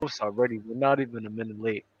already. We're not even a minute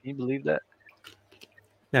late. Can you believe that?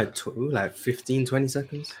 Yeah, like 15, 20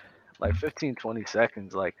 seconds. Like 15, 20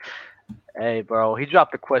 seconds. Like, hey, bro, he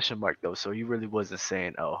dropped a question mark though, so he really wasn't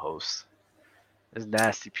saying "L host." It's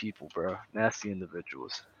nasty people, bro. Nasty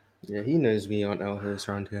individuals. Yeah, he knows we aren't our hosts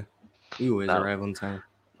around here. We always No, arrive on time.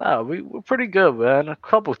 no, we're pretty good, man. A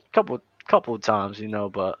couple of times,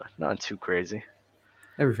 but nothing too crazy.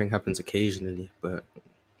 Everything happens occasionally, but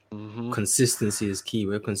Hmm. consistency is key.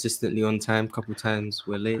 We're consistently on time. Couple times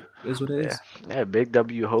we're late. Is what it Yeah, is. yeah, big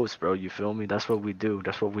W host, bro. You feel me? That's what we do.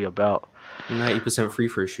 That's what we about. 90% free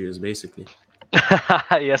throw shooters, basically.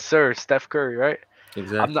 Yes, sir. Steph Curry, right? I'm not.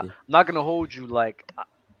 Exactly. I'm not gonna hold you. Like,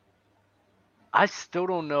 I still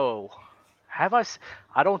don't know. Have I?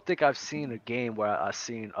 I don't think I've seen a game where I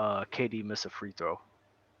seen KD miss a free throw.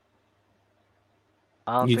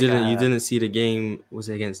 I don't You think I didn't. You have. didn't see the game. Was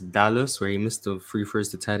it against Dallas where he missed the free throws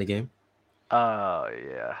to tie the game?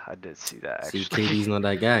 Yeah, I did see that See, actually. KD's not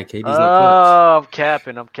that guy. KD's not clutch. Oh, I'm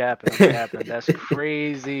capping. I'm capping. I'm capping. That's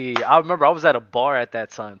crazy. I remember I was at a bar at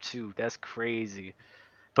that time too. That's crazy.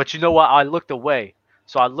 But you know what? I looked away.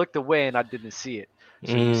 So I looked away and I didn't see it.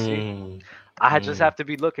 So you see, Mm, I had just mm. have to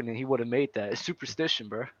be looking and he would have made that. It's superstition,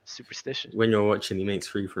 bro. Superstition. When you're watching, he makes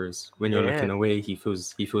free throws. When you're Yeah. looking away, he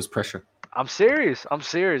feels pressure. I'm serious. I'm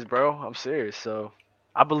serious, bro. I'm serious. So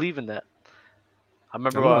I believe in that. I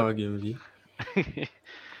remember I'm not arguing with you.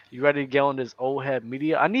 you ready to get on this old head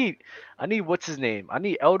media? I need what's his name? I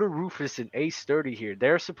need Elder Rufus and Ace Sturdy here.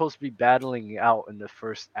 They're supposed to be battling out in the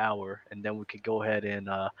first hour, and then we could go ahead and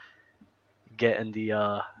get in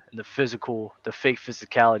the the fake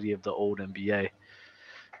physicality of the old NBA.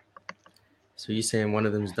 So you saying one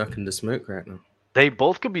of them's ducking the smoke right now? They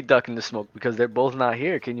both could be ducking the smoke because they're both not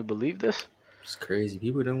here. Can you believe this? It's crazy.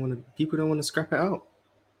 People don't want to. People don't want to scrap it out.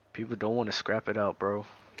 People don't want to scrap it out, bro.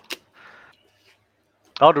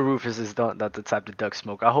 Elder Rufus is not the type to duck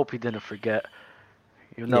smoke. I hope he didn't forget.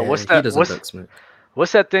 Yeah, What's he that? doesn't duck smoke.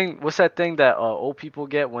 What's that thing? What's that thing that old people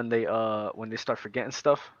get when they start forgetting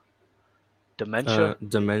stuff? Dementia.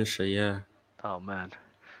 Dementia. Yeah. Oh man,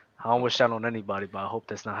 I don't wish that on anybody, but I hope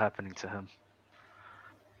that's not happening to him.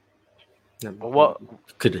 But what?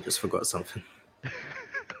 Could have just forgot something.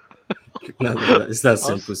 No, it's that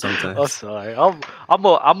I'm, simple I'm sometimes. sorry.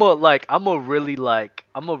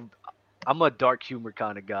 I'm a dark humor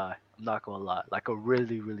kind of guy. I'm not gonna lie, like a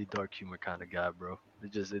really really dark humor kind of guy, bro.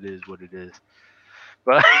 It is what it is.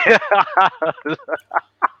 But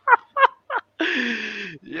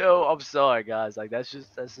yo, I'm sorry, guys. Like that's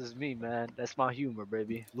just me, man. That's my humor,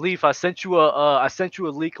 baby. Leaf, I sent you a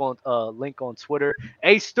link on Twitter.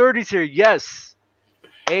 Ace Sturdy's here. Yes,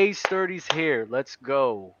 Ace Sturdy's here. Let's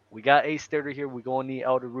go. We got Ace Sturdy here. We gonna need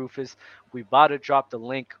Elder Rufus. We about to drop the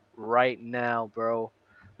link right now, bro.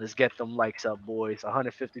 Let's get them likes up, boys.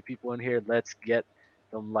 150 people in here. Let's get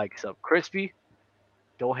them likes up. Crispy,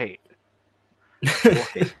 don't hate. Don't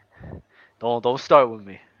hate. Don't start with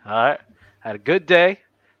me. All right. Had a good day.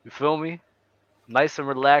 You feel me? Nice and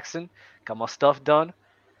relaxing. Got my stuff done.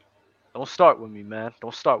 Don't start with me, man.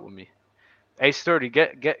 Don't start with me. Hey, Sturdy,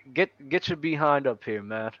 get your behind up here,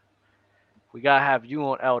 man. We gotta have you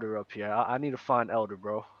on Elder up here. I need to find Elder,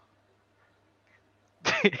 bro.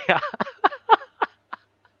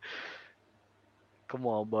 Come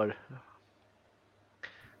on, bud.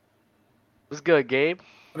 What's good, Gabe?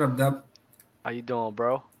 What up, Dub? How you doing,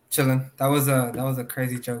 bro? Chilling. That was a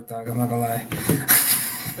crazy joke, dog. I'm not gonna lie.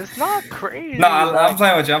 It's not crazy. No, I'm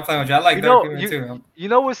playing with you. I'm playing with you. I like dark humor too. You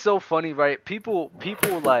know what's so funny, right? People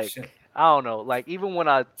like Shit. I don't know, like even when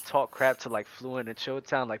I talk crap to like Fluent and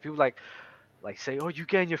Showtown, like people like say, "Oh, you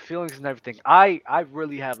getting your feelings and everything." I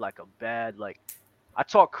really have like a bad like I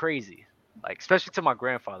talk crazy, like especially to my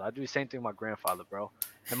grandfather. I do the same thing with my grandfather, bro.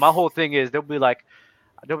 And my whole thing is they'll be like,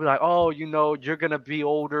 "Oh, you're gonna be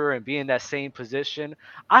older and be in that same position."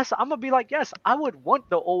 I'm gonna be like, "Yes, I would want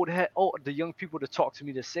the young people to talk to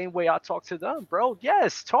me the same way I talk to them, bro.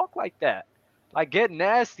 Yes, talk like that." Like get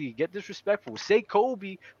nasty, get disrespectful. Say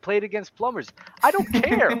Kobe played against plumbers. I don't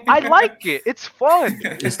care. I like it. It's fun.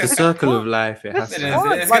 It's the circle of life. It has It's It to is.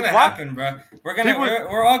 fun. It's Like gonna why? happen, bro. People-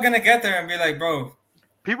 We're all gonna get there and be like, bro.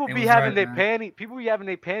 People It be was having right, their man. panties. People be having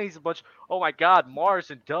their panties a bunch. Oh my God,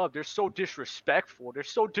 Mars and Dub, they're so disrespectful. They're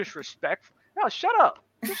so disrespectful. No, shut up.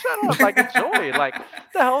 Just shut up. Like enjoy it. Like what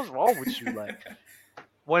the hell's wrong with you? Like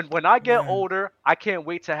when I get Man. older, I can't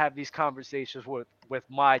wait to have these conversations with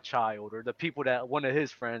my child or the people that one of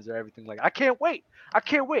his friends or everything like. I can't wait. I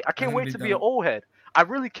can't wait. I can't gonna wait be to be an dope. old head. I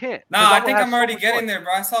really can't. No, 'Cause I gonna think have I'm so already much getting fun. there,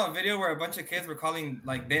 bro. I saw a video where a bunch of kids were calling,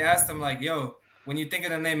 like, they asked them, like, yo, when you think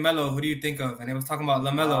of the name Melo, who do you think of? And they was talking about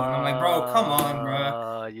LaMelo, and I'm like, bro, come on,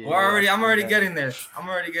 bro. Yeah, I'm already getting there.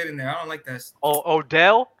 I don't like that.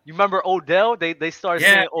 Odell. You remember Odell? They started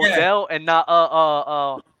saying Odell and not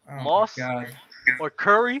Oh Moss my God. or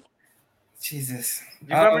Curry. Jesus.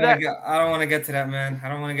 You remember that? I don't want to get to that, man. I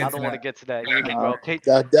don't want to get to that. I don't want to get to that either,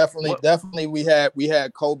 bro. Definitely we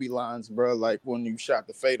had Kobe lines, bro. Like when you shot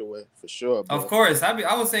the fadeaway, for sure. Bro. Of course, I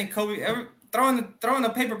was saying Kobe. Throwing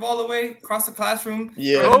the paper ball away across the classroom.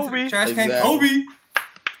 Yeah, Kobe. Trash can, Kobe.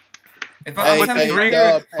 If I putting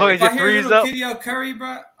your threes up, Curry, bro,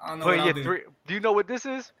 I don't know putting what your I'll three. Do you know what this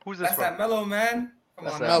is? Who's this That's from? that Melo, man. Come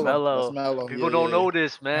That's on, that Melo. Melo. People don't know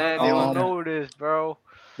this, man. They don't know this, bro.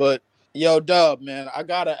 But yo, Dub, man, I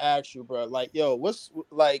gotta ask you, bro. Like, yo, what's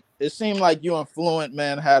like? It seemed like you and Fluent,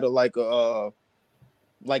 man, had a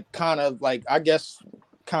kind of like I guess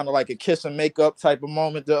kind of like a kiss and make up type of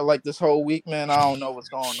moment like this whole week, man. I don't know what's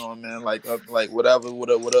going on, man. Like whatever.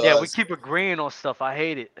 Yeah, we keep agreeing on stuff. I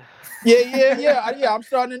hate it.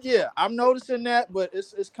 Yeah. I'm noticing that, but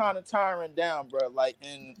it's kind of tiring down, bro. Like,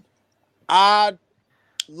 and I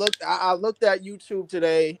looked at YouTube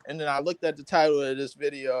today, and then I looked at the title of this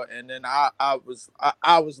video, and then I was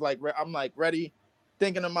like, I'm like ready,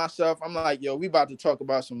 thinking to myself, I'm like, yo, we about to talk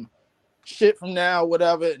about some shit from now,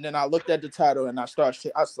 whatever. And then I looked at the title and I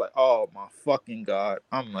was like, oh my fucking God.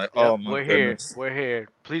 I'm like, oh my goodness. We're here.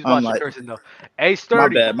 Please watch the cursing though. Hey,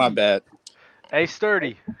 Sturdy. My bad. Hey,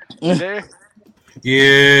 Sturdy. You there?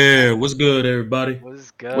 Yeah. What's good, everybody?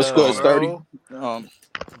 What's good, Sturdy?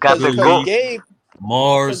 Got the goat. Gabe.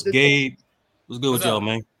 Mars, Gabe. What's good with y'all,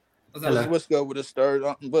 man? What's good with the Sturdy?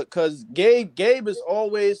 But because Gabe is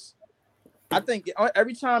always, I think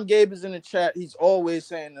every time Gabe is in the chat, he's always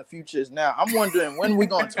saying the future is now. I'm wondering when we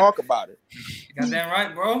gonna talk about it. Goddamn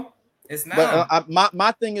right, bro. It's now. But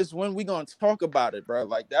my thing is when we gonna talk about it, bro.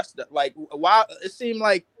 Like that's why it seemed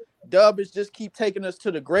like Dub is just keep taking us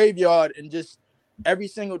to the graveyard and just every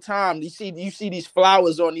single time you see these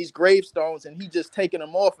flowers on these gravestones and he just taking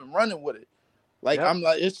them off and running with it. Like yep. I'm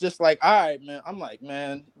like, it's just like, all right, man. I'm like,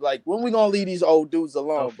 man, like when we gonna leave these old dudes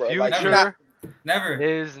alone, bro? Like never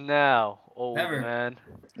is now. Oh never. Man.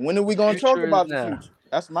 When are we gonna talk about the future?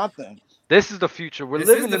 That's my thing. This is the future. We're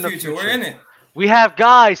living in the future. We're in it. We have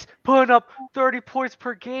guys putting up 30 points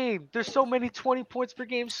per game. There's so many 20 points per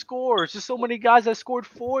game scores. There's so many guys that scored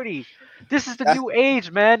 40. This is the new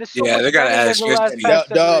age, man. It's so they gotta ask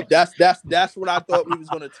Dub. That's what I thought we was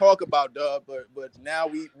gonna talk about, Dub. But now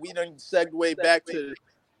we done segue back to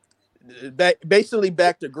basically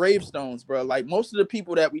back to gravestones, bro. Like most of the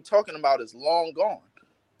people that we talking about is long gone.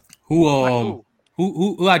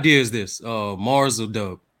 Who idea is this? Mars or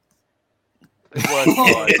Dub? It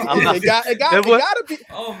gotta be.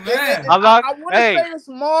 Oh man, I want to say it's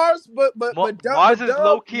Mars, but Mars is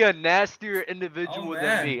low key a nastier individual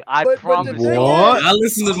than me. I promise. What? I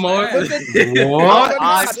listen to Mars. What?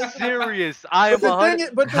 I'm serious. I am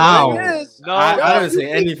 100. But the thing is, no, I don't say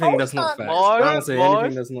anything that's not fair. I don't say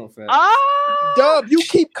anything that's not fair. Dub, you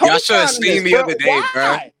keep. Y'all should have seen the other day,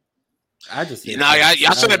 bro. I just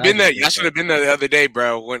y'all should have been there. Y'all should have been there the other day,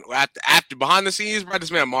 bro. When after behind the scenes, bro,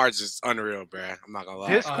 this man Mars is unreal, bro. I'm not gonna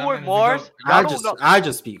lie. Discord Mars. I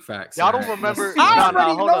just speak facts. Y'all don't remember. I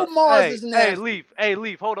already know Mars is nasty. Hey,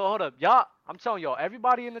 Leaf. Hold up. Y'all, I'm telling y'all,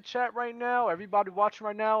 everybody in the chat right now, everybody watching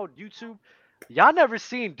right now, YouTube, y'all never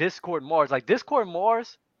seen Discord Mars. Like Discord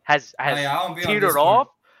Mars has teetered off.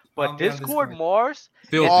 But Discord Mars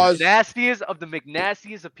is the nastiest of the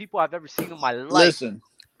McNastiest of people I've ever seen in my life. Listen.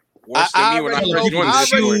 That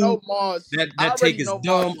take is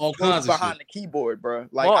dumb, all kinds of behind shit. The keyboard, bro.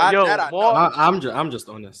 Like I'm just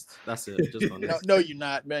honest. That's it. Just honest. No, you're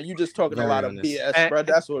not, man. You just talking a lot of BS, bro.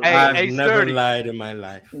 That's what I've never lied in my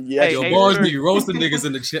life. Yeah, Mars be roasting niggas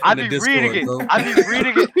in the chat. I be reading it. Bro. I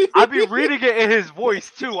be reading it in his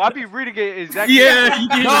voice too. I be reading it exactly. Yeah,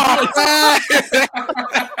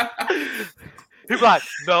 He's like,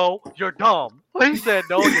 no, you're dumb. He said,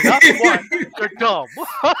 no, you're not smart. You're dumb.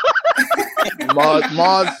 Mars.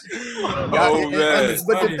 Man.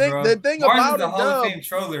 But the thing Mars about is the it, Hall of Fame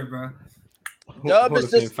troller, bro. Dub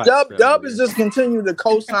is just continue to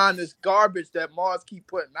co-sign this garbage that Mars keep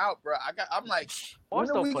putting out, bro. I'm like, Mars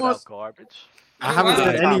don't put out garbage. I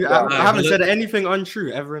haven't said anything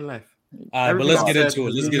untrue ever in life. But let's get into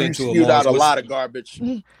it. Let's get into it. Spewed out a lot of garbage.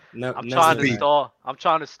 I'm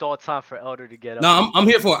trying to stall time for Elder to get up. No, I'm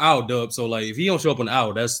here for an hour, Dub. So like, if he don't show up on the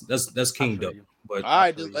hour, that's King Dub. But all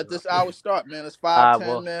right, let this hour start, man. It's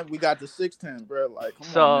 5:10, man. We got the 6:10, bro. Like,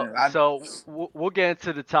 come on, man. So we'll get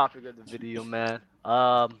into the topic of the video, man.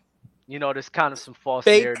 There's kind of some false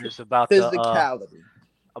narratives about physicality.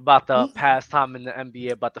 about the pastime in the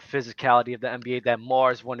NBA, about the physicality of the NBA that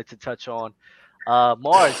Mars wanted to touch on.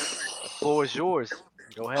 Mars, the floor is yours.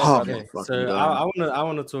 Go ahead, Oh, brother. my fucking So God. I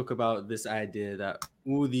wanna talk about this idea that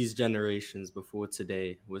all these generations before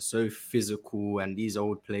today were so physical, and these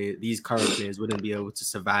current players wouldn't be able to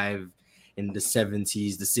survive in the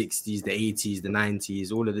 70s, the 60s, the 80s, the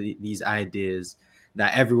 90s. All of these ideas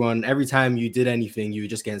that every time you did anything, you were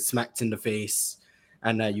just getting smacked in the face,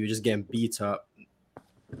 and that you were just getting beat up.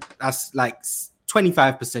 That's like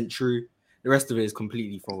 25% true. The rest of it is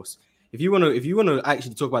completely false. If you want to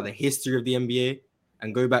actually talk about the history of the NBA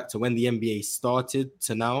and go back to when the NBA started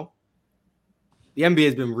to now, the NBA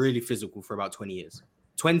has been really physical for about 20 years.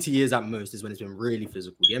 20 years at most is when it's been really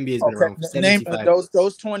physical. The NBA has been around for 75 Name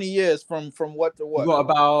those 20 years from what to what? You got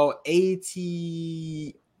about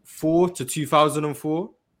 84 to 2004.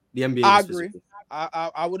 The NBA I was agree. physical.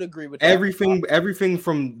 I would agree with that. Everything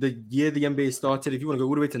from the year the NBA started, if you want to go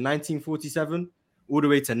all the way to 1947, all the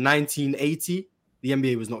way to 1980, the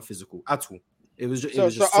NBA was not physical at all. It was just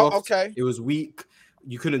soft. Okay. It was weak.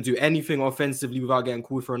 You couldn't do anything offensively without getting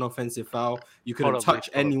called for an offensive foul. You couldn't touch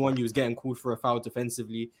anyone. You was getting called for a foul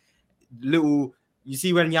defensively. You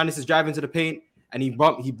see when Giannis is driving to the paint and he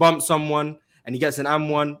bumped someone and he gets an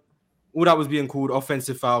M1, all that was being called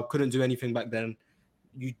offensive foul. Couldn't do anything back then.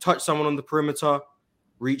 You touch someone on the perimeter,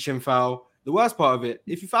 reaching foul. The worst part of it,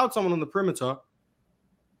 if you fouled someone on the perimeter,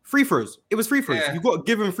 free throws. It was free throws. Yeah. You got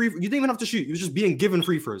given free. You didn't even have to shoot. You was just being given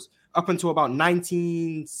free throws up until about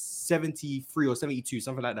 1973 or 72,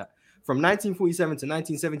 something like that. From 1947 to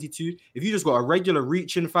 1972, if you just got a regular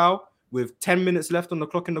reaching foul with 10 minutes left on the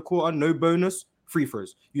clock in the quarter, no bonus, free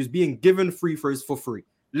throws. You was being given free throws for free,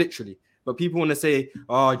 literally. But people want to say,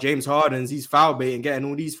 oh, James Harden's, he's foul baiting, getting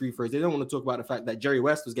all these free throws. They don't want to talk about the fact that Jerry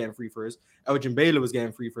West was getting free throws. Elgin Baylor was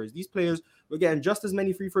getting free throws. These players were getting just as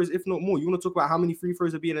many free throws, if not more. You want to talk about how many free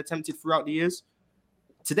throws are being attempted throughout the years?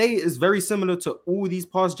 Today is very similar to all these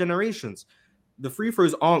past generations. The free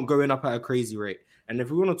throws aren't going up at a crazy rate. And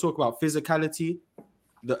if we want to talk about physicality,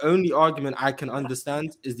 the only argument I can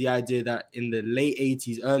understand is the idea that in the late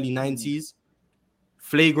 80s, early 90s,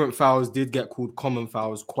 flagrant fouls did get called common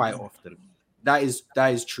fouls quite often. That is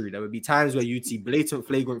true. There would be times where you'd see blatant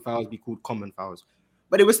flagrant fouls be called common fouls.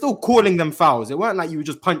 But they were still calling them fouls. It weren't like you were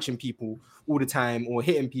just punching people all the time or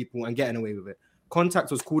hitting people and getting away with it.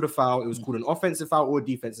 Contact was called a foul. It was called an offensive foul or a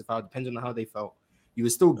defensive foul, depending on how they felt. You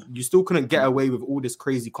still couldn't get away with all this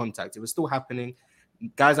crazy contact. It was still happening.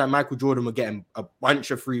 Guys like Michael Jordan were getting a bunch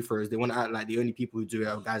of free throws. They want to act like the only people who do it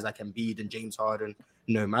are guys like Embiid and James Harden.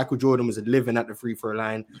 No, Michael Jordan was living at the free throw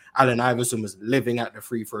line. Allen Iverson was living at the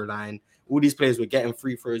free throw line. All these players were getting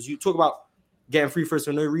free throws. You talk about getting free throws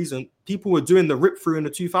for no reason. People were doing the rip through in the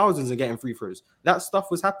 2000s and getting free throws. That stuff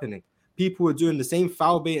was happening. People were doing the same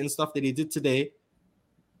foul bait and stuff that they did today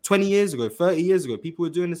 20 years ago, 30 years ago. People were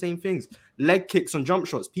doing the same things. Leg kicks on jump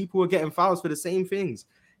shots. People were getting fouls for the same things.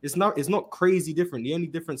 It's not crazy different. The only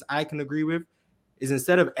difference I can agree with is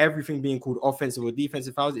instead of everything being called offensive or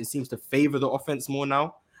defensive fouls, it seems to favor the offense more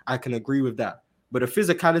now. I can agree with that. But the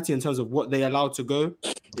physicality in terms of what they allow to go,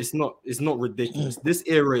 it's not ridiculous. This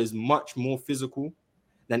era is much more physical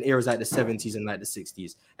than eras like the 70s and like the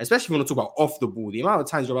 60s, especially when we talk about off the ball. The amount of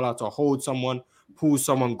times you're allowed to hold someone, pull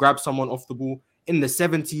someone, grab someone off the ball. In the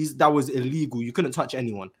 70s, that was illegal. You couldn't touch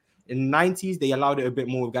anyone. In the 90s, they allowed it a bit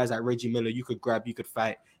more with guys like Reggie Miller. You could grab, you could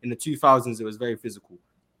fight. In the 2000s, it was very physical.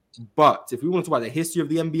 But if we want to talk about the history of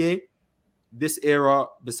the NBA, this era,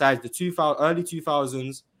 besides the early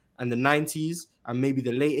 2000s and the 90s and maybe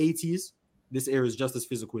the late 80s, this era is just as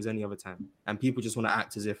physical as any other time. And people just want to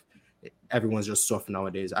act as if everyone's just soft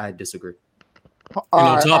nowadays. I disagree.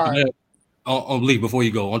 On top of that, on Leaf, before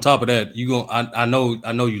you go, on top of that, I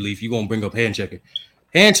know you, Leaf, you're gonna bring up hand checking.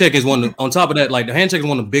 Hand check is on top of that, like the hand check is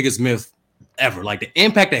one of the biggest myths ever. Like the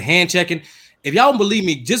impact of hand checking. If y'all don't believe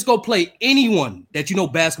me, just go play anyone that you know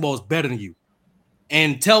basketball is better than you,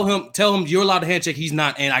 and tell him you're allowed to hand check. He's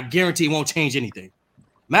not, and I guarantee it won't change anything.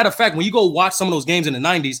 Matter of fact, when you go watch some of those games in the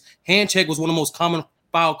 90s, hand check was one of the most common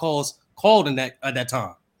foul calls called in that at that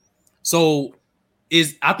time. So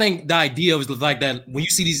I think the idea is like that when you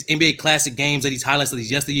see these NBA classic games or these highlights of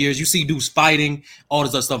these yesteryears, you see dudes fighting, all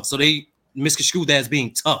this other stuff. So they misconstrue that as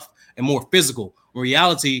being tough and more physical. In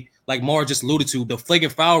reality, like Mar just alluded to, the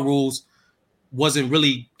flagrant foul rules wasn't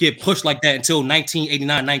really get pushed like that until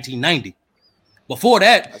 1989, 1990. Before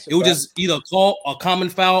that, it was just either call a common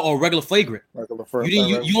foul or regular flagrant.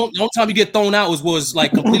 The only time you get thrown out was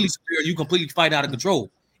like completely severe. You completely fight out of control.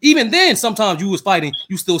 Even then, sometimes you was fighting,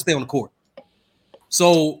 you still stay on the court.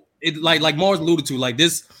 So it like Mars alluded to, like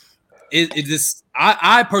this,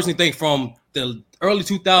 I personally think from the early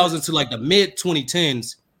 2000s to like the mid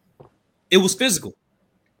 2010s, It was physical.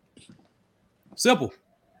 Simple.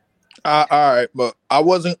 All right, but I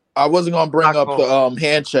wasn't gonna bring up the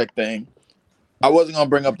hand check thing. I wasn't gonna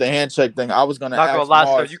bring up the hand check thing. I was gonna Not ask gonna lie,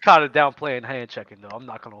 Mars. so you kind of downplaying hand checking though. I'm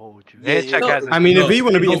not gonna hold you. Hand check has. I mean, No, if we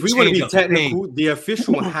want to be don't change the technical, the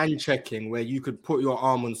official hand checking where you could put your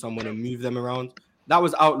arm on someone and move them around, that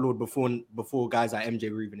was outlawed before guys like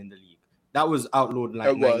MJ were even in the league. That was outlawed in like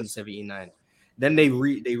 1979. Then they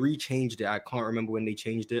rechanged it. I can't remember when they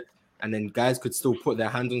changed it. And then guys could still put their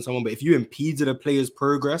hands on someone, but if you impeded a player's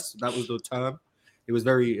progress, that was the term. It was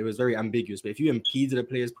very ambiguous. But if you impeded a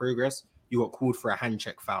player's progress, you got called for a hand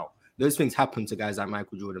check foul. Those things happened to guys like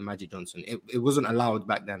Michael Jordan, Magic Johnson. It wasn't allowed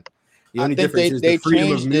back then. The only difference is the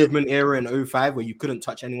freedom of movement era in 05 where you couldn't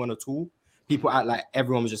touch anyone at all. People act like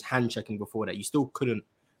everyone was just hand checking before that. You still couldn't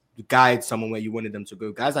guide someone where you wanted them to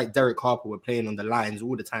go. Guys like Derek Harper were playing on the lines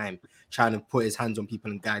all the time, trying to put his hands on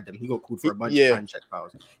people and guide them. He got called for a bunch of hand check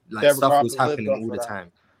fouls. Like Derek stuff Harper was happening all the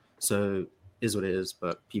time. So is what it is,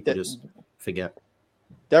 but people just forget.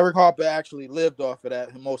 Derek Harper actually lived off of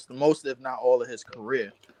that most if not all of his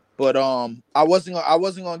career. But I wasn't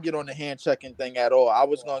gonna get on the hand checking thing at all. I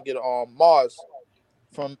was gonna get on Mars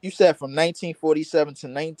from 1947 to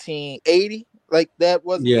 1980. Like that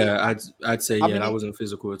was I'd say that wasn't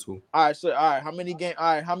physical at all. All right, how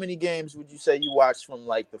many games would you say you watched from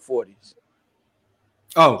like the 40s?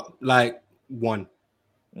 Oh, like one.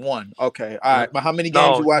 Okay. All right. But how many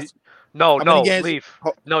games you watched? Leaf.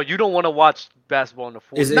 No, you don't want to watch basketball in the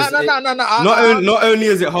 40s. No. Not only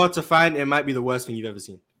is it hard to find, it might be the worst thing you've ever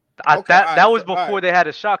seen. That was before they had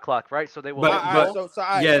a shot clock, right? So they will.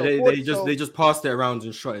 They just passed it around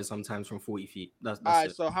and shot it sometimes from 40 feet. That's all right.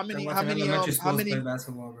 it. So how many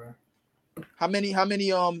basketball, bro? How many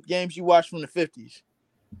games you watched from the 50s?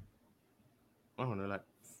 I don't know, like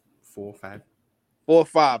 4 or 5. 4 or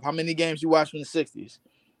 5. How many games you watched from the 60s?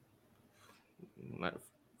 Like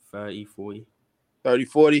 30, 40. 30,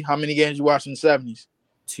 40. How many games you watched in the 70s?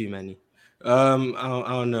 Too many. I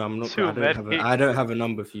don't know. I don't have a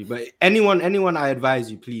number for you. But anyone I advise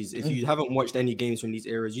you, please, if you haven't watched any games from these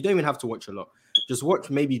eras, you don't even have to watch a lot. Just watch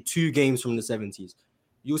maybe 2 games from the 70s.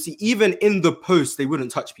 You'll see even in the post, they wouldn't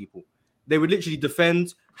touch people. They would literally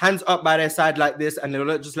defend, hands up by their side like this, and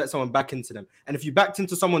they'll just let someone back into them. And if you backed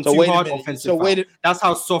into someone too hard, offensive foul. That's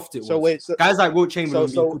how soft it was. Guys like Wilt Chamberlain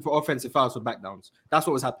being called for offensive fouls for backdowns. That's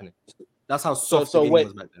what was happening. That's how soft the game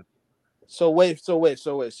was back then. So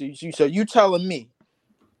you telling me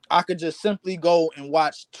I could just simply go and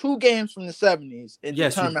watch 2 games from the 70s and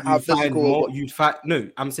determine how physical it was? No,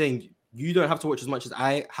 I'm saying you don't have to watch as much as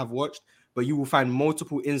I have watched, but you will find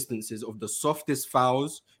multiple instances of the softest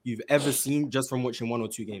fouls you've ever seen just from watching 1 or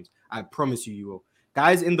 2 games. I promise you will.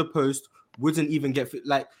 Guys in the post wouldn't even get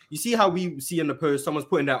like, you see how we see in the post someone's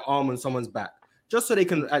putting their arm on someone's back just so they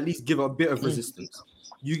can at least give a bit of resistance.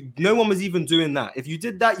 No one was even doing that. If you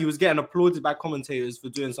did that, you was getting applauded by commentators for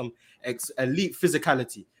doing some elite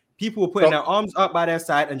physicality. People were putting their arms up by their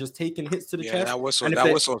side and just taking hits to the chest. That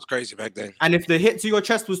whistle was crazy back then. And if the hit to your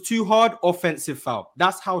chest was too hard, offensive foul.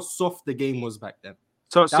 That's how soft the game was back then.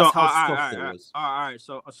 So that's how soft it was. All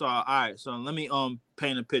right. So let me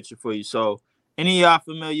paint a picture for you. So any of y'all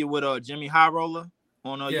familiar with Jimmy High Roller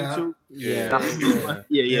on YouTube? Yeah.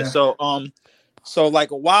 So like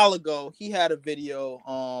a while ago, he had a video.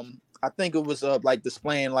 I think it was like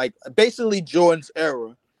displaying like basically Jordan's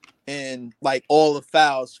era and like all the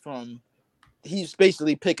fouls from. He's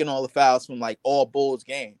basically picking all the fouls from like all Bulls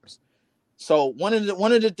games. So one of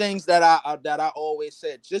the things that I always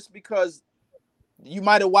said, just because you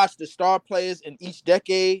might have watched the star players in each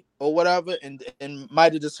decade or whatever, and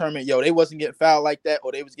might have determined, they wasn't getting fouled like that,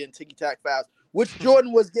 or they was getting ticky-tack fouls, which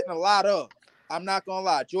Jordan was getting a lot of. I'm not gonna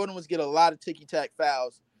lie, Jordan was getting a lot of ticky-tack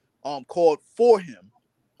fouls called for him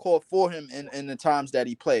in the times that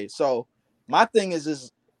he played. So my thing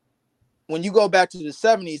is when you go back to the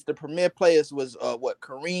 70s, the premier players was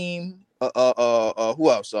Kareem, who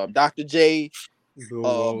else? Dr. J,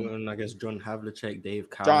 and I guess John Havlicek, Dave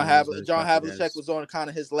Cowens. John Havlicek was on kind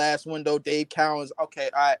of his last window. Dave Cowens. Okay,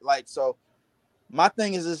 all right. Like, so my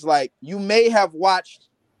thing is like you may have watched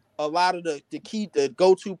a lot of the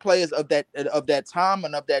go-to players of that time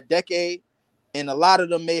and of that decade, and a lot of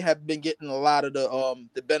them may have been getting a lot of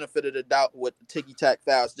the benefit of the doubt with the ticky-tack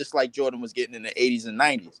fouls, just like Jordan was getting in the 80s and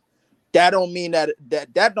 90s. That don't mean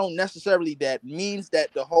that don't necessarily means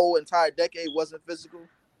that the whole entire decade wasn't physical.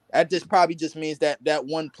 That probably just means that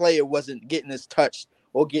one player wasn't getting his touched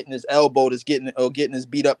or getting his elbowed, getting his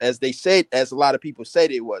beat up as a lot of people say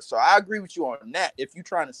they was. So I agree with you on that if you're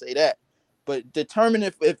trying to say that. But determine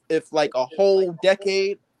if like a whole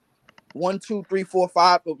decade 1, 2, 3, 4,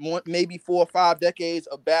 5, maybe 4 or 5 decades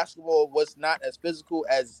of basketball was not as physical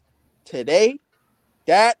as today,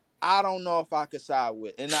 that I don't know if I could side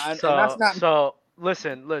with. And that's not. So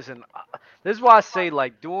listen. This is why I say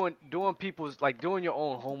like doing people's like doing your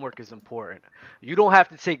own homework is important. You don't have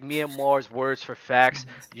to take me and Mars' words for facts.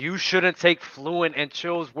 You shouldn't take Fluent and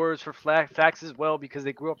Chill's words for facts as well because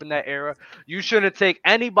they grew up in that era. You shouldn't take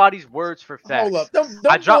anybody's words for facts. Hold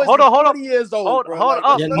up, hold on. Years old, hold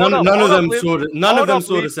up. Yeah, none of them saw the 70s. None of them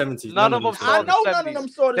saw the 70s. None of them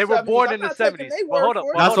saw the 70s. They were born in the 70s. But hold up.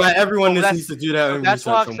 That's why everyone needs to do that. That's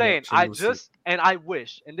what I'm saying. I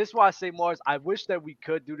wish, and this is why I say, Mars, I wish that we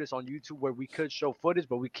could do this on YouTube where we could show footage,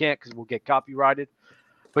 but we can't because we'll get copyrighted.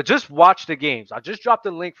 But just watch the games. I just dropped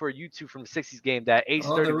a link for a YouTube from the 60s game that Ace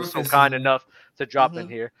 30 was so kind enough to drop in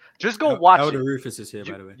here. Just go watch it. Elder Rufus is here,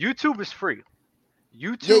 by the way. YouTube is free.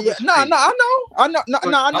 YouTube is free. No, I know.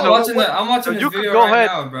 I'm watching this video right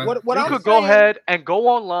now, bro. You could go ahead and go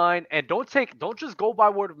online and don't just go by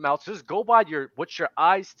word of mouth. Just go by what your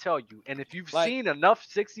eyes tell you. And if you've seen enough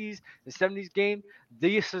 60s and 70s game,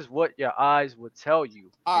 this is what your eyes would tell you.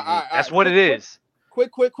 That's what it is.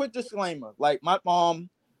 Quick disclaimer. Like my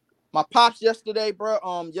pops yesterday,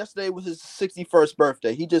 bro. Yesterday was his 61st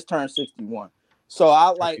birthday. He just turned 61. So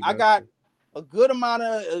I got a good amount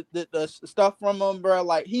of the stuff from him, bro.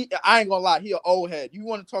 Like I ain't gonna lie, he an old head. You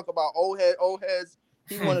want to talk about old heads?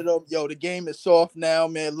 He one of them. Yo, the game is soft now,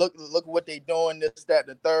 man. Look what they doing. This, that,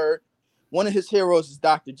 the third. One of his heroes is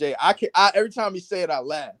Dr. J. I every time he say it, I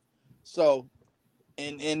laugh. So,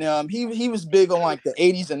 and he was big on like the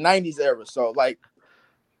 80s and 90s era. So like.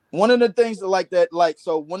 One of the things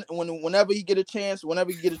whenever you get a chance to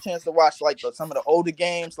watch like some of the older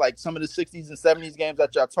games, like some of the 60s and 70s games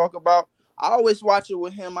that y'all talk about, I always watch it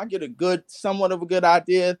with him. I get somewhat of a good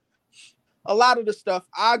idea. A lot of the stuff,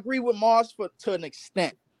 I agree with Mars to an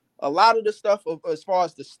extent. A lot of the stuff as far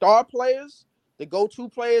as the star players, the go-to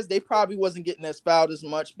players, they probably wasn't getting as fouled as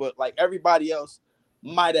much, but like everybody else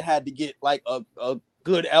might have had to get like a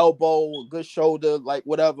good elbow, a good shoulder, like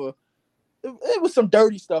whatever. It was some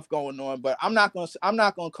dirty stuff going on, but I'm not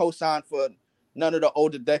gonna co-sign for none of the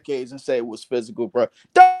older decades and say it was physical, bro.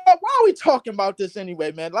 Why are we talking about this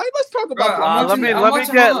anyway, man? Like, let's talk about.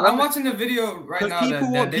 I'm watching the video right now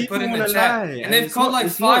that they put in the chat, and they've called like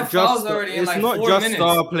 5 fouls already in like 4 minutes. It's not just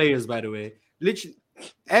star players, by the way. Literally,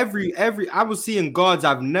 every I was seeing guards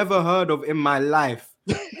I've never heard of in my life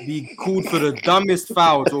be called for the dumbest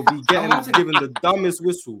fouls or be given the dumbest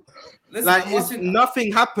whistle. Listen,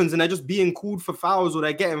 nothing happens and they're just being called for fouls or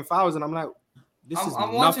they're getting fouls, and I'm like,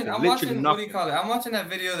 I'm watching what do you call it? I'm watching that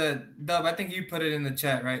video that Dub, I think you put it in the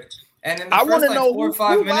chat, right? And in the first like 4 or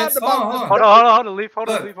 5 minutes, hold on, Leaf.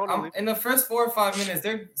 In the first 4 or 5 minutes,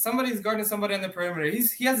 somebody's guarding somebody on the perimeter.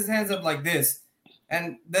 He has his hands up like this,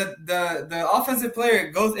 and the offensive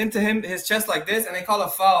player goes into his chest like this, and they call a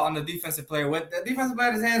foul on the defensive player. With the defensive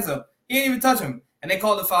player has his hands up, he ain't even touch him, and they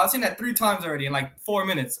call the foul. I've seen that 3 times already in like 4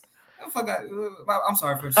 minutes. I'm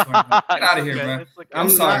sorry for swearing. Get out of here, bro. I'm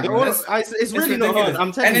sorry, bro. It's really not hard.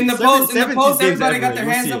 I'm telling you. And in the post, everybody got their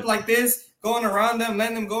hands up like this, going around them,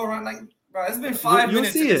 letting them go around. Like, bro, it's been 5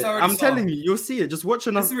 minutes. You'll see it. I'm telling you, you'll see it. Just watch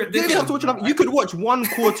enough. You could watch 1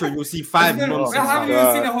 quarter. You'll see 5 nonsense. I haven't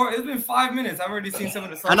even seen a It's been 5 minutes. I've already seen some of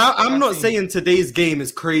the stuff. And I'm not saying today's game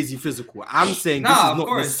is crazy physical. I'm saying this is not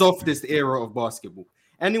the softest era of basketball.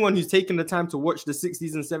 Anyone who's taken the time to watch the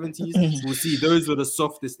 60s and 70s will see those were the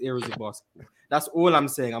softest eras of basketball. That's all I'm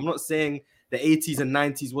saying. I'm not saying the 80s and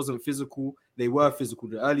 90s wasn't physical. They were physical.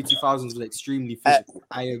 The early 2000s was extremely physical.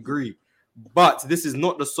 I agree. But this is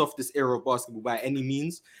not the softest era of basketball by any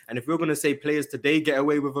means. And if we're going to say players today get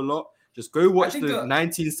away with a lot, just go watch the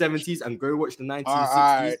 1970s and go watch the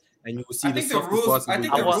 1960s, and you will see the softest basketball. I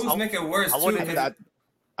think the rules make it worse, too.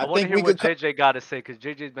 I want to hear what JJ got to say because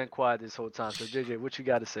JJ's been quiet this whole time. So JJ, what you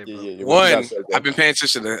got to say, bro? One, I've been paying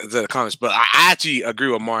attention to the comments, but I actually agree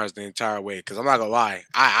with Mars the entire way because I'm not gonna lie.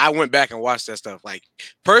 I went back and watched that stuff. Like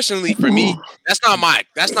personally, for me, that's not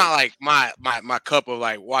like my cup of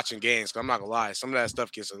like watching games. I'm not gonna lie. Some of that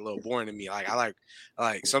stuff gets a little boring to me. Like I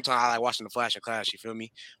like sometimes I like watching the Flash in class. You feel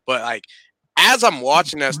me? But like. As I'm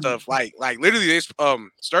watching that stuff, like literally, this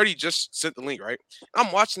Sturdy just sent the link, right?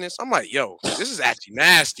 I'm watching this. I'm like, yo, this is actually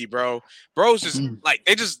nasty, bro. Bros just like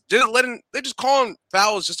they just calling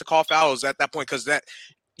fouls just to call fouls at that point because that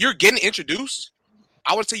you're getting introduced.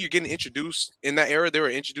 I would say you're getting introduced in that era. They were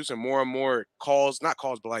introducing more and more not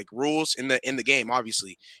calls, but like rules in the game.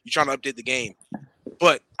 Obviously, you're trying to update the game.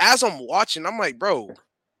 But as I'm watching, I'm like, bro,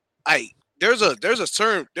 There's a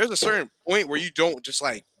certain point where you don't just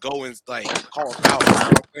like go and like call a foul. You know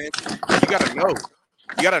what I'm saying? You gotta know.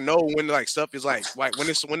 You gotta know when like stuff is like when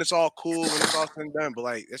it's all cool, when it's all said and done. But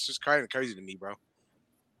like it's just kind of crazy to me, bro.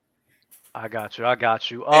 I got you. And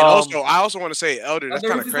I also want to say, Elder, that's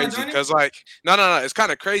kind of crazy because like no, it's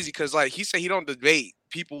kind of crazy because like he said he don't debate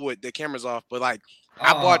people with the cameras off, but like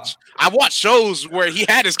I watched shows where he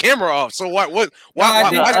had his camera off. So why? No. Hey,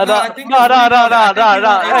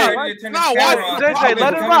 JJ,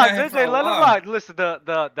 let it rock. Listen,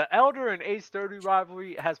 the Elder and A30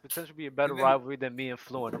 rivalry has potential to be a better rivalry than me and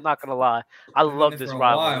Fluent. I'm not gonna lie. I love this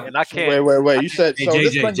rivalry, and I can't. Wait. You said so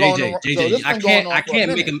JJ.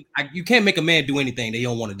 You can't make a man do anything they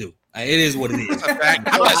don't want to do. It is what it is.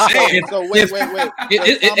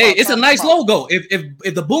 It's a nice logo.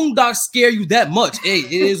 If the Boondocks scare you that much, hey,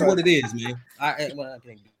 it is what it is, man.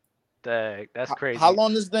 Dang, that's crazy. How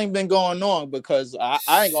long this thing been going on? Because I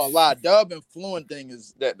ain't gonna lie, Dub and Fluent thing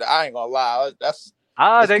is that I ain't gonna lie.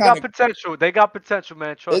 They got potential. They got potential,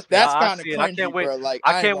 man. Trust me. That's kind of cringy, I can't wait. bro. Like,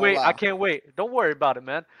 I can't wait. Don't worry about it,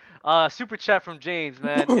 man. Super chat from James,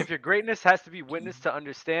 man. If your greatness has to be witnessed to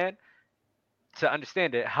understand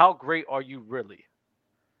it, how great are you really?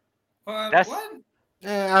 What?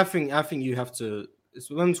 I think you have to. I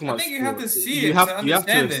think you have to see it to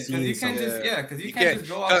understand it, because you can't just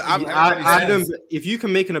go off. I don't. If you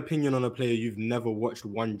can make an opinion on a player you've never watched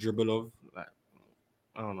one dribble of, like,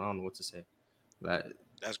 I don't know what to say. Like,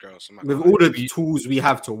 that's gross. With all the tools we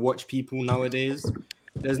have to watch people nowadays,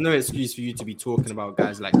 there's no excuse for you to be talking about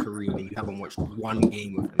guys like Kareem and you haven't watched one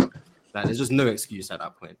game of him. Like, there's just no excuse at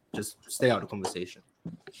that point. Just stay out of the conversation.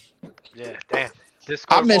 Yeah, damn.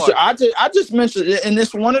 I just mentioned it, and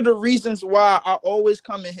it's one of the reasons why I always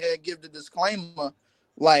come in here and give the disclaimer.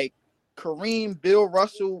 Like Kareem, Bill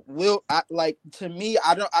Russell, to me,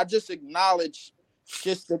 I just acknowledge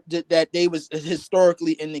just that they was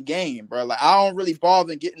historically in the game, bro. Like I don't really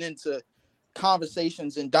bother getting into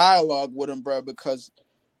conversations and dialogue with them, bro, because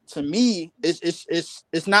to me,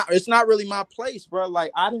 it's not really my place, bro.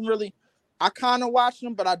 Like I kind of watched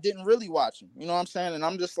them, but I didn't really watch them. You know what I'm saying? And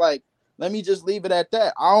I'm just like, let me just leave it at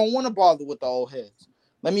that. I don't want to bother with the old heads.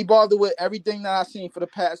 Let me bother with everything that I've seen for the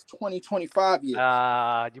past 20, 25 years.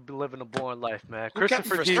 You've been living a boring life, man.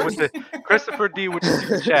 Christopher D with the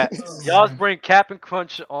super chat. Y'all's bring Cap and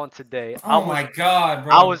Crunch on today. My God,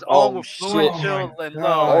 bro. I was on with Fluent, Chill, and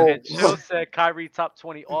Low, and Chill said Kyrie top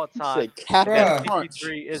 20 all time. Cap and Crunch.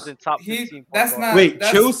 CP3 isn't top 15.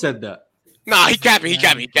 Chill said that. Nah, he capping.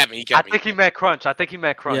 I think he meant Crunch.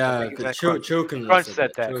 Yeah, Crunch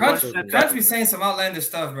said that. Crunch be saying some outlandish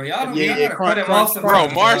stuff, bro. Y'all don't cut him off. Bro,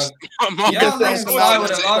 Mars. Y'all let him slide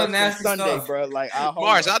with a lot of nasty stuff, bro. Like,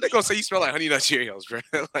 Mars, how they gonna say you smell like Honey Nut Cheerios, bro?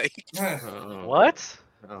 Like, what?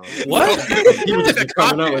 What? He was just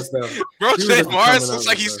coming up with stuff. Bro said Mars looks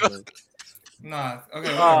like he's. Nah,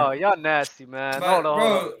 okay. Oh, y'all nasty, man. But,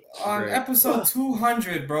 bro, on episode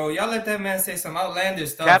 200, bro, y'all let that man say some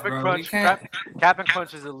outlandish stuff, Cap and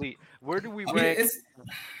Crunch is elite. Where do we rank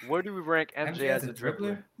MJ as a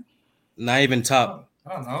dribbler? Not even top.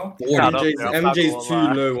 I don't know. MJ's too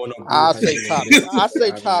low on a I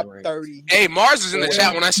say top 30. Hey, Mars is in the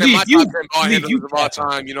chat when I said my top 10 ball handlers of all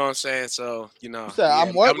time. You know what I'm saying? So, you know.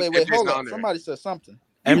 Wait, hold on. Somebody said something.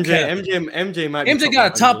 MJ might be MJ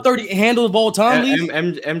got a top 30 handle of all time.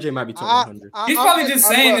 MJ might be top 100. He's probably just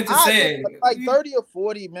saying it to say it. Like 30 or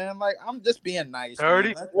 40, man. Like, I'm just being nice.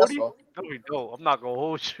 30, 40? No, I'm not gonna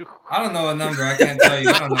hold you. I don't know a number. I can't tell you.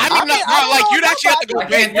 I don't know. Like you'd actually have to go. I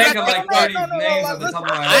can't think of like 30 names off the top of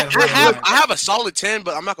my head. I have a solid 10,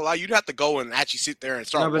 but I'm not gonna lie. You'd have to go and actually sit there and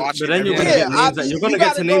start watching. But then you're gonna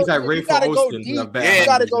get to names like Ray Austin. You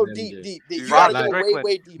gotta go deep. You gotta go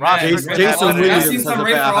way deep. Jason Williams. I've seen some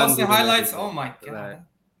Ray Austin highlights. Oh my god.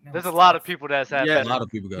 There's a lot of people that's had a lot of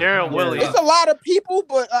people got Darren Williams. It's a lot of people,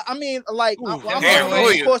 but I mean, like, Darren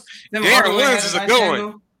Williams is a good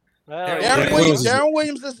one. Darren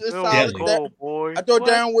Williams is solid. I thought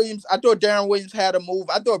Darren Williams had a move.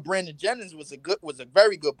 I thought Brandon Jennings was a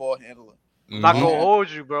very good ball handler. I'm not gonna hold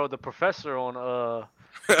you, bro. The professor on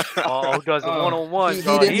who does the one-on-one. He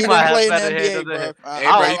didn't play in the NBA, bro.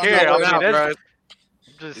 I don't care. I'm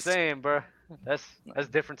just saying, bro. That's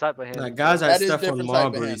different type of handle. Like guys like Stephon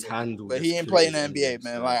Marbury's handle, but he ain't playing in the NBA,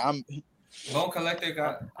 man. Like Bone Collector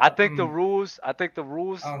got. I think the rules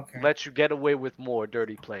let you get away with more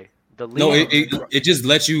dirty play. It just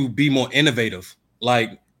lets you be more innovative.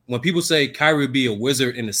 Like when people say Kyrie would be a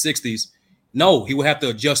wizard in the 60s, no, he would have to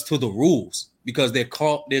adjust to the rules because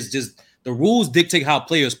there's just the rules dictate how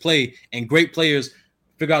players play, and great players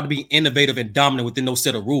figure out to be innovative and dominant within those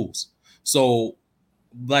set of rules. So,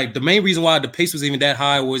 like the main reason why the pace was even that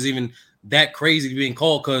high was even that crazy being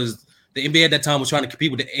called because the NBA at that time was trying to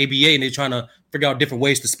compete with the ABA and they're trying to figure out different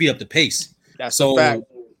ways to speed up the pace. That's so a fact.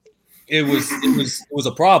 it was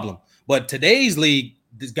a problem. But today's league,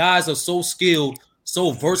 these guys are so skilled,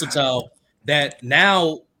 so versatile that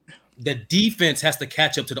now the defense has to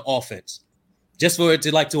catch up to the offense. Just for it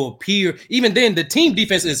to appear. Even then, the team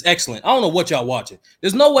defense is excellent. I don't know what y'all watching.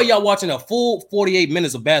 There's no way y'all watching a full 48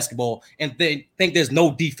 minutes of basketball and think there's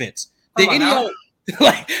no defense. Did any of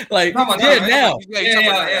y'all now?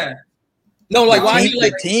 Yeah. No, like why he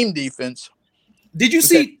like team defense? Did you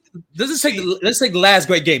see? Let's take the last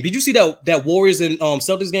great game. Did you see that Warriors and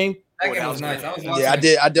Celtics game? That game was nice.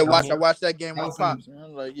 I did watch. I watched that game with Pops.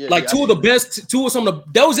 Two of the best. Two of some of the.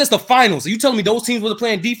 That was just the finals. Are you telling me those teams were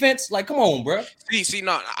playing defense? Like, come on, bro.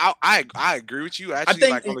 No, I agree with you. Actually,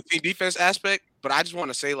 like on the team defense aspect, but I just want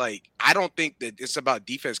to say, like, I don't think that it's about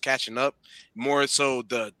defense catching up. More so,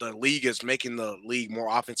 the league is making the league more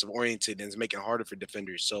offensive oriented and is making it harder for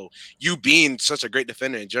defenders. So, you being such a great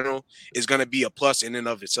defender in general is going to be a plus in and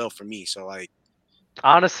of itself for me. So, like,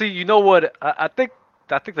 honestly, you know what? I think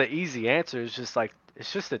the easy answer is just like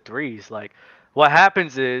it's just the threes. Like what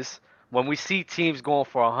happens is when we see teams going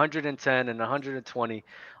for 110 and 120,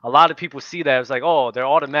 a lot of people see that as like, oh, they're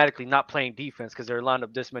automatically not playing defense because they're lined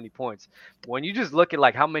up this many points. When you just look at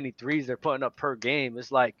like how many threes they're putting up per game,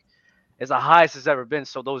 it's like it's the highest it's ever been.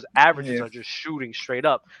 So those averages are just shooting straight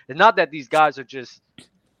up. It's not that these guys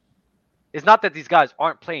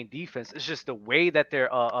aren't playing defense. It's just the way that they're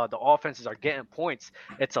the offenses are getting points.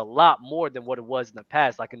 It's a lot more than what it was in the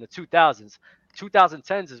past, like in the 2000s,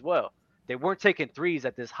 2010s as well. They weren't taking threes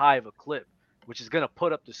at this high of a clip, which is going to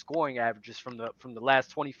put up the scoring averages from the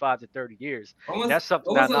last 25 to 30 years. That's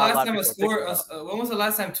something when was the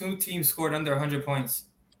last time two teams scored under 100 points?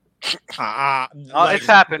 It's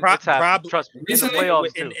happened. It's happened. Trust me. Recently, in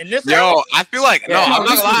the playoffs too. I feel like I'm not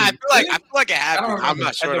gonna lie. I feel like it happened. I'm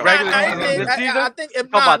not sure. I think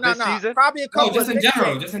probably a couple. Just in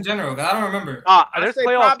general, because I don't remember. There's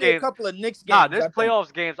playoff games. A couple of Knicks games. There's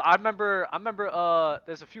playoffs games. I remember.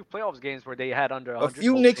 There's a few playoffs games where they had under 100. A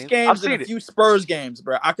few Knicks games and a few Spurs games,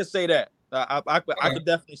 bro. I could say that. I could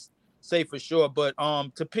definitely say for sure. But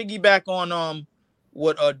to piggyback on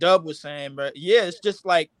what Dub was saying, bro. Yeah, it's just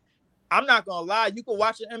like. I'm not gonna lie. You can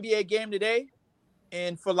watch an NBA game today,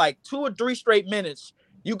 and for like 2 or 3 straight minutes,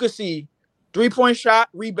 you could see 3-point shot,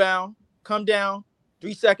 rebound, come down,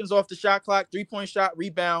 3 seconds off the shot clock, 3-point shot,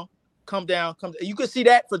 rebound, come down, come. You could see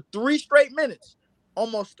that for 3 straight minutes,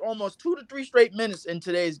 almost 2 to 3 straight minutes in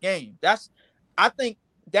today's game. I think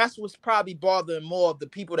that's what's probably bothering more of the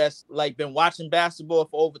people that's like been watching basketball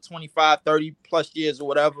for over 25, 30 plus years or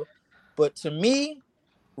whatever. But to me,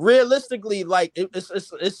 realistically, like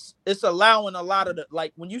it's allowing a lot of the,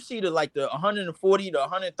 like when you see the 140 to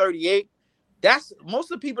 138, that's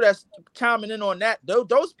most of the people that's chiming in on that.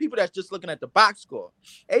 Those people that's just looking at the box score.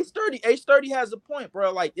 H30 has a point,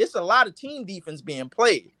 bro. Like it's a lot of team defense being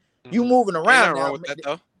played. You moving around. Ain't nothing wrong with that,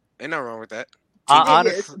 though. Ain't nothing wrong with that.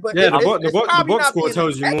 The box score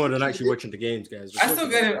tells you more than actually watching the games, guys. I still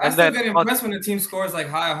get impressed when the team scores like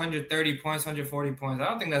high 130 points, 140 points. I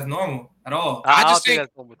don't think that's normal at all. I just think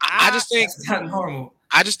that's not normal.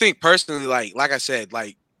 I just think personally, like I said,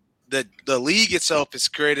 like the league itself has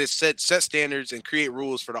created set standards and create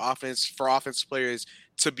rules for the offensive players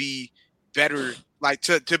to be better, like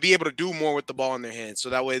to be able to do more with the ball in their hands, so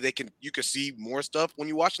that way you can see more stuff when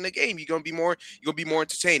you're watching the game. You're gonna be more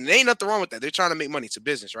entertained. There ain't nothing wrong with that. They're trying to make money. It's a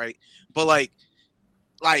business, right? But like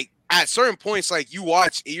at certain points, like you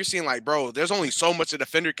watch, you're seeing like, bro, there's only so much a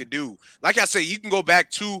defender could do. Like I say, you can go back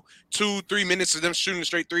 2-3 minutes of them shooting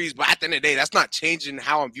straight threes, but at the end of the day, that's not changing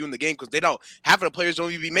how I'm viewing the game, because half of the players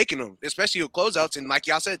don't even be making them, especially with closeouts and like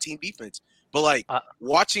y'all said, team defense. But like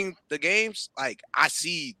watching the games, like I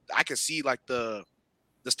can see like the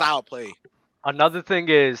style play. Another thing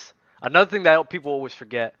that people always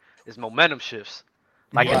forget is momentum shifts.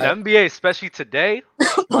 Like in the NBA, especially today,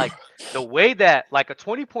 like the way that like a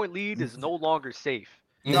 20-point lead is no longer safe.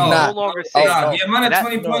 No longer safe. The amount of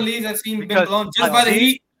 20-point leads I've seen been blown just by the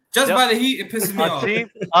Heat. By the Heat, it pisses me off.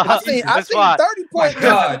 I've seen 30-point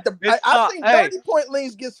leads. I've seen 30-point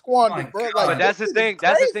leads get squandered, bro. But that's the thing.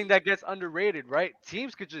 That's the thing that gets underrated, right?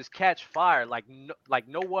 Teams could just catch fire like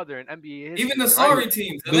no other in NBA history. Even the sorry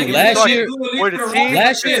teams. Dude, last year,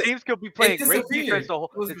 the teams could be playing great defense.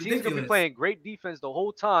 The teams could be playing great defense the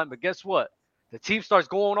whole time. But guess what? The team starts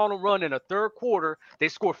going on a run in the third quarter. They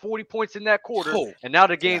score 40 points in that quarter, and now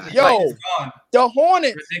the game's the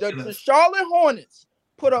Hornets, the Charlotte Hornets,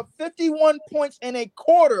 put up 51 points in a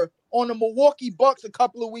quarter on the Milwaukee Bucks a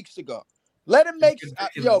couple of weeks ago. Let it make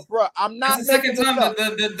bro. I'm not. That's the second time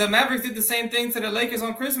that the Mavericks did the same thing to the Lakers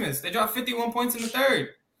on Christmas. They dropped 51 points in the third.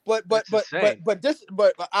 all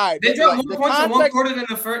right. They dropped more points in one quarter than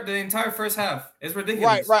the entire first half. It's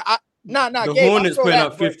ridiculous. Right. The Hornets putting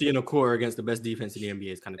up 50 in a quarter against the best defense in the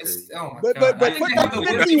NBA is kind of crazy. But putting up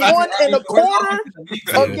 51 in a quarter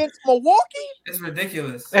against Milwaukee, it's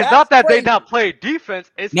ridiculous. It's not that they not play defense.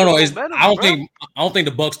 It's no. I don't think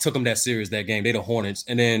the Bucks took them that serious that game. They the Hornets,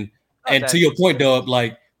 and then to your point, Dub,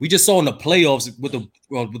 like we just saw in the playoffs with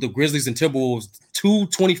the Grizzlies and Timberwolves, 2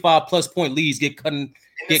 25+ point leads get cut in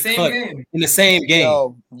the same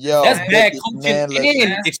game. Yo, that's bad coaching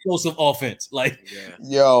and explosive offense. Like,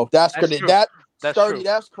 that's crazy.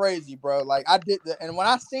 That's crazy, bro. Like and when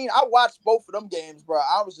I watched both of them games, bro.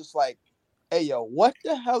 I was just like, hey, yo, what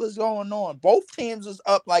the hell is going on? Both teams was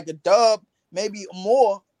up like a dub, maybe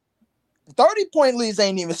more. 30-point leads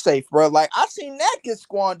ain't even safe, bro. Like I seen that get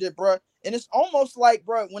squandered, bro. And it's almost like,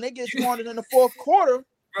 bro, when they get squandered in the fourth quarter.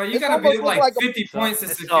 Bro, you gotta be like 50 points to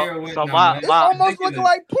secure a win. It's almost looking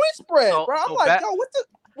like point spread, bro. I'm like, yo,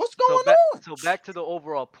 what's going on? So back to the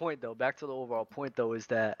overall point, though, is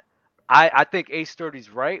that I think Ace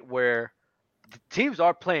 30's right, where the teams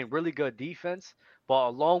are playing really good defense, but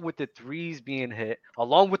along with the threes being hit,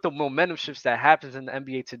 along with the momentum shifts that happens in the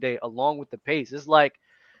NBA today, along with the pace, it's like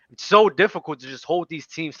it's so difficult to just hold these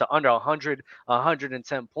teams to under 100,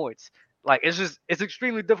 110 points. Like it's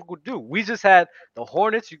extremely difficult to do. We just had the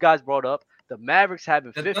Hornets, you guys brought up, the Mavericks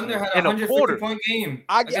having 50 in a quarter. Point game.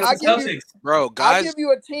 I give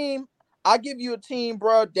you a team,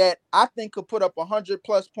 bro, that I think could put up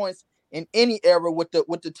 100+ points in any era with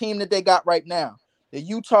the team that they got right now. The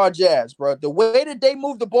Utah Jazz, bro. The way that they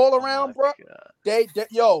move the ball around, bro. They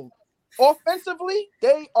offensively,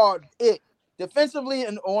 they are it. Defensively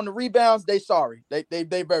and on the rebounds, they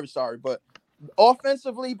very sorry, but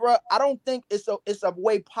offensively, bro, I don't think it's a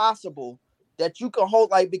way possible that you can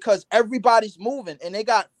hold because everybody's moving and they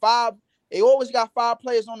always got 5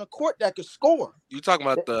 players on the court that could score. You talking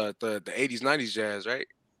about the 80s, 90s Jazz, right?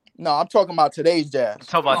 No, I'm talking about today's Jazz. I'm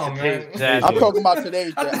talking about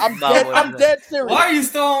today's Jazz. I'm dead serious. Why are you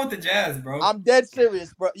still on with the Jazz, bro? I'm dead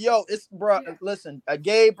serious, bro. Yo, listen,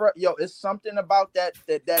 Gabe, bro. Yo, it's something about that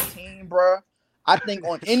team, bro. I think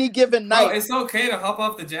on any given night, it's okay to hop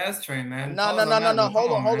off the Jazz train, man. No.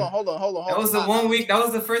 Hold on. That was the 1 week. That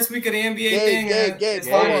was the first week of the NBA thing. Gabe,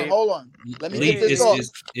 hold on. Let me get this off.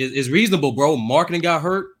 It's reasonable, bro. Marketing got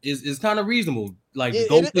hurt. Is kind of reasonable. Like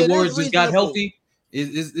Golden State Warriors just got healthy.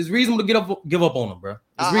 It's reasonable to give up on them, bro.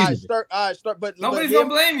 It's reasonable. But nobody's gonna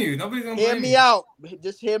blame you. Hear me out.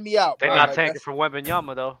 Just hear me out. They're not tanking for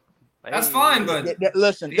Wembanyama though. That's fine, but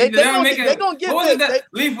listen, they're gonna get this.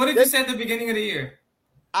 Leaf, what did you say at the beginning of the year?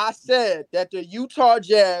 I said that the Utah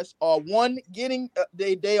Jazz are getting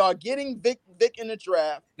Vic in the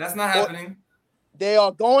draft. That's not happening. They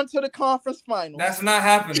are going to the conference finals. That's not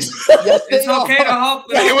happening. Yes, it's okay to hop.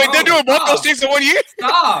 Wait, they're doing both those things in 1 year?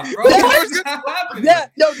 Stop, bro. That's not happening.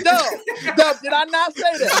 Dub, did I not say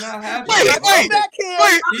that? It's not happening.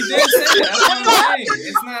 Wait. You did say that. That's what I'm saying.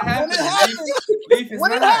 It's not happening.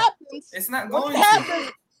 When it happens, it's not going to.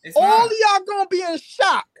 All of y'all gonna be in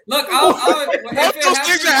shock. Look, if those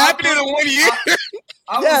things are happening in 1 year.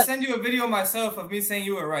 I will send you a video myself of me saying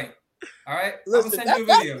you were right. All right, listen, I will send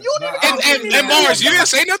you a video. And Mars, you didn't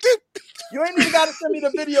say nothing. You ain't even got to send me the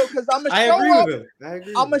video because I'm gonna show up.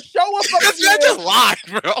 I'm gonna show up. That's just live,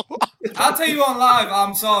 bro. I'll tell you on live.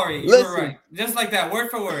 I'm sorry. You were right, just like that, word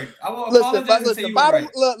for word. I will apologize and say you were right.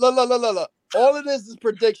 Look. All of this is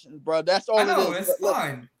predictions, bro. That's all it is. It's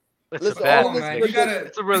fine. Listen,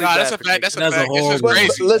 it's a really that's a fact. That's a fact. It's just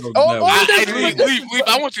crazy. Leave.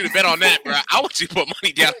 I want you to bet on that, bro. I want you to put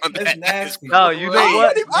money down on that. No, you know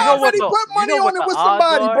what? I already put money on it with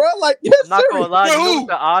somebody, bro. Like, I'm not gonna lie. You know what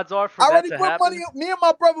the odds are for that to happen? Me and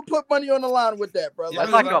my brother put money on the line with that, bro. That's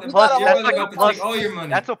like a plus. All your money.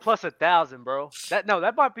 That's a plus 1,000, bro.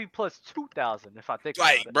 That might be plus 2,000 if I think.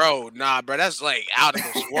 Like, bro, nah, bro. That's like out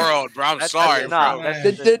of this world, bro. I'm sorry, bro.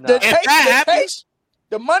 If that happens.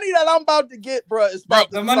 The money that I'm about to get, bro, is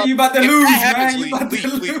about the money you about to lose, man. You about to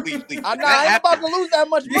lose. I ain't about to lose that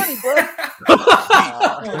much money, bro.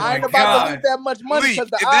 I ain't about to lose that much money because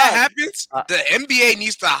if that happens, the NBA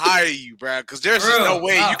needs to hire you, bro, because there's just no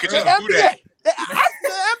way you could just do that. The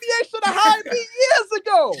NBA should have hired me years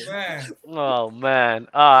ago. Man. Oh man!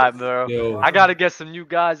 All right, bro. I gotta get some new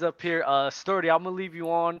guys up here. Sturdy, I'm gonna leave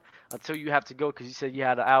you on until you have to go because you said you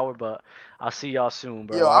had an hour, but I'll see y'all soon,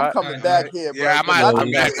 bro. Yo, I'm coming back here, bro. Yeah, I might have to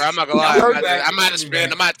come back, bro. I'm not gonna lie. I might have to spin.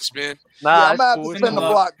 I'm gonna have to spin the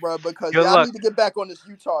block, bro, because I need to get back on this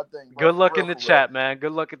Utah thing. Bro. Good luck in the chat, man.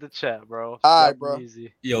 Good luck at the chat, bro. All right, bro.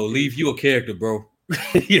 Easy. Yo, Leaf, you a character, bro.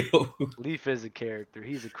 Leaf is a character.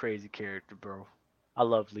 He's a crazy character, bro. I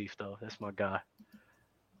love Leaf though. That's my guy.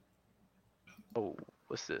 Oh,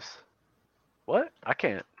 what's this? What? I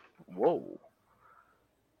can't. Whoa.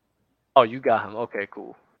 Oh, you got him. Okay,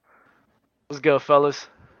 cool. What's good, fellas?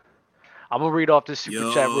 I'm gonna read off this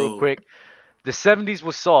super chat real quick. The 70s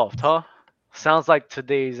was soft, huh? Sounds like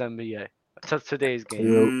today's NBA. Today's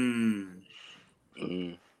game.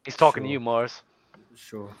 He's talking to you, Mars.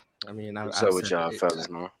 Sure. I mean, what's up with y'all, fellas,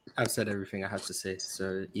 man? I've said everything I had to say,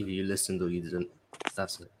 so either you listened or you didn't.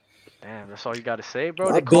 That's it. Damn, that's all you got to say, bro.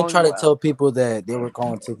 I've been trying to tell people that they were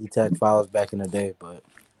calling ticky-tack fouls back in the day, but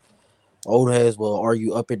old heads will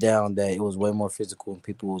argue up and down that it was way more physical and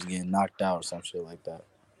people was getting knocked out or some shit like that.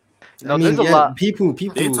 No, I mean, there's a lot. People.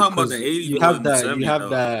 They talking about the 80s. You have that. 70s, you have though.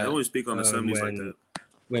 that. They always speak on the 70s like that.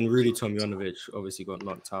 When Rudy Tomjanovic obviously got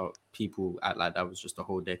knocked out, people act like that was just a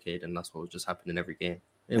whole decade, and that's what was just happening every game.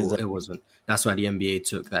 It wasn't. That's why the NBA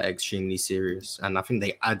took that extremely serious, and I think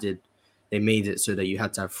they made it so that you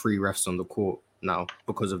had to have 3 refs on the court now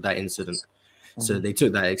because of that incident. Mm-hmm. So they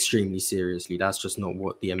took that extremely seriously. That's just not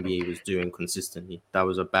what the NBA was doing consistently. That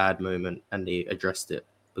was a bad moment, and they addressed it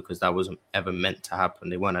because that wasn't ever meant to happen.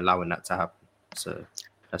 They weren't allowing that to happen. So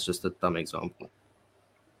that's just a dumb example.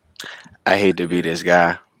 I hate to be this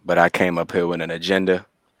guy, but I came up here with an agenda.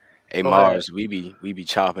 Hey, Mars, we be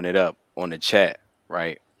chopping it up on the chat,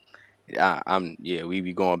 right? We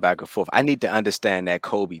be going back and forth. I need to understand that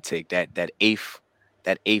Kobe take that eighth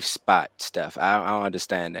spot stuff. I don't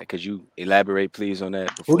understand that. Could you elaborate, please, on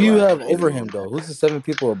that? Who do you have over him though? Who's the 7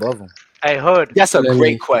 people above him? Hey, Hood. That's a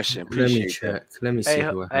great question. Let me check. Let me see.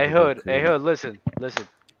 Hey, Hood. Listen.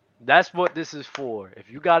 That's what this is for.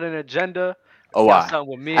 If you got an agenda.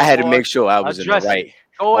 With me, I had to make sure I was in the right.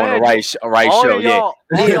 Go on ahead. the right show. Yeah,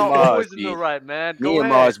 me and Mars in the right, man. Me and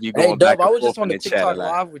Mars be going back and forth in the chat a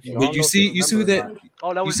lot. With you. Did you see that?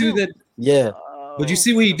 Oh, that was you. See that? Yeah. But you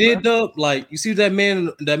see what he did, Dub? Like you see that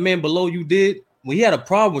man below you did when he had a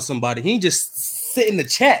problem with somebody. He just sit in the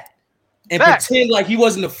chat and pretend like he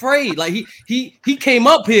wasn't afraid. Like he came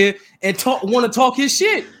up here and want to talk his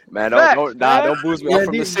shit. Man, don't boost me. I'm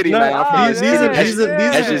from the city, man. I'm from the city.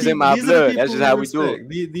 That's just in my blood. That's just how we do it.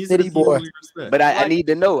 These city boy. But I need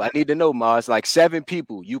to know, Mars. Like 7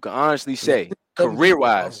 people, you can honestly say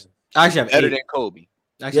career-wise, I actually have better 8. than Kobe.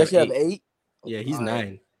 You actually have 8. Yeah, he's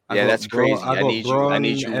 9. Yeah, that's crazy. I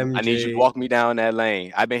need you to walk me down that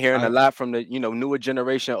lane. I've been hearing a lot from the newer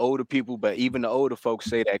generation, older people, but even the older folks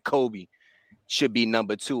say that Kobe should be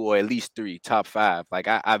number 2 or at least 3, top 5. Like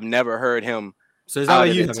I've never heard him. So is that where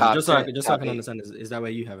you have him? Just so I can understand, is that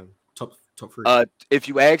where you have him? Top 3? If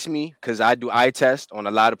you ask me, because I do eye test on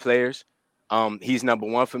a lot of players, he's number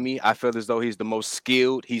 1 for me. I feel as though he's the most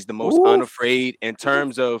skilled, he's the most unafraid in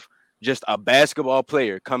terms of just a basketball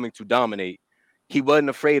player coming to dominate. He wasn't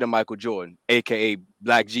afraid of Michael Jordan, aka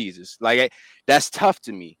Black Jesus. Like that's tough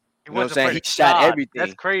to me. You know what I'm saying? He shot everything.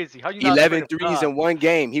 That's crazy. How you 11 threes in one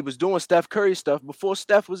game. He was doing Steph Curry stuff before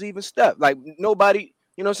Steph was even Steph. Like nobody.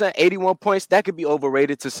 You know what I'm saying? 81 points, that could be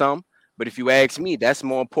overrated to some. But if you ask me, that's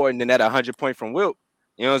more important than that 100 point from Wilt.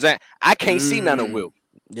 You know what I'm saying? I can't see none of Wilt.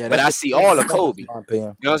 Yeah, but I see all of Kobe. You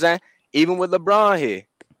know what I'm saying? Even with LeBron here,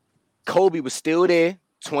 Kobe was still there,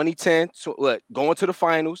 2010, going to the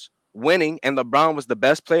finals, winning, and LeBron was the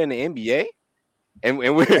best player in the NBA. And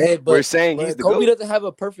we're saying he's the Kobe GOAT. Doesn't have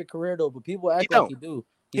a perfect career, though, but people act like he do.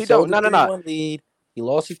 He don't. No. Lead. He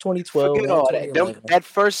lost his 2012. Forget all that. That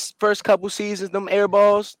first couple seasons, them air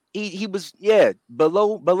balls, he was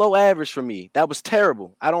below average for me. That was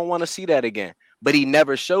terrible. I don't want to see that again. But he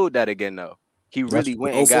never showed that again though. He really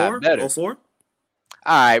went and got better. 04?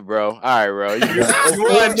 All right, bro. You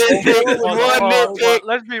want nitpick.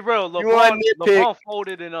 Let's be real. LeBron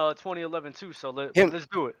folded in 2011 too. So let's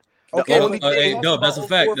do it. Okay. No, that's a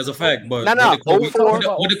fact. That's a fact. But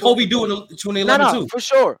what did Kobe do in 2011 too? For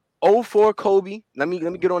sure. 04 Kobe. Let me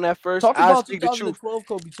get on that first. I'll speak the truth.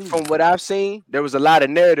 Kobe too. From what I've seen, there was a lot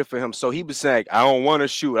of narrative for him. So he was saying, I don't want to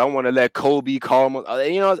shoot. I want to let Kobe call him.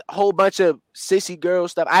 A whole bunch of sissy girl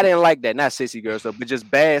stuff. I didn't like that. Not sissy girl stuff, but just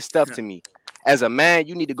bad stuff to me. As a man,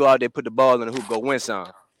 you need to go out there, put the ball in the hoop, go win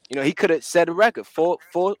some. He could have set a record four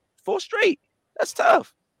straight. That's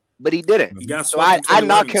tough. But he didn't. So I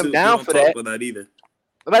knock him down for that.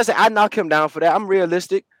 But I say I knock him down for that. I'm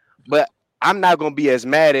realistic, but I'm not gonna be as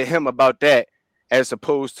mad at him about that as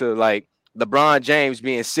opposed to like LeBron James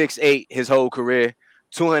being 6'8" his whole career,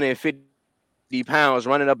 250 pounds,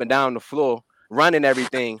 running up and down the floor, running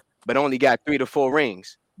everything, but only got 3 to 4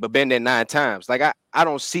 rings, but been there 9 times. Like I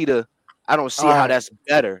don't see how that's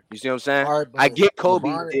better. You see what I'm saying? Right, I get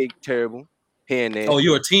Kobe big terrible here and there. Oh,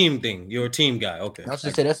 you're a team thing. You're a team guy. Okay. I was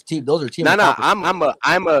gonna say that's team. Those are team. No.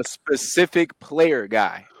 I'm a specific player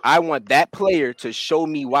guy. I want that player to show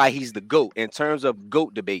me why he's the GOAT in terms of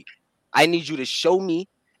GOAT debate. I need you to show me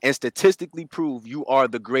and statistically prove you are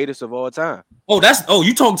the greatest of all time. You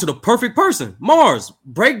talking to the perfect person. Mars,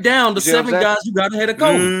 break down the 7 guys you got ahead of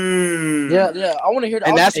Kobe. Yeah. I want to hear that.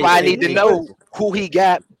 And that's why I need to know who he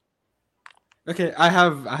got. Okay, I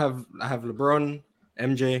have LeBron,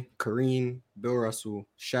 MJ, Kareem, Bill Russell,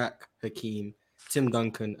 Shaq, Hakeem, Tim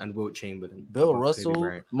Duncan, and Wilt Chamberlain. Bill Russell.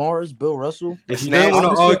 If you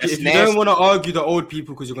don't want to argue the old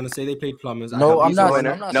people because you're going to say they played plumbers. No, I'm not.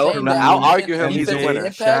 I'll argue him. He's a winner.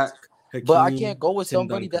 Shaq, Hakeem, but I can't go with Tim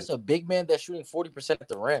somebody Duncan. that's a big man that's shooting 40% at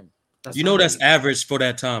the rim. That's average for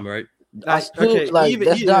that time, right?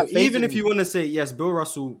 Even if you want to say yes, Bill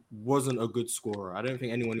Russell wasn't a good scorer. I don't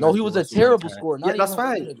think anyone. No, he was a terrible scorer. Yeah, that's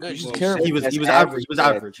fine. He was average.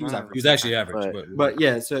 He was actually average. But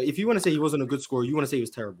yeah, so if you want to say he wasn't a good scorer, you want to say he was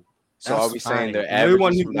terrible. So are we saying the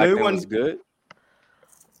average was good?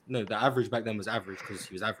 No, the average back then was average because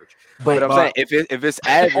he was average. But I'm saying if it's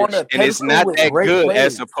average and it's not that good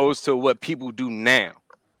as opposed to what people do now.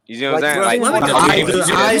 You know what I'm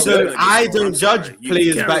saying? I don't judge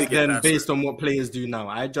players back then based on what players do now.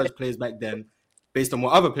 I judge players back then based on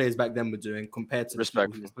what other players back then were doing compared to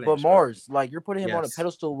respectful. But Mars, like you're putting him on a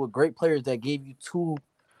pedestal with great players that gave you two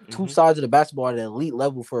sides of the basketball at an elite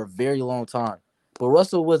level for a very long time. But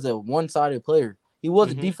Russell was a one-sided player. He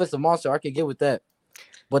was a defensive monster. I could get with that.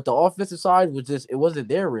 But the offensive side was it wasn't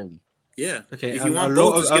there really. Yeah. Okay. A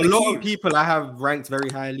lot of people I have ranked very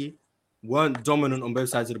highly weren't dominant on both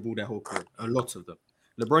sides of the ball their whole career. A lot of them.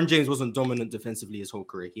 LeBron James wasn't dominant defensively his whole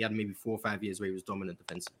career. He had maybe 4 or 5 years where he was dominant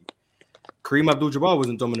defensively. Kareem Abdul-Jabbar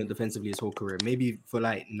wasn't dominant defensively his whole career. Maybe for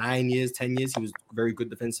like 9 years, 10 years, he was very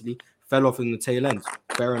good defensively. Fell off in the tail end.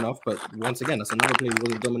 Fair enough. But once again, that's another player who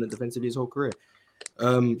wasn't dominant defensively his whole career.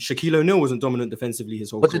 Shaquille O'Neal wasn't dominant defensively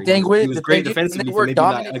his whole career. He was great defensively for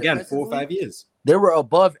maybe 4 or 5 years. They were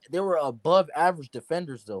above average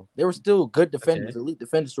defenders though. They were still good defenders, elite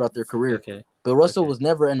defenders throughout their career. Okay. But Russell was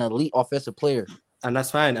never an elite offensive player. And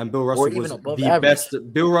that's fine. And Bill Russell was the best.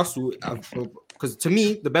 Bill Russell, because to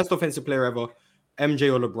me, the best offensive player ever,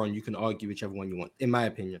 MJ or LeBron, you can argue whichever one you want, in my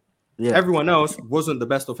opinion. Yeah. Everyone else wasn't the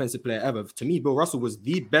best offensive player ever. To me, Bill Russell was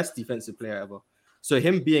the best defensive player ever. So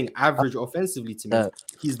him being average offensively to me,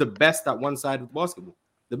 he's the best at one side of basketball.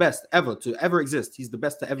 The best ever to ever exist. He's the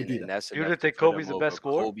best to ever do that. You don't think Kobe's the best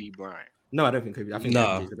scorer? Kobe Bryant. No, I don't think Kobe. I think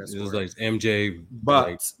MJ's the best scorer. It was like MJ.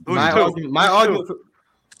 But my argument for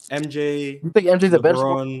MJ, you think MJ's the best?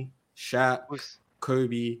 LeBron, Shaq,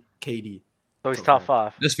 Kobe, KD. So he's top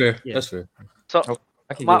 5. That's fair. Yeah. That's fair. So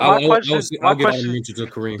my question.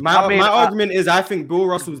 My argument is I think Bill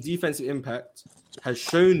Russell's defensive impact has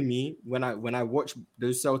shown me when I watched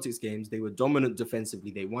those Celtics games, they were dominant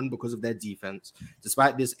defensively. They won because of their defense.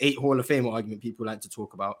 Despite this 8 Hall of Fame argument people like to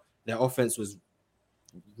talk about, their offense was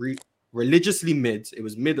religiously mid. It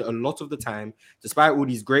was mid a lot of the time, despite all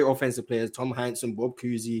these great offensive players, Tom Heinsohn, Bob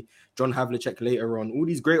Cousy, John Havlicek later on, all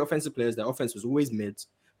these great offensive players, their offense was always mid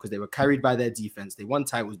because they were carried by their defense. They won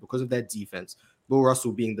titles because of their defense. Bill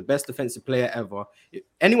Russell being the best defensive player ever.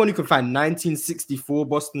 Anyone who can find 1964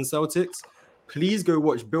 Boston Celtics, please go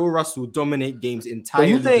watch Bill Russell dominate games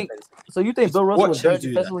entirely. So you think Bill Russell was better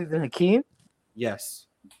defensively than Hakeem? Yes.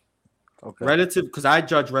 Okay. Relative, because I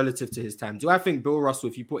judge relative to his time. Do I think Bill Russell,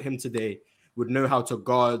 if you put him today, would know how to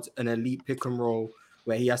guard an elite pick and roll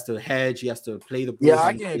where he has to hedge, he has to play the ball? Yeah,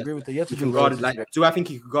 I can agree with that. Do I think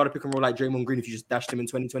he could guard a pick and roll like Draymond Green if you just dashed him in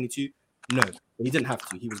 2022? No, he didn't have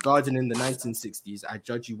to. He was guarding in the 1960s. I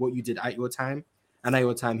judge you what you did at your time, and at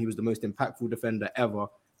your time, he was the most impactful defender ever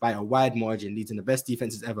by a wide margin, leading the best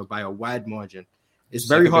defenses ever by a wide margin. It's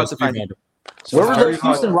very hard to find. Where was the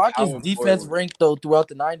Houston Rockets defense ranked though throughout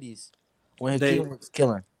the 90s when Hakeem was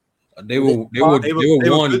killing? They were one.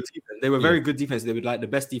 They were very good defense. They were like the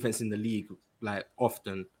best defense in the league, like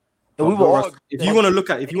often. And if you want to look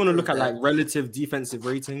at like relative defensive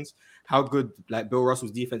ratings, how good like Bill Russell's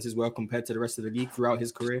defenses were compared to the rest of the league throughout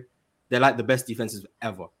his career, they're like the best defenses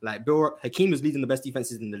ever. Like Hakeem was leading the best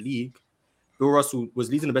defenses in the league. Bill Russell was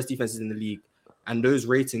leading the best defenses in the league, and those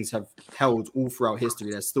ratings have held all throughout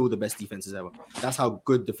history. They're still the best defenses ever. That's how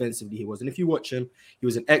good defensively he was. And if you watch him, he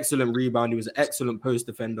was an excellent rebound. He was an excellent post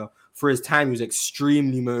defender. For his time, he was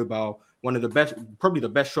extremely mobile. One of the best, probably the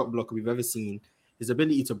best shot blocker we've ever seen. His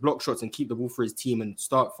ability to block shots and keep the ball for his team and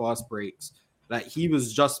start fast breaks. Like, he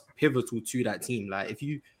was just pivotal to that team. Like, if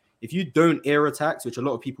you don't air attacks, which a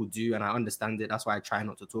lot of people do, and I understand it, that's why I try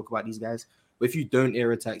not to talk about these guys. But if you don't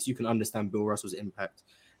air attacks, you can understand Bill Russell's impact.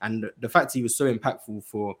 And the fact he was so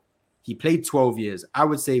impactful he played 12 years. I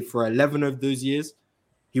would say for 11 of those years,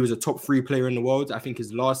 he was a top 3 player in the world. I think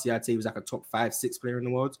his last year, I'd say he was like a top 5, 6 player in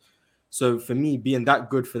the world. So for me, being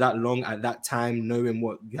that good for that long at that time, knowing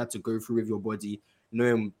what you had to go through with your body,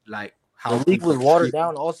 knowing like how the league was watered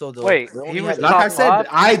down. Also, though. Wait, he was like I said,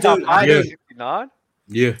 I don't.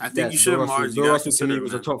 Yeah, I think you should have Mars. Bill Russell to me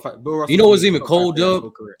was a top 5. Bill Russell, you know what's even cold,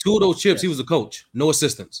 Dub? 2 of those chips, he was a coach, no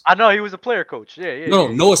assistants. I know he was a player coach. Yeah.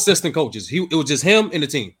 No assistant coaches. It was just him and the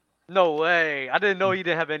team. No way! I didn't know he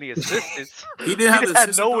didn't have any assistants. He didn't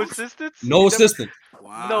have no assistants. No assistants.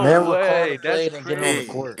 Wow. No way! That's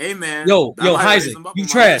crazy. Hey man. Yo, Heisen, you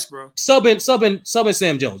trash. Subbing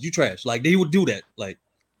Sam Jones, you trash. Like he would do that. Like.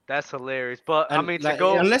 That's hilarious. But and I mean, like, to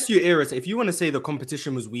go unless you're era, if you want to say the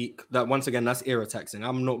competition was weak, that once again, that's era taxing.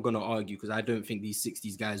 I'm not gonna argue because I don't think these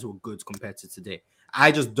 60s guys were good compared to today.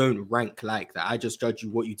 I just don't rank like that. I just judge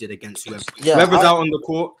you what you did against whoever. Whoever's out on the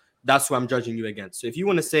court, that's who I'm judging you against. So if you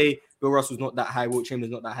want to say Bill Russell's not that high, Wilt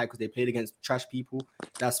Chamberlain's not that high because they played against trash people,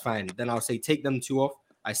 that's fine. Then I'll say take them 2 off.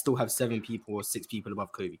 I still have 7 people or 6 people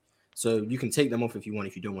above Kobe. So you can take them off if you want.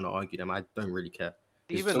 If you don't want to argue them, I don't really care.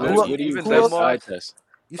 Even the eye test.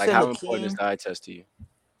 Like how important is the eye test to you?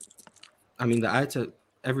 I mean, the eye test.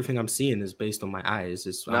 Everything I'm seeing is based on my eyes.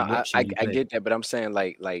 I get that, but I'm saying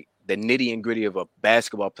like the nitty and gritty of a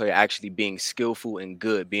basketball player actually being skillful and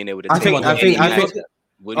good, being able to. I think.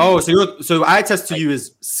 So eye test to you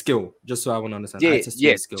is skill. Just so I want to understand.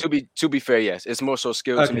 Yeah. To be fair, yes, it's more so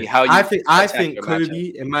skill to me. How you? I think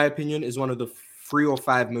Kobe, in my opinion, is one of the 3 or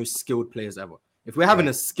 5 most skilled players ever. If we're having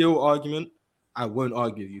a skill argument, I won't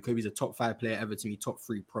argue with you. Kobe's a top 5 player ever to me, top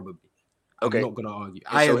 3 probably. I'm not gonna argue.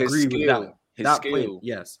 I agree with that. His that skill point,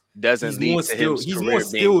 yes, doesn't lead to him. He's more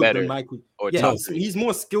skilled than Michael. He's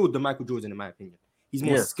more skilled than Michael Jordan, in my opinion. He's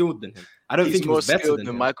more skilled than him. I don't think he's more skilled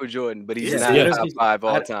than Michael Jordan, but he's not top 5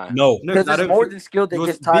 all time. No, because it's more than skilled that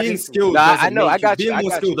gets tied. Being skilled, I know. I got you. Being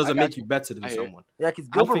more skilled doesn't make you better than someone. Yeah, because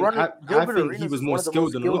Gilbert Arenas he was more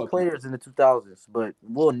skilled than a lot of players in the 2000s, but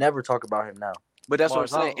we'll never talk about him now. But that's what I'm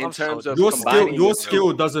saying. In terms of your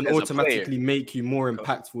skill doesn't automatically make you more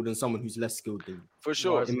impactful than someone who's less skilled than you. For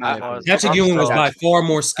sure. Patrick Ewing was by far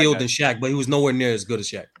more skilled than Shaq, but he was nowhere near as good as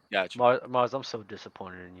Shaq. Gotcha. Mars, I'm so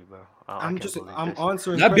disappointed in you, bro. I'm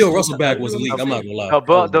answering. That Bill Russell bag was elite. I'm not gonna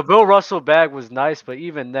lie. The Bill Russell bag was nice, but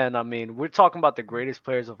even then, I mean, we're talking about the greatest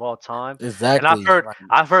players of all time. Exactly. And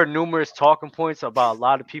I've heard numerous talking points about a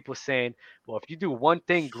lot of people saying, well, if you do one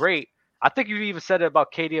thing great. I think you even said it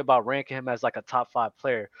about KD about ranking him as like a top 5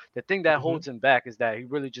 player. The thing that holds him back is that he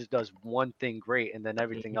really just does one thing great, and then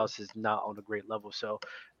everything else is not on a great level. So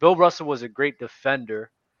Bill Russell was a great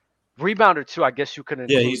defender. Rebounder too, I guess you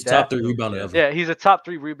couldn't. Yeah, he's top 3 rebounder ever. Yeah, he's a top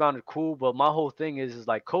 3 rebounder, cool. But my whole thing is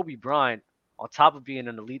like Kobe Bryant, on top of being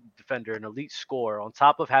an elite defender, an elite scorer, on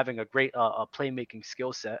top of having a great playmaking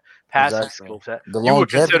skill set, passing skill set,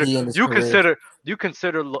 you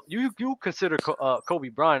consider Kobe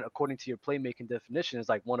Bryant, according to your playmaking definition, is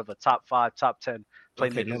like one of the top 5, top 10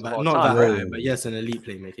 playmakers of all time. But yes, an elite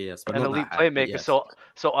playmaker, yes, but an elite playmaker. Yes. So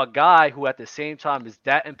a guy who at the same time is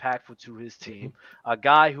that impactful to his team, a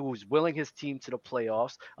guy who was willing his team to the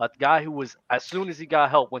playoffs, a guy who was, as soon as he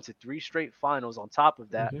got help, went to 3 straight finals. On top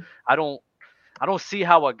of that, I don't see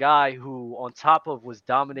how a guy who, on top of was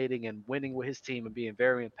dominating and winning with his team and being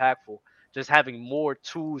very impactful, just having more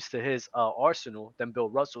tools to his arsenal than Bill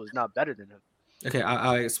Russell is not better than him. Okay,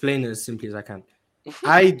 I'll explain it as simply as I can.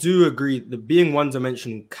 I do agree that being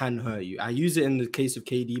one-dimensional can hurt you. I use it in the case of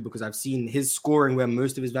KD because I've seen his scoring where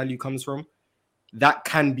most of his value comes from. That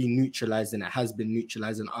can be neutralized, and it has been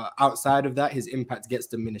neutralized. And outside of that, his impact gets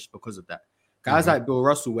diminished because of that. Guys like Bill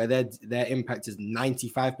Russell, where their impact is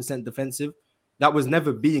 95% defensive, that was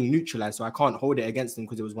never being neutralized, so I can't hold it against them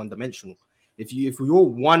because it was one-dimensional. If your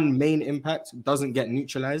one main impact doesn't get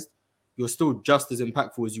neutralized, you're still just as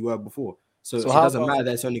impactful as you were before. So it doesn't matter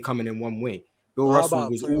that it's only coming in one way. Bill Russell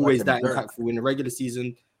was always that impactful in the regular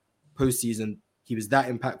season, postseason. He was that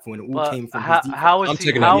impactful, and it all came from his defense. How is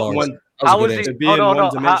he? How is he? Being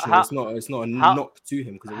one-dimensional, it's not a knock to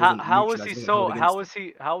him because how is he so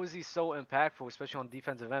impactful, especially on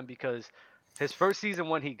defensive end? Because his first season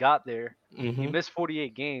when he got there, he missed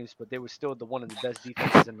 48 games, but they were still one of the best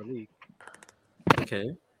defenses in the league.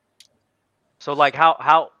 Okay. So like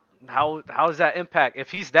how does that impact?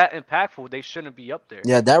 If he's that impactful, they shouldn't be up there.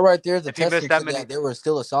 Yeah, that right there is a testament that they were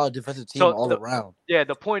still a solid defensive team all around. Yeah,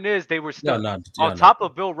 the point is they were still on top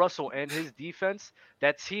of Bill Russell and his defense.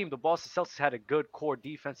 That team, the Boston Celtics, had a good core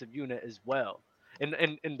defensive unit as well.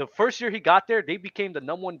 In the first year he got there, they became the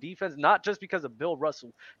number 1 defense, not just because of Bill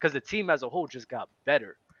Russell, because the team as a whole just got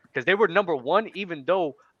better. Because they were number 1, even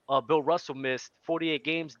though Bill Russell missed 48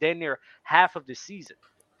 games, damn near half of the season.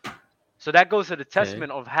 So that goes to the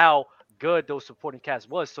testament of how good those supporting cast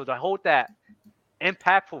was. So to hold that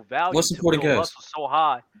impactful value to Bill Russell so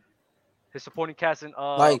high, His supporting cast in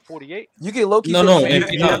 48. You can low key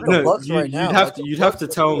the Bucks right now. You'd have to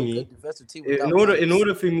tell me in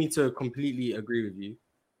order for me to completely agree with you,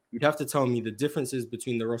 you'd have to tell me the differences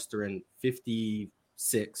between the roster in 55,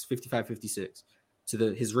 56 to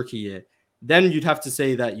his rookie year. Then you'd have to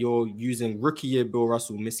say that you're using rookie year Bill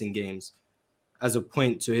Russell missing games as a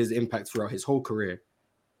point to his impact throughout his whole career.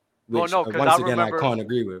 Which I can't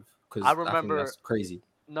agree with because I think that's crazy.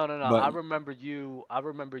 No. But I remember you.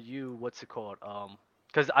 What's it called?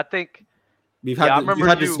 Because I think we've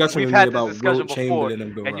had discussion about Wilt Chamberlain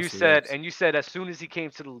and Bill Russell. And you said as soon as he came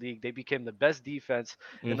to the league, they became the best defense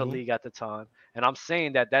in the league at the time. And I'm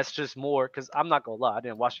saying that's just more because I'm not gonna lie, I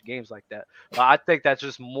didn't watch the games like that, but I think that's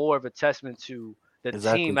just more of a testament to the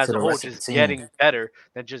team as a whole just getting better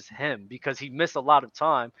than just him, because he missed a lot of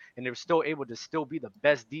time and they were still able to still be the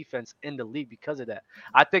best defense in the league because of that.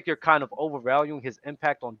 I think you're kind of overvaluing his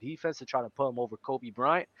impact on defense to try to put him over Kobe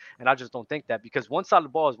Bryant, and I just don't think that, because one side of the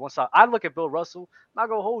ball is one side. I look at Bill Russell, I'm not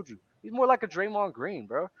gonna hold you. He's more like a Draymond Green,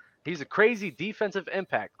 bro. He's a crazy defensive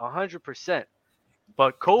impact, 100%.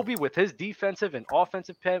 But Kobe, with his defensive and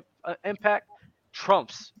offensive impact,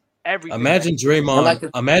 trumps everything. Imagine Draymond.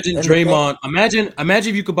 Imagine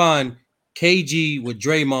if you combine KG with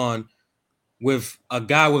Draymond with a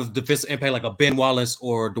guy with defensive impact like a Ben Wallace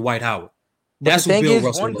or Dwight Howard. That's what Bill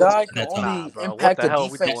Russell was. One guy can only impact the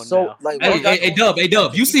defense. So, like, hey,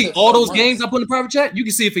 Dub. You see all those games I put in the private chat? You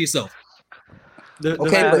can see it for yourself. The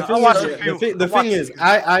thing is,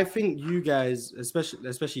 I think you guys,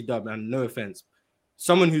 especially Dub, and no offense,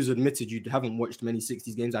 someone who's admitted you haven't watched many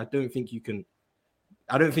 60s games, I don't think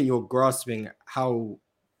you're grasping how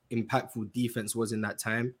impactful defense was in that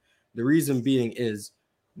time. The reason being is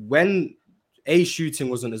when A, shooting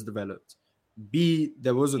wasn't as developed, B,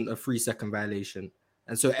 there wasn't a 3-second violation,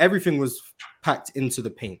 and so everything was packed into the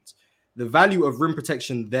paint. The value of rim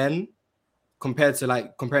protection then, comparing to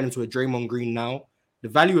a Draymond Green now, the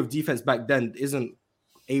value of defense back then isn't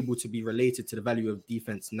able to be related to the value of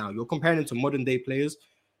defense now. You're comparing it to modern day players.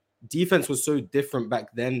 Defense was so different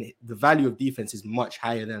back then. The value of defense is much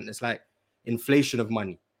higher than. It's like inflation of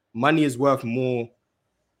money. Money is worth more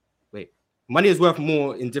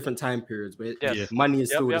in different time periods, but money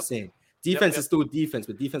is still the same. Defense is still defense,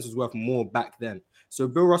 but defense was worth more back then. So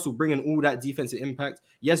Bill Russell bringing all that defensive impact.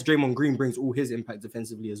 Yes, Draymond Green brings all his impact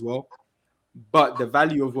defensively as well, but the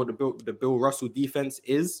value of what the Bill Russell defense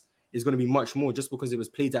is going to be much more, just because it was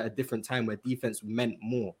played at a different time where defense meant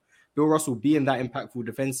more. Bill Russell being that impactful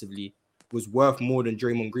defensively was worth more than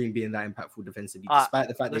Draymond Green being that impactful defensively, despite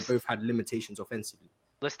the fact they both had limitations offensively.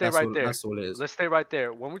 Let's stay right there. That's all it is. Let's stay right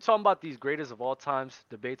there. When we're talking about these greatest of all times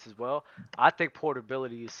debates as well, I think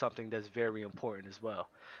portability is something that's very important as well.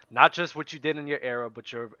 Not just what you did in your era,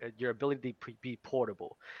 but your ability to be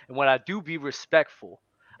portable. And when I do be respectful,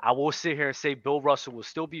 I will sit here and say Bill Russell will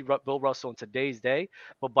still be Bill Russell in today's day,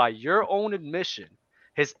 but by your own admission,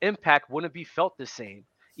 his impact wouldn't be felt the same,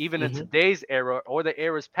 even in today's era or the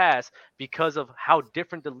eras past, because of how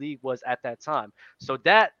different the league was at that time. So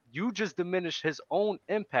that you just diminish his own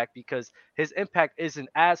impact, because his impact isn't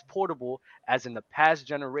as portable as in the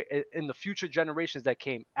in the future generations that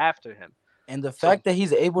came after him. And the fact that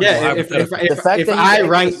he's able if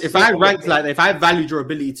I valued your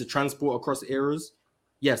ability to transport across eras,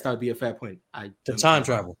 yes, that would be a fair point. The time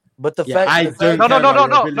travel. But the fact No.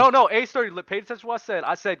 A30, pay attention to what I said.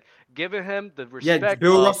 I said giving him the respect. Yeah,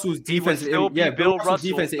 Bill Russell's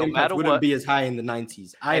defensive impact wouldn't be as high in the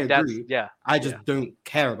 90s. I agree. I just don't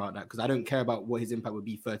care about that, because I don't care about what his impact would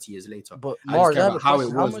be 30 years later. But Mars, I about how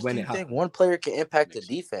it was when it happened. One player can impact the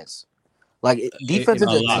defense. Like defense is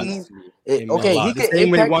a team. He can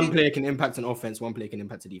same way one player can impact an offense, one player can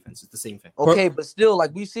impact a defense. It's the same thing. Okay, but still,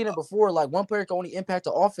 like we've seen it before. Like one player can only impact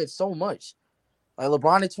the offense so much. Like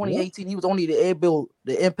LeBron in 2018, he was only able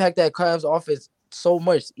to impact that Cavs offense so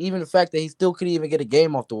much. Even the fact that he still couldn't even get a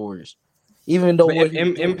game off the Warriors, even though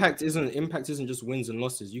impact isn't just wins and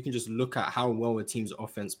losses. You can just look at how well a team's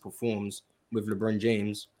offense performs with LeBron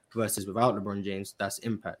James versus without LeBron James. That's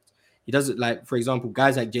impact. He doesn't, like, for example,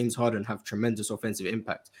 guys like James Harden have tremendous offensive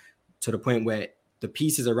impact to the point where the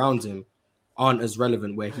pieces around him aren't as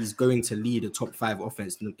relevant, where he's going to lead a top 5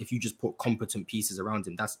 offense. If you just put competent pieces around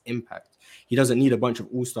him, that's impact. He doesn't need a bunch of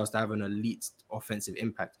all-stars to have an elite offensive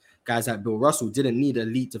impact. Guys like Bill Russell didn't need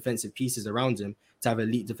elite defensive pieces around him to have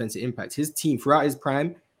elite defensive impact. His team, throughout his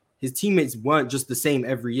prime, his teammates weren't just the same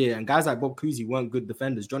every year. And guys like Bob Cousy weren't good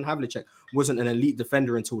defenders. John Havlicek wasn't an elite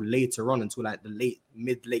defender until later on, until like the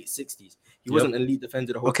mid-late 60s. He wasn't an elite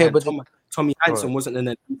defender the whole time. But Tommy Heinsohn wasn't an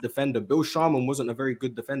elite defender. Bill Sharman wasn't a very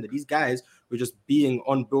good defender. These guys were just being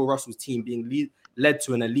on Bill Russell's team, being led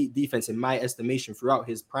to an elite defense, in my estimation, throughout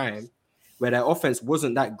his prime. where their offense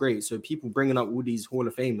wasn't that great. So people bringing up all these Hall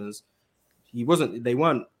of Famers, they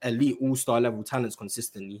weren't elite all-star level talents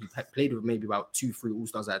consistently. He played with maybe about 2-3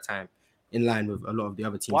 all-stars at a time, in line with a lot of the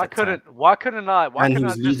other teams. Why couldn't I? And he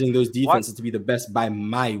was leading those defenses to be the best by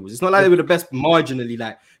miles. It's not like they were the best marginally.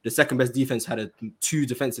 Like the second best defense had a 2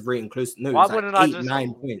 defensive rating close. No, why it was wouldn't like I 8, just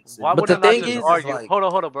 9 points. Why wouldn't I just argue?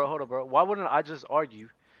 Hold on, bro. Why wouldn't I just argue?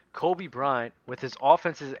 Kobe Bryant, with his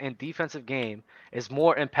offensive and defensive game, is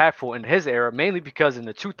more impactful in his era, mainly because in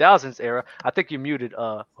the 2000s era, I think you're muted,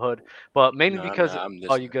 Hood, but mainly because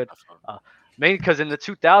you good? Mainly because in the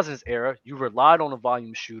 2000s era, you relied on a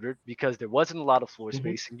volume shooter because there wasn't a lot of floor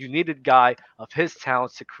space. And you needed a guy of his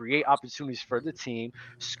talents to create opportunities for the team,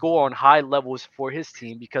 score on high levels for his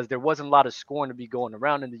team because there wasn't a lot of scoring to be going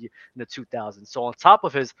around in the 2000s. So on top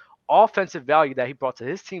of his offensive value that he brought to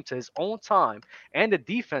his team to his own time and the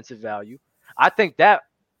defensive value, I think that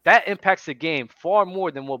impacts the game far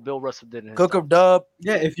more than what Bill Russell did in his Cook up dub.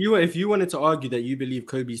 Yeah, if you wanted to argue that you believe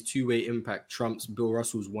Kobe's 2-way impact trumps Bill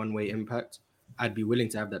Russell's 1-way impact, I'd be willing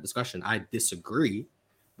to have that discussion. I disagree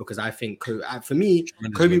because I think for me,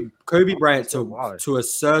 Kobe Bryant to a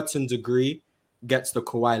certain degree gets the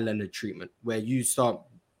Kawhi Leonard treatment, where you start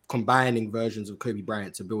combining versions of Kobe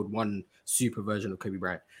Bryant to build one super version of Kobe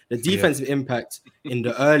Bryant. The defensive impact in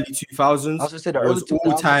the early 2000s was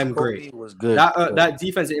all-time great. Was good. That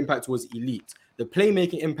defensive impact was elite. The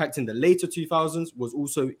playmaking impact in the later 2000s was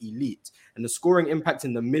also elite. And the scoring impact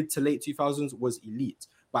in the mid to late 2000s was elite.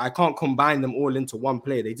 But I can't combine them all into one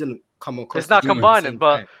player. They didn't come across. It's not combining,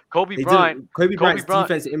 but Kobe Bryant's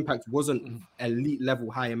defensive impact wasn't elite level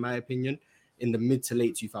high, in my opinion, in the mid to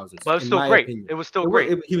late 2000s. But it was still great. It was still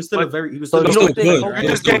great. He was still good.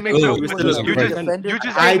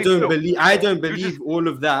 I don't believe all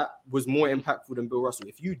of that was more impactful than Bill Russell.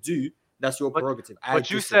 If you do, that's your prerogative. But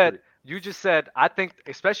you just said, I think,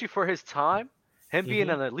 especially for his time, him being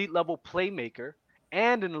an elite level playmaker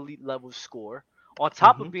and an elite level scorer, on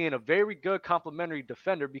top of being a very good complementary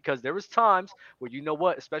defender, because there was times where, you know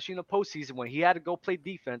what, especially in the postseason when he had to go play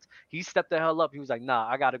defense, he stepped the hell up. He was like, nah,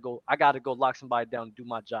 I gotta go lock somebody down and do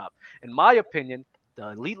my job. In my opinion, the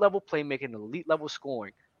elite level playmaking, the elite level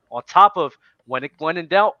scoring, on top of when in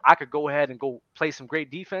doubt, I could go ahead and go play some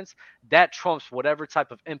great defense. That trumps whatever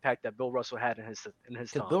type of impact that Bill Russell had in his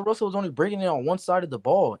time. Bill Russell was only bringing it on one side of the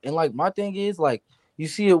ball, and like my thing is like, you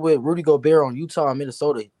see it with Rudy Gobert on Utah and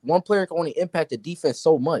Minnesota. One player can only impact the defense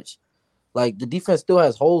so much. Like, the defense still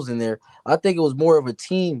has holes in there. I think it was more of a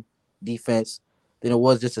team defense than it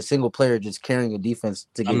was just a single player just carrying a defense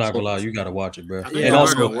to get. I'm not gonna lie, you gotta watch it, bro. Yeah, and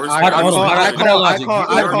also, I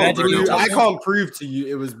can't prove to you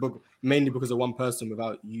it was mainly because of one person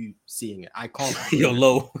without you seeing it. I can't. You're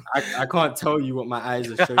low. I can't tell you what my eyes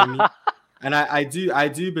are showing me, and I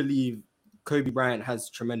do believe Kobe Bryant has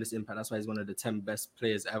tremendous impact. That's why he's one of the 10 best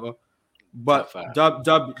players ever. But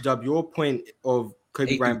Dub, your point of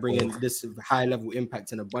Kobe Bryant bringing this high level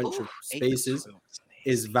impact in a bunch of spaces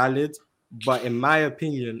is valid. But in my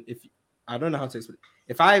opinion, I don't know how to explain it.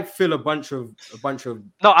 If I fill a bunch of no, I know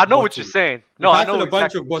bottles, what you're saying. No, I know a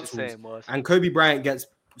bunch of bottles, and Kobe Bryant gets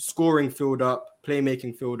scoring filled up,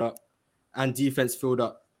 playmaking filled up, and defense filled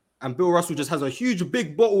up, and Bill Russell just has a huge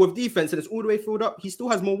big bottle of defense and it's all the way filled up, he still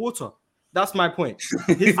has more water. That's my point.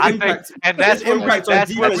 His impact, and that's where we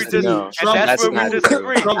disagree. No, that's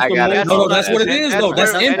what it is, though.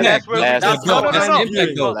 That's impact. That's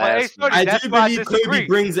impact, though. I do believe Kobe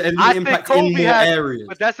brings an impact in more areas.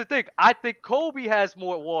 But that's the thing. I think Kobe has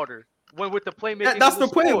more water with the playmaking. That's the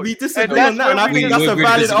point. We disagree on that, and I think that's a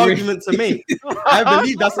valid argument to make. I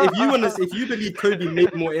believe that's if you believe Kobe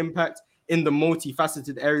made more impact in the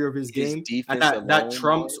multifaceted area of his game, and that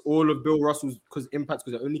trumps all of Bill Russell's impact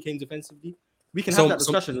because it only came defensively. We can have that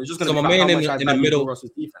discussion. We're just going to my man in the middle,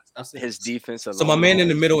 Russell's defense. That's it. His defense. So my man in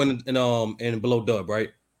the middle and below Dub, right?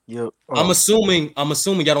 Yeah. I'm assuming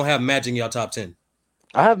y'all don't have Magic in y'all top 10.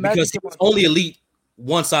 I have Magic because he's only elite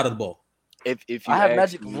one side of the ball. If you I have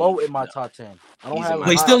Magic low in my top 10. I don't have.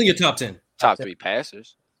 He's still in your top 10. Top 3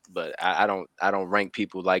 passers, but I don't rank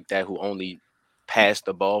people like that who only pass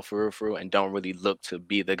the ball for and don't really look to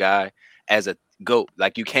be the guy as a GOAT.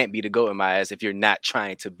 Like, you can't be the GOAT in my eyes if you're not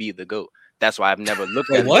trying to be the GOAT. That's why I've never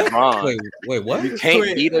looked at LeBron. Wait, what? You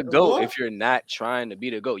can't be the GOAT if you're not trying to be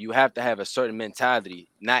the GOAT. You have to have a certain mentality.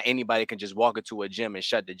 Not anybody can just walk into a gym and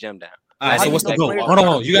shut the gym down. All right, so what's the GOAT? Hold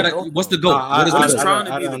on. You gotta. What's the GOAT? What is the trying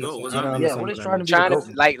to be the GOAT? Yeah, what is trying to be the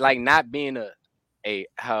GOAT? Like not being a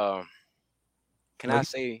can I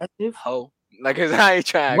say ho? Like, cause I ain't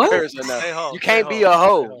trying to curse enough. You can't be a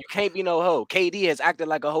hoe. You can't be no hoe. KD has acted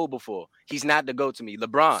like a hoe before. He's not the go to me.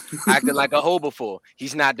 LeBron acted like a hoe before.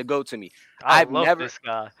 He's not the go to me. I love this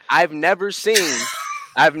guy. I've never seen.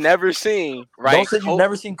 Right. Don't say you've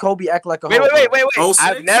never seen Kobe act like a hoe. Wait.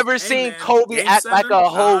 I've never seen Kobe act like a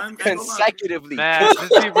hoe consecutively. Man, just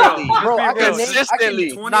be real. Bro,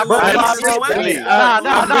 consistently. I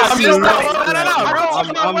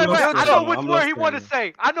know which word he want to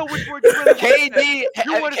say. I know which word you want to say.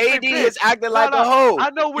 KD is acting like a hoe. I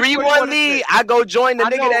know which 3-1 lead. I go join the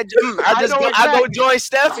nigga that I go join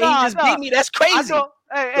Steph and he just beat me. That's crazy.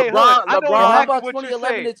 Hey, LeBron. How about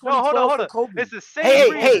 2011 and 2012 for Kobe? It's the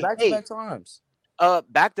same. Back-to-back times.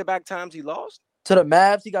 Back-to-back times he lost to the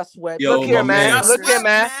Mavs. He got swept. Look here, man.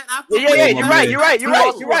 Yeah. You're right.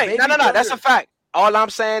 No. That's a fact. All I'm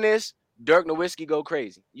saying is Dirk Nowitzki go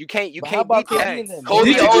crazy. You can't beat that.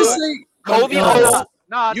 Kobe.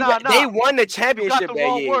 They won the championship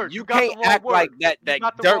that year. You can't act like that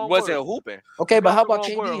Dirk wasn't hooping. Okay, but how about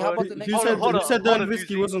KD? How about the next? Hold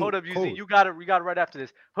up, you got it right after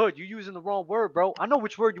this. Hood, you using the wrong word, bro. I know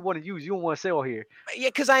which word you want to use. You don't want to say on here. Yeah,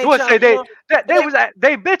 because I ain't. You want to say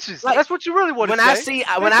they bitches. Like, that's what you really want to say.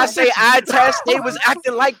 When I say eye test, they was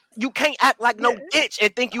acting like you can't act like no bitch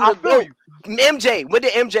and think you the GOAT. MJ, what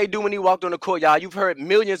did MJ do when he walked on the court, y'all? You've heard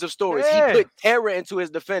millions of stories. He put terror into his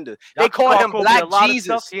defender. They called him Black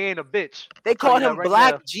Jesus. He ain't a bitch. They called him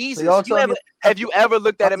Black Jesus. Have you ever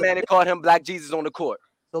looked at a man and called him Black Jesus on the court?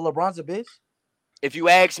 So LeBron's a bitch? If you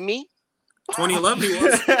ask me, 2011 he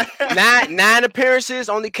was. nine appearances,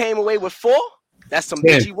 only came away with 4. That's some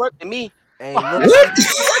bitchy work to me. Hey,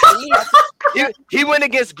 he went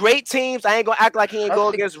against great teams. I ain't gonna act like he ain't go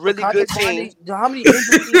against really good teams. How many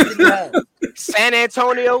injuries did he have? San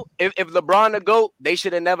Antonio, if LeBron the GOAT, they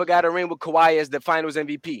should have never got a ring with Kawhi as the Finals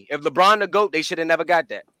MVP. If LeBron the GOAT, they should have never got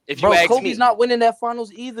that. If you ask Kobe's me, not winning that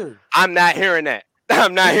Finals either. I'm not hearing that.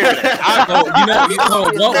 I'm not hearing that.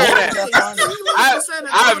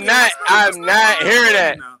 I'm not hearing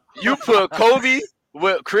that. You put Kobe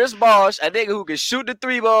with Chris Bosh, a nigga who can shoot the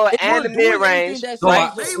 3-ball and the mid-range. So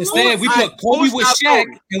instead, we put Kobe with Shaq,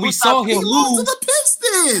 and we saw him lose.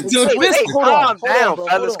 Calm down,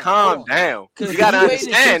 fellas. Calm down. You gotta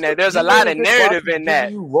understand that there's a lot of narrative in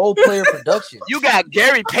that. Role player production. You got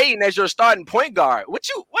Gary Payton as your starting point guard. What?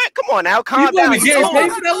 Come on now, calm down.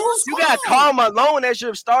 You got Karl Malone as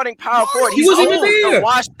your starting power forward. He wasn't even there.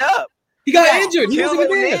 Washed up. He got injured. He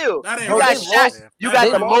wasn't even there. You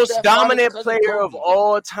got the most dominant player of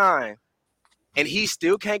all time, and he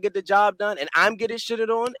still can't get the job done. And I'm getting shitted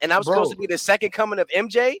on, and I'm supposed to be the second coming of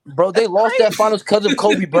MJ. Bro, they lost that finals because of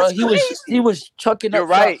Kobe, bro. He was chucking. You're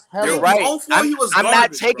right. You're right. I'm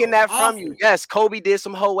not taking that from you. Yes, Kobe did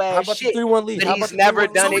some hoe ass shit, but he's never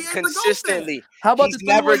done it consistently. How about he's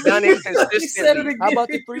never done it consistently? How about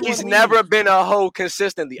the 3-1? He's never been a hoe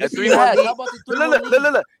consistently. A 3-1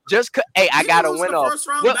 lead. Look. I got a win off.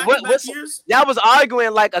 Y'all was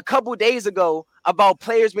arguing like a couple days ago about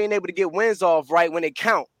players being able to get wins off right when it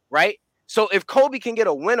count, right? So if Kobe can get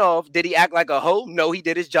a win off, did he act like a hoe? No, he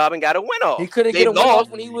did his job and got a win off. He couldn't get a win off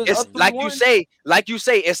when he was up 3-1. Like you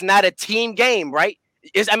say, it's not a team game, right?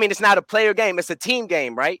 It's not a player game, it's a team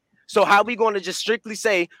game, right? So how we going to just strictly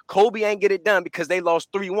say Kobe ain't get it done because they lost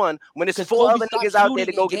 3-1 when it's 4 other niggas out there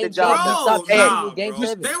to go get the job done?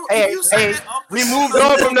 Hey, we moved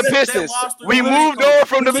on from the Pistons. We moved on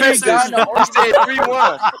from the Pistons. You said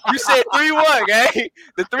 3-1. You said 3-1, gang.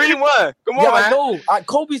 The 3-1. Come on, man.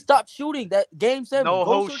 Kobe stopped shooting that game 7. No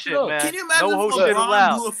whole shit, man. Can you imagine if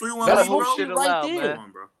LeBron blew a 3-1 lead, whole shit allowed, man.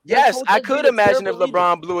 Yes, I could imagine if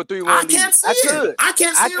LeBron blew a 3-1 lead.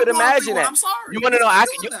 I could imagine that. I'm sorry. You want to know?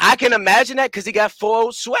 I can imagine that because he got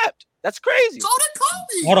 4 swept. That's crazy. So did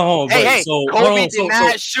Kobe. Hold on, hey, Kobe did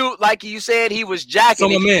not shoot like you said he was jacking.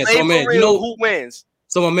 So my man, you know who wins?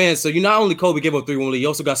 So my man, you not only Kobe gave up 3-1 lead, he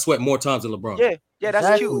also got swept more times than LeBron. Yeah,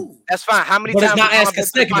 that's cute. That's fine. How many times? But it's not as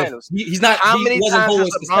consecutive. He's not. How many times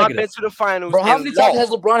has LeBron been to the finals? Bro, how many times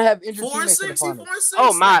has LeBron have injured teammates in the finals?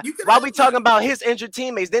 Oh my! Why we talking about his injured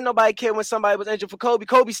teammates? Didn't nobody care when somebody was injured for Kobe?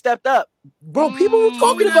 Kobe stepped up. Bro, people were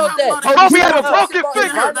talking about that. Kobe had a broken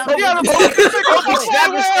finger. He had a broken finger. Kobe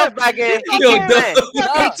snapped his stuff back in.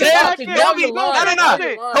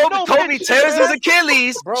 Kobe tears his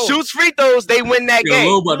Achilles, shoots free throws. They win that game.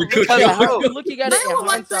 Looking at it in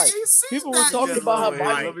hindsight, people were talking about how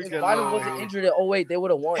Bynum wasn't injured at 08, they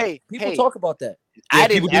would have won. People talk about that. I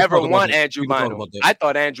didn't ever want Andrew Bynum. I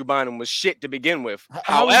thought Andrew Bynum was shit to begin with.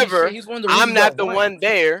 However, I'm not the one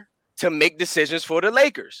there to make decisions for the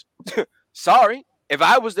Lakers. Sorry. If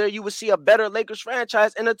I was there, you would see a better Lakers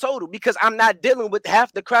franchise in a total because I'm not dealing with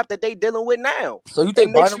half the crap that they dealing with now. So you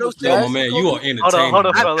think Bynum was my man, you are entertaining. Hold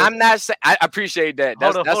on, I'm not saying. I appreciate that.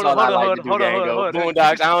 That's all I like to do, Gango.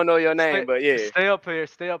 Boondocks. I don't know your name, but yeah. Stay up here.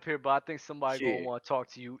 But I think somebody gonna want to talk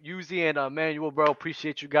to you. Uzi and Emmanuel, bro.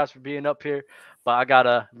 Appreciate you guys for being up here. But I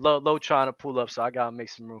got low trying to pull up, so I gotta make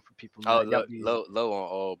some room for people. Man. Oh, low on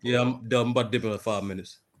all. Bro. Yeah, I'm about to dip in 5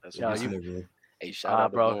 minutes. That's what hey, shout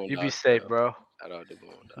out bro. Moon, you be safe, bro.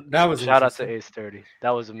 That was shout out to Ace 30. That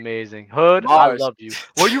was amazing. Hood, Mars. I love you.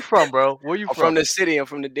 Where you from, bro? Where you I'm from the city. I'm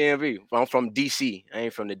from the DMV. I'm from DC. I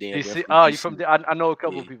ain't from the DMV. DC? Oh, you from? I know a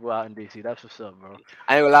couple people out in DC. That's what's up, bro.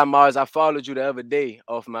 I ain't gonna lie, Mars. I followed you the other day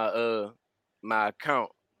off my my account.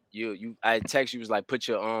 I text you was like put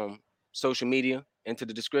your social media into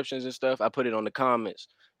the descriptions and stuff. I put it on the comments,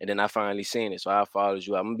 and then I finally seen it. So I followed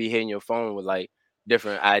you. I'm gonna be hitting your phone with like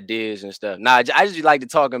different ideas and stuff. Nah, I just like to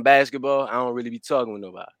talk in basketball. I don't really be talking with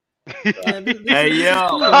nobody. Hey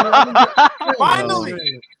yo!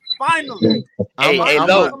 Finally. Hey,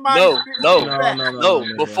 no.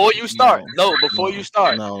 Before you start, no,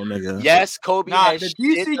 nigga. Yes, Kobe has the shit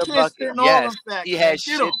DC the bucket. Yes, he has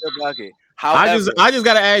shit the bucket. However, I just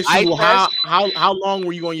gotta ask you how long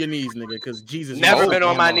were you on your knees, nigga? Because Jesus, never been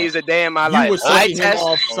on my knees a day in my life. I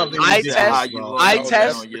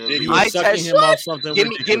test.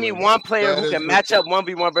 Give me one player who can match up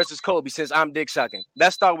 1v1 versus Kobe since I'm dick sucking.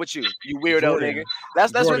 Let's start with you, you weirdo nigga.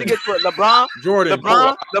 Let's really get to it.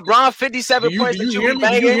 LeBron, 57 points. Do you hear me?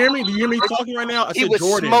 Do you hear me talking right now? I said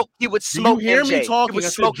Jordan. He would smoke MJ. He would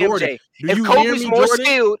smoke MJ. If Kobe's more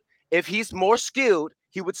skilled, if he's more skilled,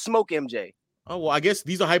 he would smoke MJ. Oh well, I guess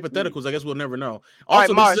these are hypotheticals. I guess we'll never know.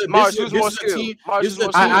 Also, Mars, who's more skilled?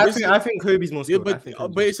 I think Kobe's more skilled. But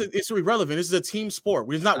it's irrelevant. This is a team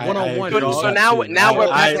sport. It's not one-on-one. So now we're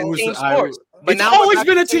back to team sports. But it's always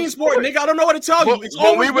been a team sport, nigga. I don't know what to tell you. It's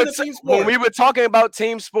always been a team sport. When we were talking about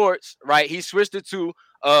team sports, right? He switched it to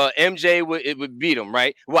MJ would beat him,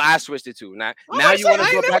 right? Well, I switched it to. Now you want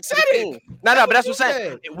to go back to the team. No, but that's what I'm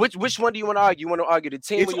saying. Which one do you want to argue? You want to argue the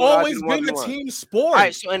team? It's always been a team sport. All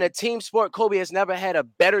right, so in a team sport, Kobe has never had a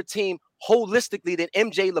better team holistically than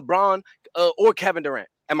MJ, LeBron, or Kevin Durant.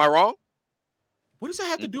 Am I wrong? What does that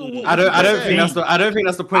have to do with? I don't think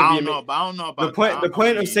that's the point. I don't know about the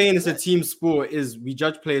point of saying it's a team sport is we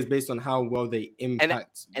judge players based on how well they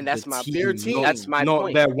impact. And that's my their team. That's my not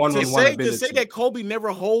point. Their one-on-one ability. To say that Kobe never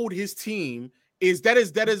hold his team is,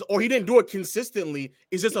 or he didn't do it consistently,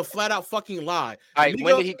 is just a flat out fucking lie. All right,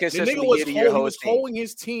 when did he consistently get a year was holding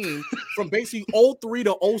his team from basically 03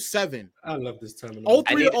 to 07. I love this term.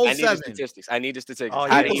 03 to 07. I need the statistics. Oh,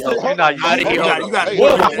 how did he hold? You need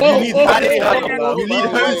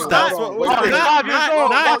home stats. You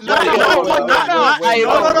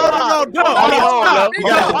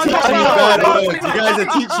guys are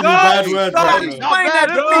teaching me bad words right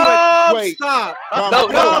now. Wait, stop. No.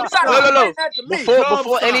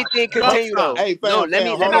 Before anything continue though. Let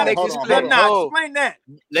me make this clear. Explain that.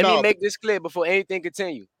 Let me make this clear before anything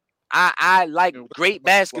continue. I like great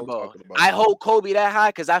basketball. I hold Kobe that high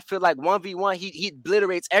because I feel like 1v1 he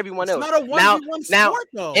obliterates everyone else. It's not a 1v1 sport,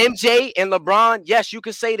 though. MJ and LeBron, yes, you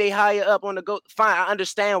could say they higher up on the GOAT. Fine, I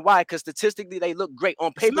understand why, because statistically they look great.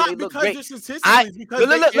 On paper they look great. Look.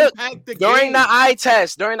 During the eye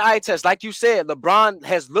test, like you said, LeBron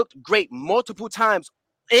has looked great multiple times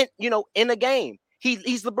in a game.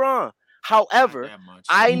 He's LeBron. However,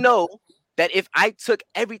 I know that if I took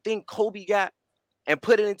everything Kobe got and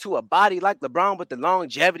put it into a body like LeBron with the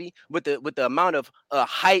longevity, with the amount of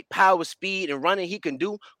height, power, speed, and running he can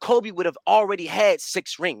do, Kobe would have already had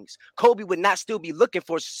 6 rings. Kobe would not still be looking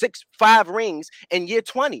for 5 rings in year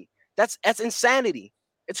 20. That's insanity.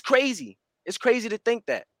 It's crazy. It's crazy to think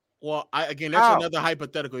that. Well, that's another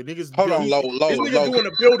hypothetical. Niggas, hold on, low. This nigga doing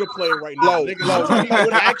a builder player right now.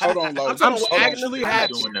 Hold on, low. I'm talking about actually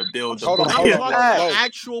happening. I'm talking about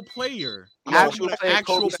actual player.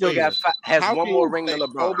 Kobe still has one more ring than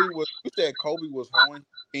LeBron. You said Kobe was holding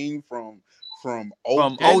team from 03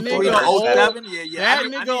 to 07. That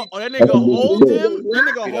nigga hold him. That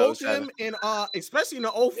nigga hold him in especially in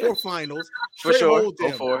the 04 finals. For sure.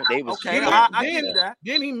 04. They was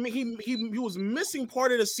Then he was missing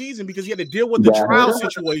part of the season because he had to deal with the trial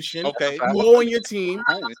situation. Okay. You on your team.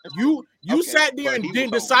 You sat there and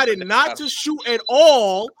then decided not to shoot at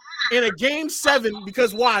all in a game 7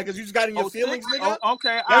 because why? Because you just got in your feelings, nigga. Oh,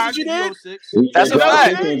 okay, that's what you did. That's a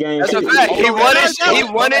fact. That's a fact. He wanted. He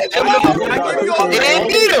wanted them to. They didn't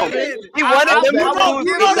need him. He wanted them to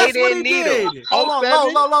lose, but they didn't need him. Hold on,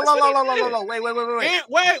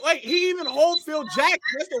 Wait. He even Holyfield Jack.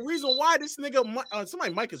 That's the reason why this nigga.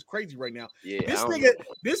 Somebody Mike is crazy right now. Yeah.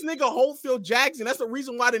 This nigga Holyfield Jackson. That's the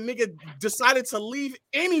reason why the nigga decided to leave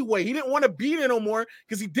anyway. He didn't want to be there no more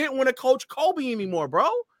because he didn't want to coach Kobe anymore, bro.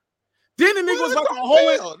 Then the nigga was about to hold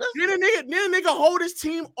it. Then the nigga hold his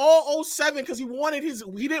team all 07 because he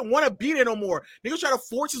didn't want to be there no more. Nigga try to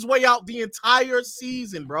force his way out the entire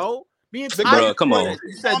season, bro. Bro, come on.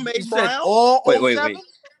 You said all 07?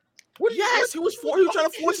 Yes, he was trying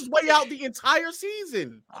to force his way out the entire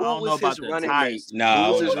season. Who was his running mate? Who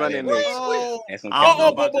was his running mate?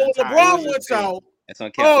 But LeBron went out. That's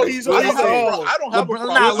on camera. I don't have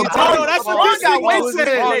LeBron. That's what this nigga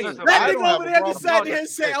said. That nigga over there just sat there and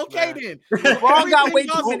said, "Okay, then." LeBron got way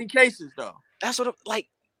too many cases, though. That's what. Like,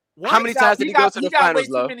 how many times did he go to the finals,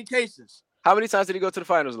 Lo? How many times did he go to the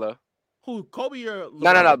finals, Lo? Who, Kobe or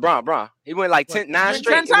No, Bron. He went like 9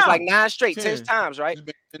 straight. It was like 9 straight, 10 times, right?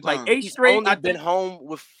 Like 8 straight. Only been home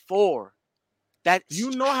with 4. That's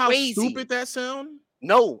you know how stupid that sound?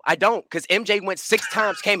 No, I don't, because MJ went 6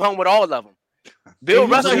 times, came home with all of them. Bill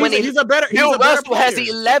Russell, Bill Russell has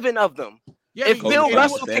 11 of them. Yeah, if Bill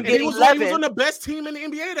Russell can get 11, he was on the best team in the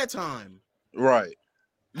NBA that time. Right.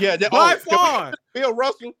 Yeah, by far. Bill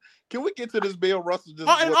Russell. Can we get to this Bill Russell?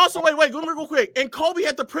 And also, wait, real quick. And Kobe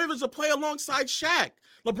had the privilege to play alongside Shaq.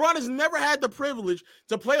 LeBron has never had the privilege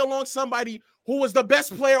to play alongside somebody who was the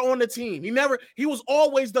best player on the team. He was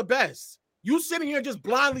always the best. You sitting here just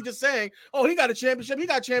blindly just saying, "Oh, he got a championship. He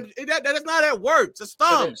got a championship." That is not how it works. It's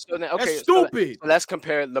dumb. That's stupid. So let's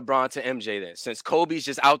compare LeBron to MJ then, since Kobe's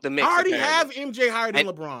just out the mix. I already have MJ higher than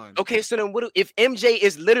LeBron. Okay, so then if MJ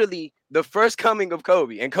is literally the first coming of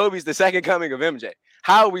Kobe and Kobe's the second coming of MJ,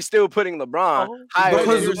 how are we still putting LeBron higher?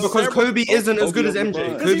 Because Kobe isn't as good as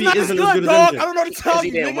MJ. Kobe isn't as good as MJ. I don't know to tell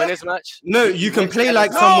you. He didn't win as much. No, you can play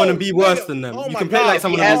like someone and be worse than them. You can play like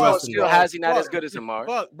someone and be worse than them. How is he not as good as Amar?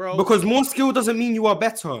 Because more skill doesn't mean you are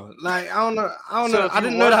better. Like I don't know. I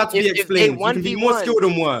didn't know that had to be explained. You can be more skilled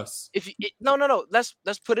and worse. No. Let's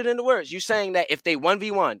put it into words. You're saying that if they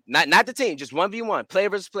 1v1, not the team, just 1v1, player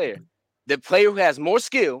versus player, the player who has more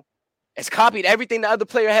skill has copied everything the other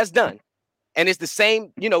player has done, and it's the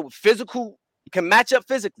same, physical, can match up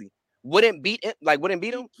physically. Wouldn't beat him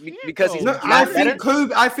because he's I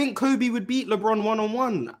think Kobe would beat LeBron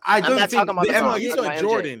 1-on-1.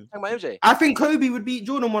 Jordan. MJ. I think Kobe would beat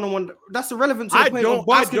Jordan 1-on-1. That's irrelevant to the point of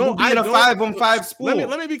basketball being a 5-on-5 sport.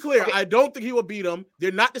 Let me be clear. I don't think he will beat him.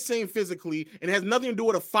 They're not the same physically, and it has nothing to do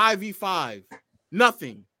with a 5v5.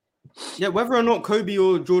 Nothing. Yeah, whether or not Kobe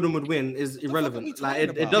or Jordan would win is irrelevant. Like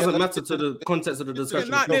it doesn't matter to the context of the discussion.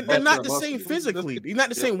 They're not the same physically. He's not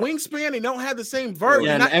the same wingspan. They don't have the same vert.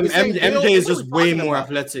 Yeah, and MJ is just way more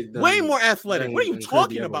athletic. Way more athletic. What are you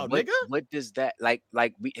talking about, nigga? What does that like?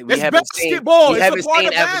 We it's haven't basketball.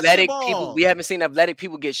 seen athletic people. We haven't seen athletic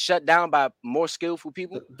people get shut down by more skillful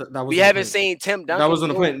people. We haven't seen Tim Duncan. That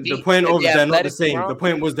wasn't the point. The point of they're not the same. The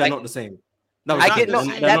point was they're not the same. I get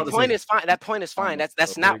that point is fine. That point is fine.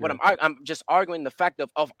 That's not what I'm just arguing the fact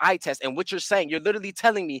of eye test and what you're saying. You're literally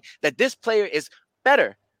telling me that this player is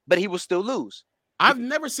better, but he will still lose. I've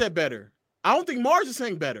never said better. I don't think Mars is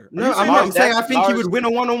saying better. No, I'm saying I think he would win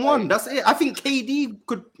a 1-on-1. That's it. I think KD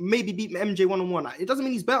could maybe beat MJ 1-on-1. It doesn't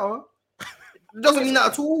mean he's better. It doesn't mean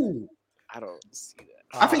that at all. I don't see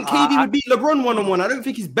that. I think KD would beat LeBron 1-on-1. I don't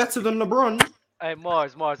think he's better than LeBron. Hey,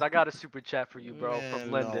 Mars, I got a super chat for you, bro,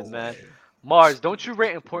 from Linden, man. Mars, don't you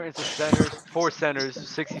rate importance of centers,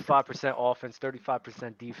 65% offense,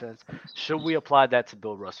 35% defense? Should we apply that to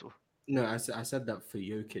Bill Russell? No, I said that for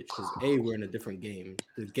Jokic because we're in a different game.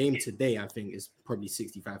 The game today, I think, is probably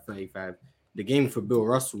 65-35. The game for Bill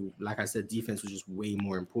Russell, like I said, defense was just way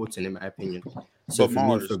more important in my opinion. So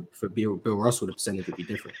for Bill Russell, the percentage would be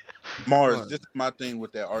different. Mars, this is my thing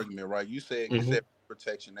with that argument, right? You said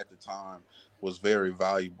protection at the time was very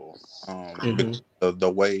valuable because of the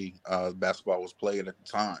way basketball was played at the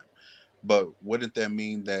time. But wouldn't that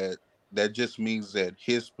mean that just means that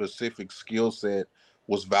his specific skill set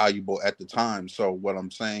was valuable at the time? So what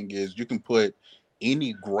I'm saying is you can put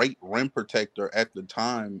any great rim protector at the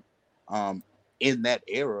time in that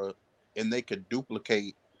era and they could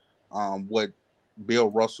duplicate what Bill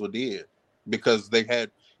Russell did, because they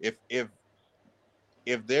had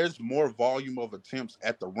if there's more volume of attempts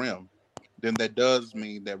at the rim, then that does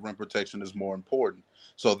mean that rim protection is more important.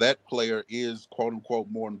 So that player is quote unquote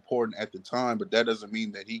more important at the time, but that doesn't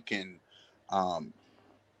mean that he can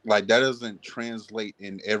Like that doesn't translate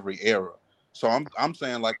in every era. So I'm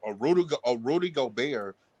saying like a Rudy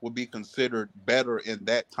Gobert would be considered better in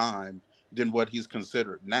that time than what he's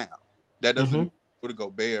considered now. That doesn't mean Rudy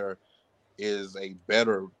Gobert is a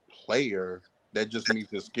better player. That just means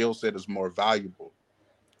his skill set is more valuable.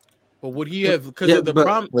 But would he have because of the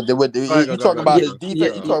problem? You talking about his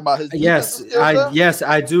defense? You talking about his defense? Yes,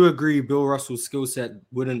 I do agree. Bill Russell's skill set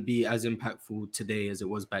wouldn't be as impactful today as it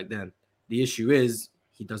was back then. The issue is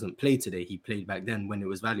he doesn't play today. He played back then when it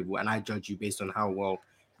was valuable, and I judge you based on how well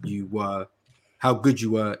you were, how good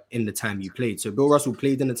you were in the time you played. So Bill Russell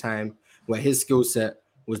played in a time where his skill set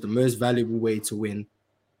was the most valuable way to win.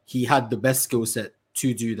 He had the best skill set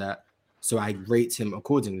to do that, so I rate him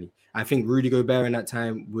accordingly. I think Rudy Gobert in that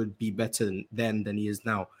time would be better then than he is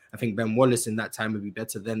now. I think Ben Wallace in that time would be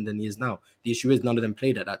better then than he is now. The issue is none of them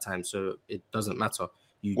played at that time, so it doesn't matter.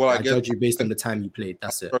 I judge you based on the time you played.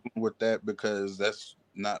 That's it. With that, because that's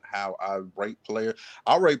not how I rate players.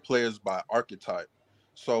 I rate players by archetype.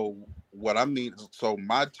 So what I mean, so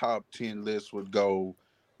my top 10 list would go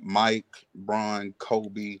Mike, Bron,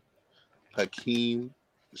 Kobe, Hakeem,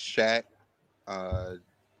 Shaq,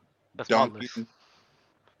 Duncan.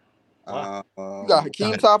 You got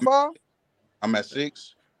Hakeem top 5? I'm at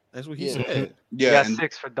 6. That's what he said. Yeah,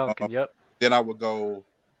 6 for Duncan. Yep. Then I would go.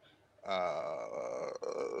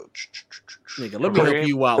 Nigga, let me help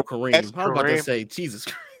you out, Kareem. I was about to say Jesus.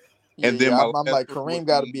 And then I'm like Kareem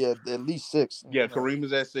got to be at least 6. Yeah, Kareem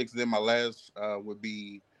is at 6. Then my last would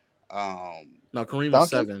be. No, Kareem was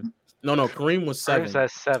 7. No, Kareem was 7. Kareem's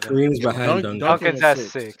at 7. Kareem's behind Duncan. Duncan's at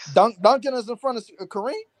 6. Duncan is in front of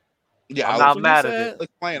Kareem. Yeah, I'm not mad at it.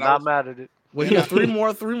 Not mad at it. Well, he has 3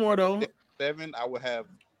 more though. 7. I would have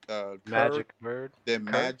Magic, Bird. Then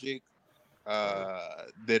Magic.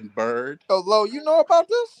 Then Bird. Oh, Lo, you know about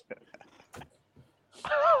this?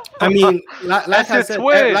 I mean, like I said,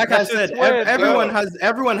 everyone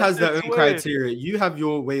has their own criteria. You have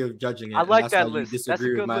your way of judging it. I like that list. That's a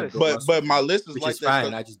good list. But my list is like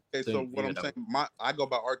that. Fine. So what I'm saying, I go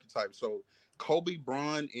by archetype. So Kobe,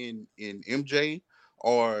 Bron, and MJ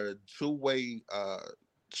are two-way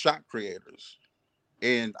shot creators.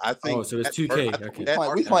 And I think so it's 2K. Okay.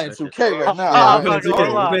 We playing 2K right now. I'm with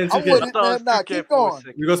it. Nah, keep going.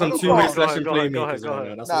 We got some 2-way session playmakers.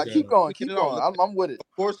 Nah, keep going. I'm with it.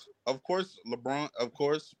 Of course,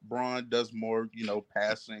 Bron does more,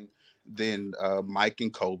 passing than Mike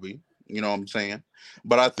and Kobe. You know what I'm saying?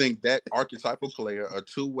 But I think that archetypal player, a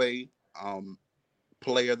two-way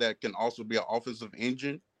player that can also be an offensive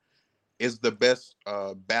engine, is the best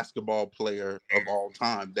basketball player of all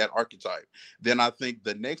time, that archetype. Then I think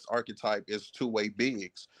the next archetype is two-way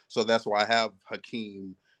bigs. So that's why I have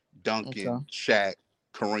Hakeem, Duncan, Shaq,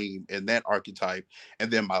 Kareem in that archetype.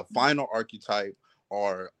 And then my final archetype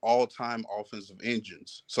are all-time offensive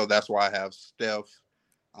engines. So that's why I have Steph,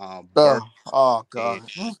 Burke,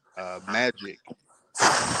 Magic.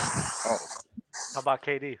 How about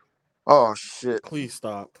KD? Oh, shit. Please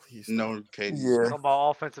stop. No, KD. Yeah. Talking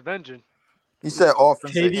about offensive engine. He said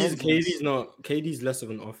offensive KD's less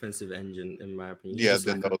of an offensive engine in my opinion.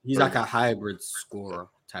 He's like a hybrid scorer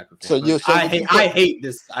type of thing. So I hate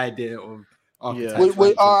this idea of I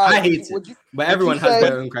hate it. But everyone has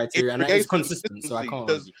their own criteria and it's consistent, so I can't.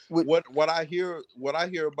 Because what I hear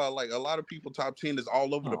about, like, a lot of people top 10 is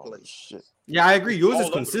all over the place. Shit. Yeah, I agree. Yours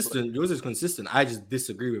is consistent. I just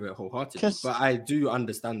disagree with it wholeheartedly. But I do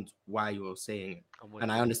understand why you're saying it.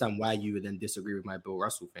 And I understand why you would then disagree with my Bill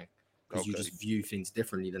Russell thing. Because you just view things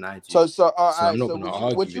differently than I do. So I'm not going to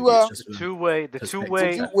argue. Would you the two-way?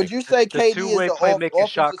 Would you say KD two-way playmaking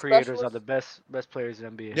shot creators are the best players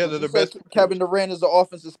in NBA? Yeah, they're the best. Kevin Durant is the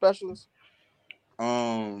offensive specialist.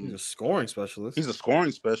 He's a scoring specialist. He's a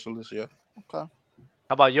scoring specialist. Yeah. Okay. How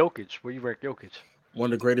about Jokic? Where you rank Jokic?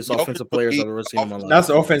 One of the greatest offensive players I've ever seen in my life. That's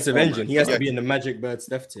the offensive engine. He has to be in the Magic Bird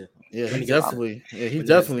Steph tier. Yeah, he's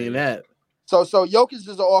definitely in that. So Jokic is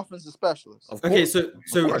an offensive specialist. Okay, so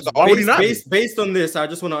based on this, I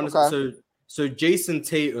just want to understand. Okay. So Jason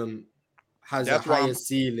Tatum has a higher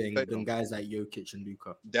ceiling than guys like Jokic and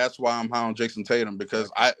Luka. That's why I'm high on Jason Tatum,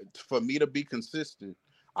 because for me to be consistent,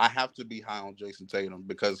 I have to be high on Jason Tatum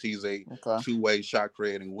because he's a two-way shot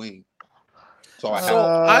creating wing. So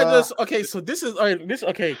this is all right.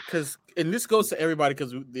 Because this goes to everybody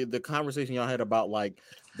because the conversation y'all had about like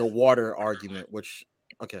the water argument, which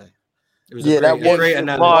that was great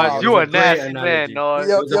analogy. You a nasty man, Noah.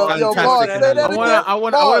 I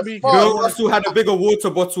want to be. Bill Russell had a bigger water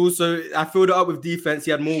bottle, so I filled it up with defense.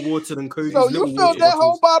 He had more water than Cody. So you filled that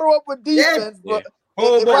whole bottle up with defense,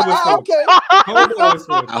 Okay. I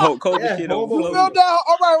hope Kobe kid don't you filled that.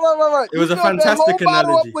 All right. It was a fantastic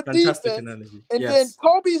analogy. Fantastic analogy. And then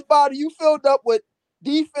Kobe's body, you filled up with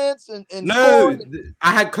defense and no,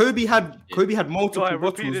 I had Kobe had multiple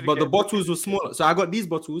bottles, but the bottles were smaller. So I got these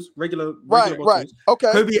bottles, regular bottles. Right.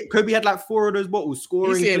 Okay. Kobe had like 4 of those bottles.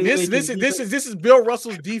 Scoring. He's saying this is Bill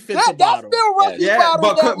Russell's defensive bottle. Bill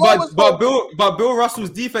Russell's bottle. But Bill Russell's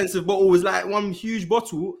defensive bottle was like one huge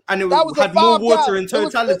bottle, and it had more water in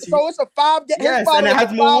totality. So it's a 5 gallon. Yes, and it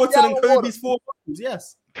had more water than Kobe's 4 bottles.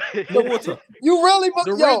 Yes. The water. You really,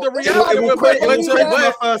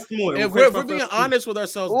 if we're being honest with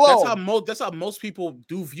ourselves, that's how most people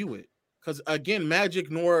do view it. Because again, Magic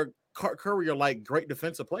nor Curry are like great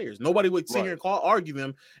defensive players. Nobody would sit here and argue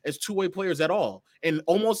them as two-way players at all. And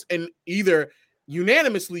either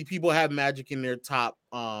unanimously, people have Magic in their top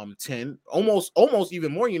 10. Almost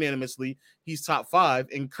even more unanimously, he's top 5,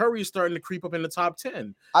 and Curry is starting to creep up in the top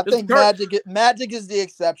 10. I think Magic is the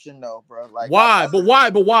exception, though, bro. Like, why? But why?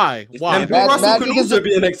 Bill Russell could also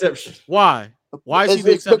be an exception. Why? Why is he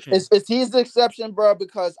the exception? He's the exception, bro,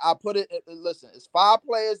 because I put it. Listen, it's 5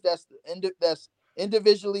 players that's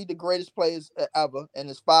individually the greatest players ever, and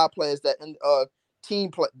it's 5 players that the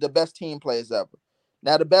best team players ever.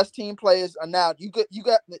 Now the best team players are now you got.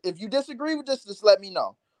 If you disagree with this, just let me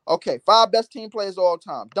know. Okay, 5 best team players all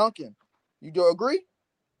time. Duncan, you do agree?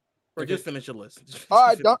 Or just finish your list. All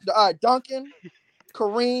right, Duncan,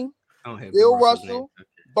 Kareem, Bill Russell,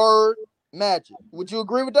 Bird, Magic. Would you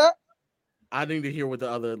agree with that? I need to hear what the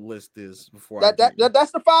other list is before. That's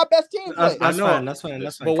the 5 best team players. That's fine.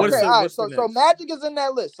 But what is all right, so Magic is in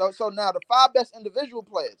that list. So now the 5 best individual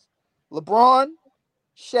players: LeBron,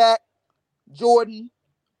 Shaq, Jordan,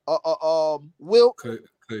 Wilt,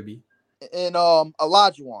 Kobe, and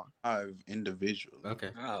Olajuwon. 5 individual. Okay.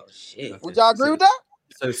 Oh shit. Would y'all agree with that?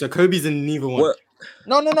 So Kobe's in neither one. What?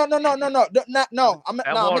 No. I'm gonna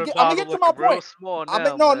get to my point. I'm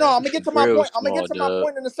gonna get to my point. I'm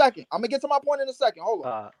gonna get to my point in a second. Hold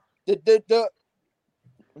on.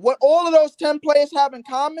 What all of those 10 players have in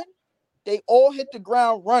common, they all hit the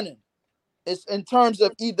ground running. It's in terms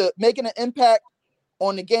of either making an impact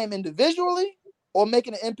on the game individually or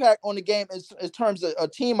making an impact on the game in terms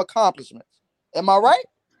of team accomplishments. Am I right?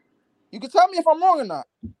 You can tell me if I'm wrong or not.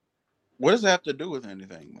 What does that have to do with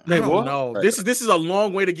anything? No, this is a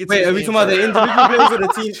long way to get. Wait, are we talking about the individual players or the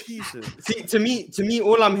team? See, to me,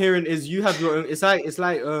 all I'm hearing is you have your own. It's like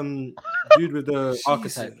dude with the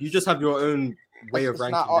archetype. You just have your own way of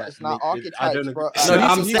ranking. It's not archetypes, I don't agree. No,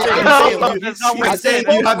 I'm saying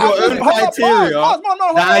you have your own criteria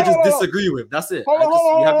that I just disagree with. That's it. You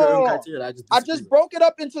have your own criteria that I just disagree I just broke it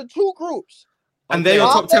up into 2 groups. And they're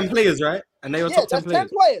your top 10 players, right? And they're your top 10 10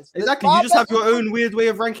 players. Exactly. You just have your own weird way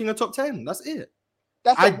of ranking a top 10. That's it.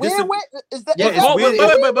 That's a weird way.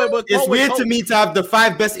 It's weird to me to have the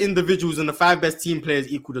 5 best individuals and the 5 best team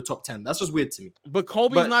players equal the top 10. That's just weird to me. But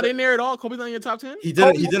Kobe's not in there at all. Kobe's not in your top 10. He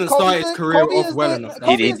didn't start his career off well enough.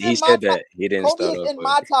 He said that he didn't start off. Kobe is in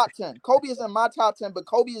my top 10. Kobe is in my top 10, but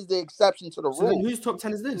Kobe is the exception to the rule. So then whose top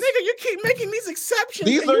 10 is this? Nigga, you keep making these exceptions.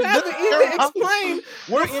 You haven't even explained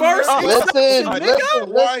what first exception.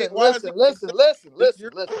 Listen.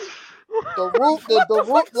 The root.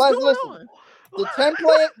 Listen. The 10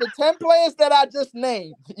 players that I just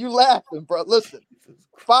named, you laughing, bro. Listen,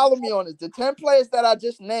 follow me on this. The 10 players that I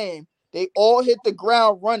just named, they all hit the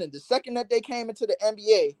ground running. The second that they came into the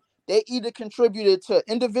NBA, they either contributed to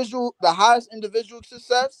the highest individual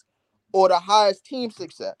success or the highest team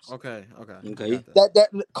success. Okay. That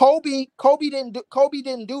Kobe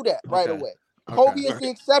didn't do that right away. Kobe is the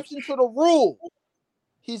exception to the rule.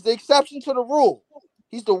 He's the exception to the rule.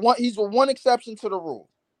 He's the one exception to the rule.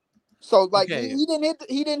 So he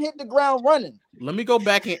didn't hit the ground running. Let me go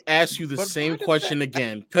back and ask you the same question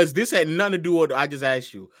again, because this had nothing to do with what I just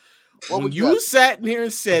asked you. When you sat here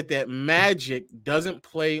and said that Magic doesn't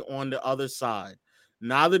play on the other side,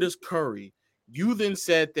 neither does Curry, you then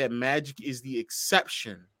said that Magic is the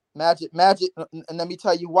exception. Magic, and let me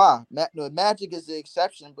tell you why. Magic is the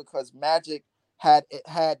exception because Magic had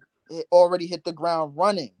already hit the ground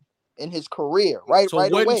running in his career, right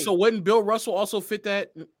away. So wouldn't Bill Russell also fit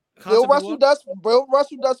that? Bill Russell does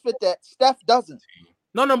fit that. Steph doesn't.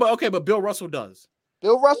 No, but Bill Russell does.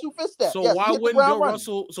 Bill Russell fits that. So why wouldn't Bill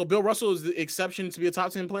Russell? So Bill Russell is the exception to be a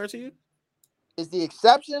top 10 player to you? Is the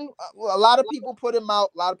exception? A lot of people put him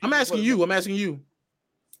out. I'm asking you.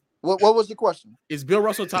 What was the question? Is Bill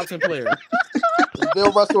Russell a top 10 player? Is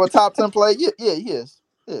Bill Russell a top 10 player? Yeah, he is.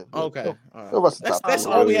 Yeah. Okay. That's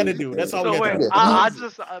all we had to do. That's all we had to do. I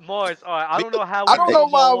just Morris. All right. I don't know how. I don't know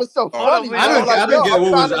why it was so funny. I don't get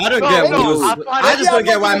what was. I don't get what was. I just don't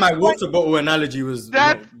get why my water bottle analogy was.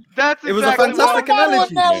 That's it was a fantastic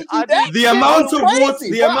analogy. The amount of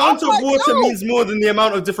water means more than the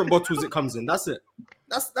amount of different bottles it comes in. That's it.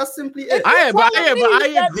 That's simply it. I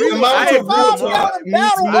agree. The amount of water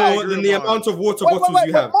means more than the amount of water bottles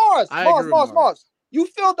you have. Mars. You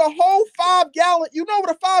filled the whole 5 gallon. You know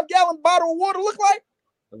what a 5 gallon bottle of water look like?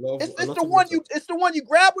 It's the one you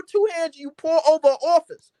grab with 2 hands. You pour over an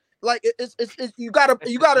office. Like it's you gotta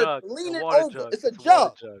lean it over. Jug. It's a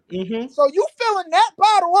jug. Mm-hmm. So you filling that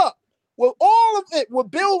bottle up with all of it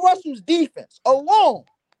with Bill Russell's defense alone.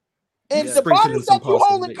 And the bottles that you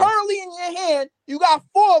holding currently in your hand, you got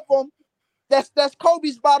 4 of them. That's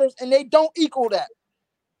Kobe's bottles, and they don't equal that.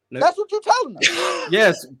 Nope. That's what you're telling us.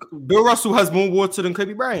 Yes, Bill Russell has more water than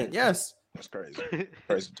Kobe Bryant. Yes, that's crazy.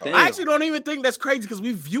 I actually don't even think that's crazy because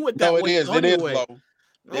we view it that way. It is. Anyway.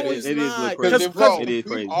 It is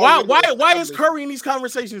crazy. Why is Curry in these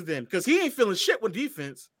conversations then? Because he ain't feeling shit with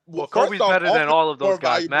defense. Well, Kobe's better than all of those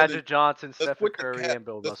guys: Magic Johnson, Stephen Curry, and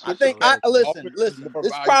Bill Russell. I think. Listen.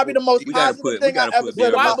 It's probably the most positive thing I ever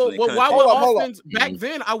said about. Why would offense back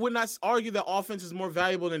then? I would not argue that offense is more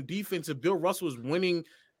valuable than defense. If Bill Russell was winning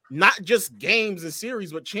not just games and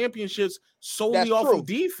series, but championships solely off of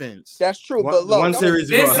defense. That's true. But look, one series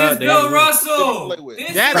this is Bill Russell.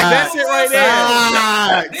 That's it right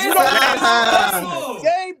there. This is Russell.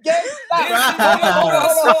 Gabe,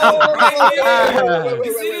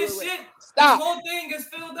 You see this shit? Stop. The whole thing is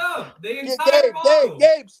filled up. The entire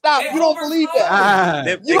Gabe, stop. You don't believe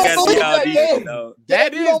that. You don't believe that, Gabe.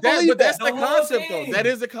 That's the concept, though. That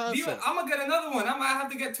is the concept. I'm gonna get another one. I might have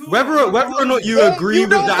to get 2. Whether or not you agree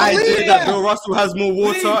with the idea that Bill Russell has more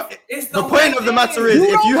water, the point of the matter is,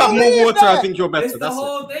 if you have more water, I think you're better. It's the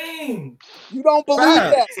whole thing. You don't believe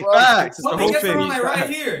that, bro. Facts. It's the whole thing. Right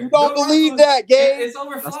here. You don't believe that, Gabe. It's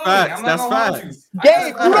overflowing. That's facts.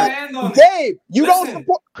 Gabe, you don't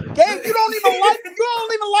support. Gabe, you don't even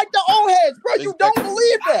like the old heads, bro. You don't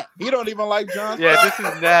believe that. He don't even like John. Yeah, this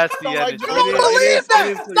is nasty. You don't believe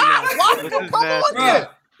that. Stop. Why do you come on here?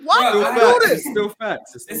 Why do you do this? It's still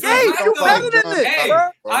facts. Gabe, you better than this, bro.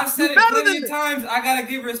 I've said it plenty of times. I gotta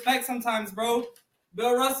give respect sometimes, bro.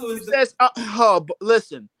 Bill Russell is.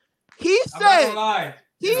 Listen. He said that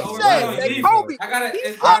Kobe.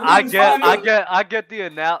 I get the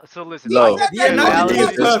analogy. So listen, the analogy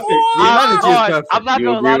is perfect. I'm not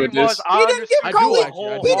gonna lie to you, Mars. He didn't give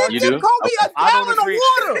Kobe a gallon of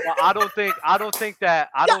water. I don't think that.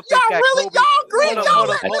 Y'all agree?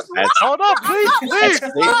 Hold up, please.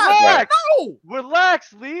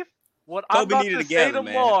 Relax, Leaf. What I'm about to say to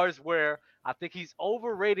Mars, where I think he's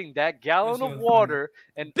overrating that gallon of water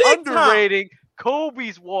and underrating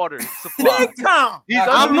Kobe's water supply. Big time.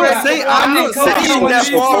 I'm not saying that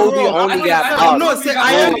Kobe only got. I'm not saying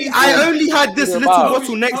I only had this little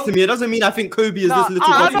bottle next to me. It doesn't mean I think Kobe is this little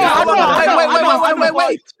bottle.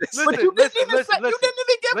 Wait. But you didn't even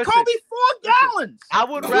give Kobe 4 gallons. I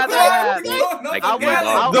would rather have.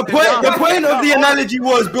 The point of the analogy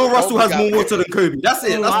was Bill Russell has more water than Kobe. That's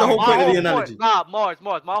it. That's the whole point of the analogy. Mars.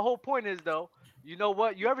 My whole point is though. You know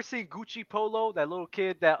what? You ever seen Gucci Polo? That little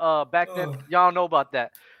kid that back then y'all know about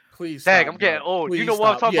that. Please. Dang, I'm getting old. You know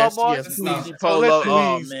what I'm talking about, Mars? Yes, Gucci Polo.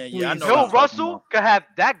 Oh man, yeah, I know. Bill Russell could have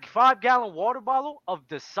that 5-gallon water bottle of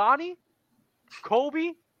Dasani.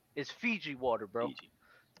 Kobe is Fiji water, bro.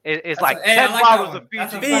 It's like 10 bottles of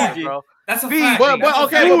Fiji, bro. That's a fact. But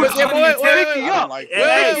okay, wait. Wait,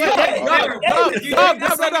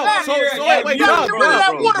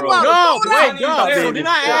 let me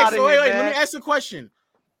ask a question.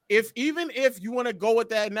 If you want to go with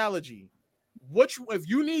that analogy, if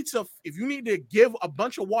you need to give a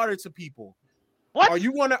bunch of water to people, are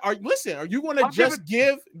you gonna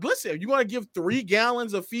give 3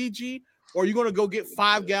 gallons of Fiji, or are you gonna go get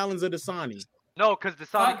 5 gallons of Dasani? No, because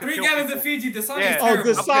Dasani 3 gallons of Fiji. Dasani is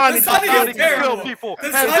terrible. Dasani is terrible.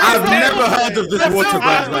 I've never heard of this water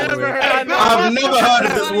brand. I've never heard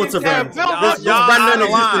of this water brand. This brand don't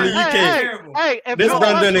exist in the UK. This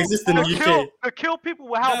brand don't exist in the UK. To kill people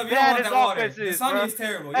with how bad his offense is. Dasani is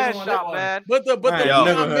terrible. Headshot, man. But the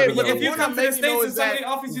if you come to the States and somebody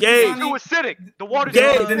offers you Dasani, too acidic. The water's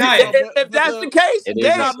if that's the case, Gabe, you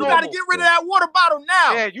got to get rid of that water bottle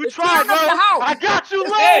now. Yeah, you tried, bro. I got you,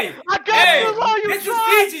 Lou. I got you, Lou. This is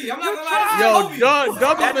Fiji. I'm not gonna lie.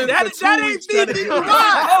 That ain't Fiji. You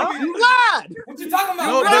lied. What you talking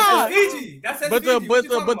about? That's Fiji. That's But the point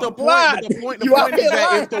is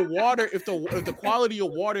that if the quality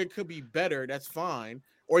of water could be better, that's fine,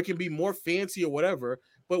 or it can be more fancy or whatever.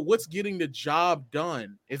 but what's getting the job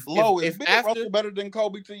done? Is Bill Russell better than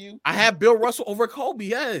Kobe to you? I have Bill Russell over Kobe.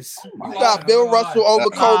 Yes, you got Bill Russell over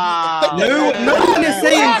Kobe. No one is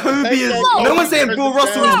saying Kobe is. No one's saying Bill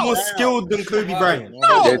Russell is more skilled than Kobe Bryant.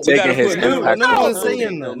 They're taking his impact. No one's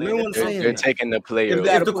saying that. No one's saying they're that. taking the player.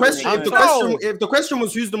 If the question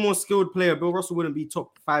was who's the more skilled player, Bill Russell wouldn't be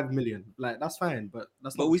top 5 million. Like that's fine, but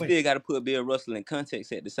that's not. But we still got to put Bill Russell in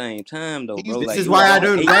context at the same time, though, bro. This is why I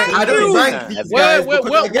don't rank these guys.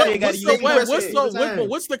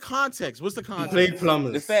 What's the context? What's the context? He played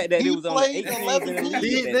plumbers. The fact that he was on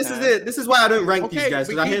 18 This is it. This is why I don't rank these guys,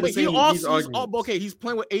 because I hear the same these arguments. Okay, he's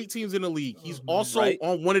playing with 8 teams in the league. He's also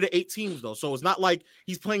on one of the 8 teams, though. So it's not like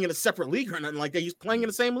he's playing in a separate league or nothing like that. He's playing in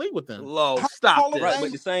the same league with them. Stop that. Right, but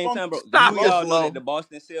at the same time, bro, we all know that the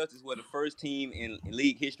Boston Celtics were the first team in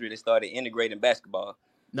league history that started integrating basketball.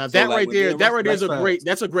 Now that right there is a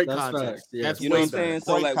great context. You know what I'm saying?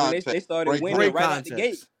 So like when they started winning right out the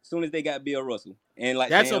gate, as soon as they got Bill Russell, and like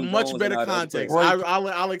that's a much better context.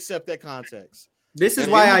 I'll accept that context. This is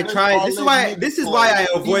why I try. This is why I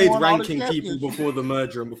avoid ranking people before the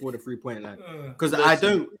merger and before the 3-point line, because I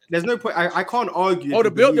don't. There's no point. I can't argue. Oh,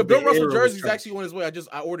 the Bill Russell jersey is actually on his way.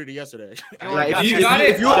 I ordered it yesterday. Like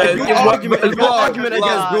if your argument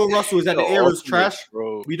against Bill Russell is that the era's trash,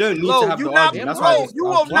 we don't need to have the argument. That's why you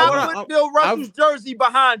will not put Bill Russell's jersey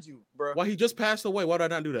behind you, bro. Why he just passed away? Why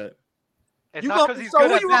did I not do that? It's not because he's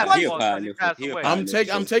good at basketball. I'm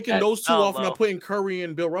taking those two off and I'm putting Curry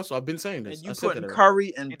and Bill Russell. I've been saying this. And you putting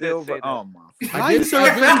Curry and Bill Russell. Oh my! Why are you so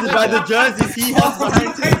offended by the jerseys he has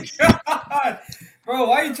behind him? Bro,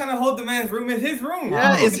 why are you trying to hold the man's room? It's his room.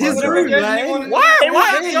 Yeah, it's his room, man. Why? When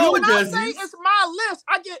I say it's my list,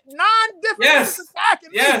 I get 9 different lists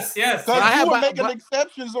attacking me. Yes. Because you were making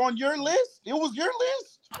exceptions on your list. It was your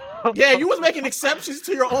list. Yeah, you was making exceptions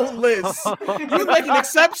to your own list. You was making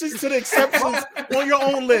exceptions to the exceptions on your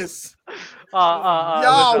own list.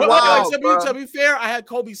 To be fair, I had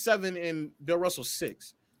Kobe 7 and Bill Russell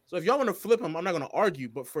 6. So if y'all want to flip him, I'm not going to argue.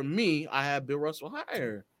 But for me, I have Bill Russell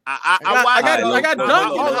higher. I got Duncan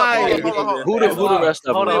higher. Who the rest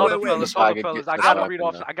of them? Hold on, fellas. I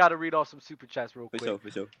gotta read off some super chats real quick. For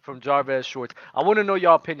sure. From Jarvis Shorts. I want to know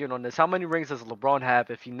your opinion on this. How many rings does LeBron have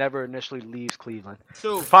if he never initially leaves Cleveland?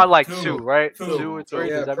 2. Probably like 2, right? 2 or 3.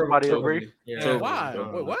 Does everybody agree? Yeah. Why?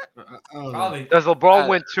 Wait, what? Does LeBron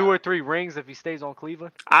win 2 or 3 rings if he stays on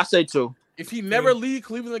Cleveland? I say 2. If he never leave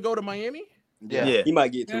Cleveland and go to Miami? Yeah, he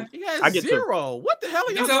might get 2. He has 0. What the hell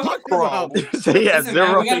are you talking about? He has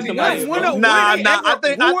 0. I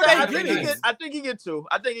think he get 2.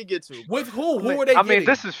 I think he get 2. With who? Who are they? I mean,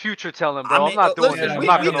 this is future telling, bro. I'm not doing this. I'm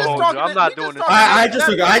not gonna hold you. I'm not doing this. I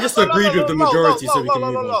just agreed with the majority, so we can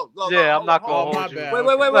move on. Yeah, I'm not gonna hold you.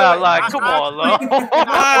 Wait. Like, come on, Lo.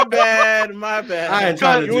 My bad. I ain't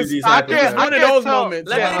trying to do these. It's one of those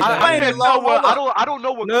moments. I don't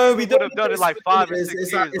know what. No, we would have done it like 5 or 6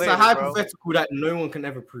 years later. It's a hypothetical that no one can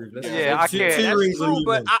ever prove. I can't. That's true,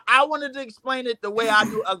 but I wanted to explain it the way I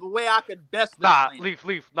do, the way I could best. Leaf.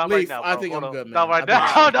 Not right now. I think I'm good, man. Not right now.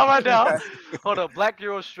 Hold on. Black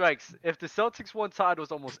Hero Strikes. If the Celtics won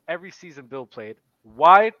titles almost every season Bill played,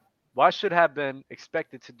 why should have been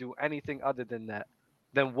expected to do anything other than that?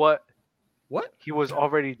 Than what he was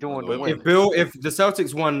already doing to win. If the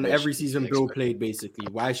Celtics won every season Bill played, basically,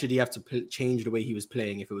 why should he have to change the way he was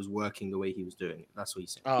playing if it was working the way he was doing it? That's what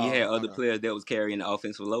he's saying. He had other players that was carrying the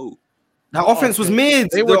offensive load. That offense was mid.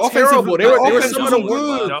 They were terrible. They were some of the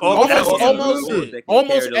worst.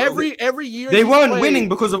 Almost every year they weren't winning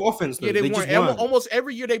because of offense. Though. Yeah, they weren't. Almost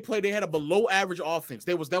every year they played, they had a below average offense.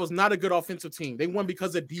 That was not a good offensive team. They won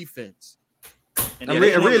because of defense. And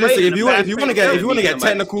realistically, if you want to get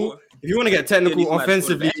technical,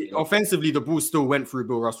 offensively, the ball still went through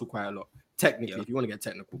Bill Russell quite a lot. Technically, if you want to get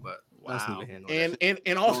technical, but that's neither here nor there.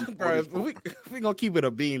 And also, bro, we gonna keep it a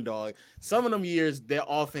bean, dog. Some of them years, their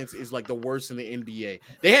offense is like the worst in the NBA.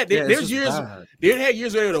 They had years where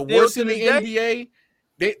they were the worst in the NBA.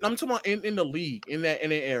 I'm talking about in the league in that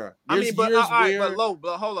era. But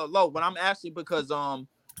hold on, low. But I'm asking because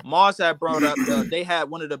Mars had brought up they had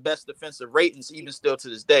one of the best defensive ratings even still to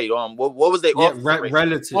this day. What was their offensive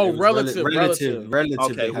relative? Oh, relative.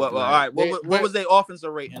 Okay, all right. What was their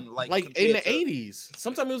offensive rating like in the 80s?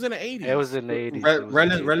 Sometimes it was in the 80s. It was in the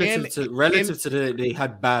 80s. Relative to they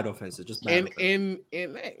had bad offenses, just bad. I mean,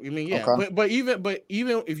 yeah. Okay. But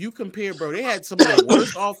even if you compare, bro, they had some of the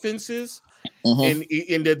worst offenses.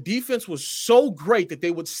 Mm-hmm. And the defense was so great that they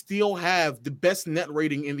would still have the best net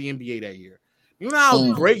rating in the NBA that year. You know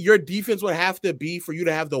how great your defense would have to be for you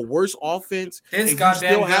to have the worst offense and you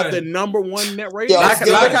still have the #1 net rating? Like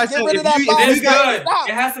I said, It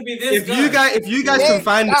has to be this good. If you guys can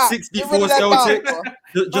find the 64 Celtics,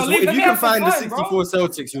 if you can find the 64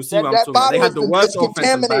 Celtics, you'll see what I'm talking about. They had the worst offense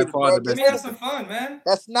and by far the best. Give me some fun, man.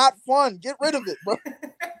 That's not fun. Get rid of it, bro.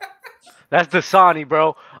 That's Dasani,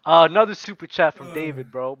 bro. Another super chat from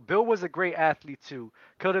David, bro. Bill was a great athlete too.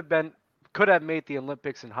 Could have made the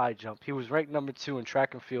Olympics in high jump. He was ranked number 2 in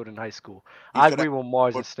track and field in high school. I agree with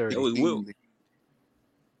Mars and Sturdy. It was Will.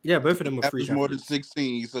 Yeah, both of them are free. More than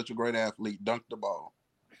 16. He's such a great athlete. Dunked the ball.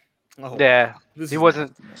 Yeah, he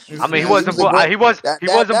wasn't. I mean, he wasn't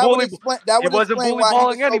bully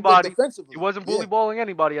balling anybody. He wasn't bully balling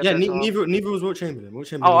anybody. Yeah, neither was Wilt Chamberlain.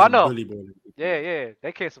 Oh, I know. Yeah,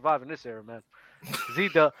 they can't survive in this era, man.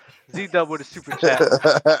 Z-Dub with a super chat.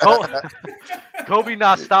 Kobe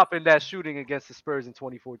not stopping that shooting against the Spurs in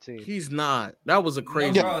 2014. He's not. That was a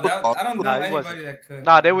crazy. No, bro, I don't know anybody that could.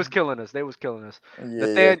 Nah, they was killing us.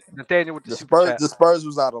 Yeah, Nathaniel with the super Spurs. chat. The Spurs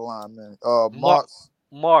was out of line, man.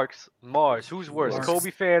 Mars. Who's worse,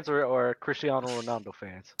 Kobe fans or Cristiano Ronaldo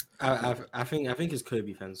fans? I think it's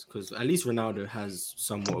Kobe fans because at least Ronaldo has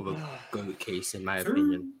somewhat of a GOAT case in my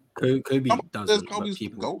opinion. Kobe doesn't, but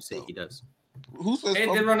people say he does. Who says Hey,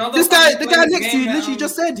 the guy next to you literally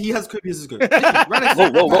just said he has Kobe as his GOAT.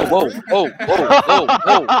 Whoa.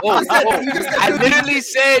 I literally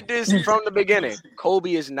said this from the beginning.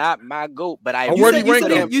 Kobe is not my GOAT, but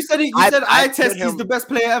you said eye test he's the best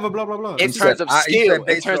player ever, blah blah blah. In terms of skill,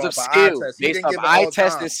 based off eye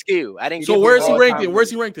test and skill. I didn't. So where's he ranked in? Where's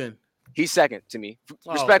he ranked in? He's second to me,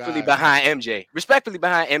 respectfully behind MJ. My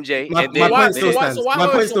point still stands.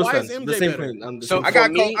 The same point. So I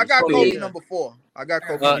got Kobe number 4. I got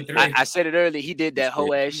Kobe. I said it earlier. He did that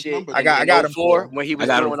whole ass shit. I got him 4 when he was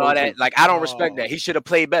doing all that. Like I don't respect that. He should have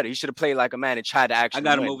played better. He should have played like a man and tried to actually. I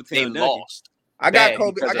got him over Tim. They lost. I got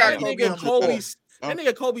Kobe. That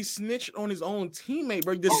nigga Kobe snitched on his own teammate,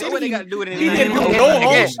 bro. The same they got to do it in he didn't do no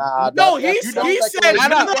host. No, he said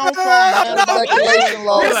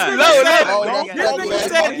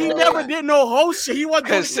he never did no host shit. He wasn't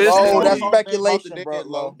doing that's speculation,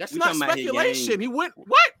 bro. That's not speculation. He went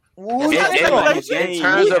what? In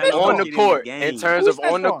terms of on the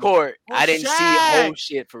court, I didn't see whole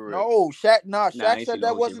shit for real. No, Shaq said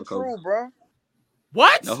that wasn't true, bro.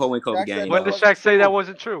 What? No whole Kobe game. When did Shaq say that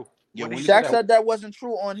wasn't true? Shaq said that wasn't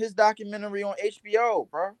true on his documentary on HBO,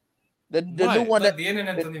 bro. The new one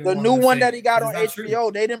the new one that he got on HBO.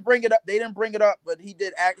 They didn't bring it up. But he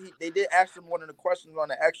did they did ask him one of the questions on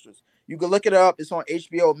the extras. You can look it up. It's on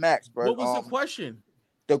HBO Max, bro. What was the question?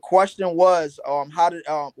 The question was,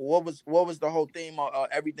 what was the whole theme of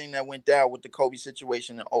everything that went down with the Kobe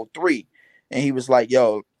situation in 2003? And he was like,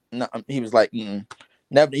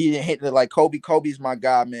 never. He didn't hit it like Kobe. Kobe's my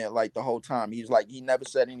guy, man. Like the whole time, he was like, he never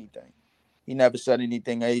said anything. And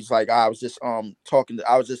he's like, I was just talking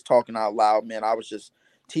out loud, man. I was just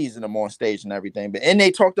teasing him on stage and everything. And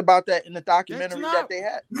they talked about that in the documentary that they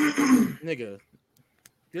had. Nigga,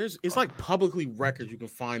 it's like publicly records you can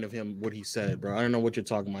find of him what he said, bro. I don't know what you're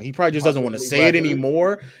talking about. He probably just doesn't want to say it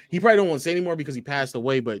anymore. He probably don't want to say anymore because he passed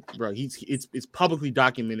away. But bro, it's publicly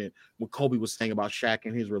documented what Kobe was saying about Shaq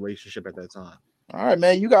and his relationship at that time. All right,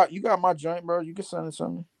 man. You got my joint, bro. You can send it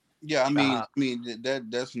something. Yeah, I mean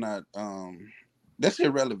that's not that's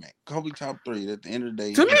irrelevant. Kobe top 3 at the end of the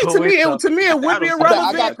day. To me, it would be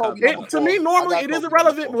irrelevant. To me, normally it is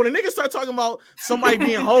irrelevant. But when a nigga start talking about somebody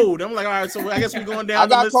being holded, I'm like, all right, so I guess we're going down. I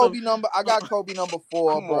got Kobe number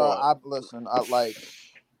 4, bro. I like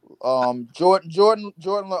Jordan,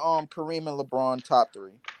 Kareem, and LeBron top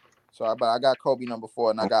 3. So I got Kobe number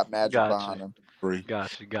 4, and I got Magic behind him.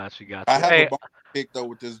 Got you. I have a pick though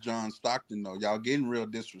with this John Stockton though. Y'all getting real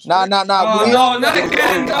disrespect. No, not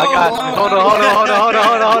again. I got you.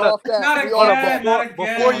 Hold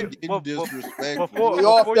on.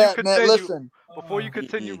 Before you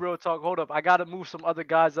continue, real talk. Hold up. I gotta move some other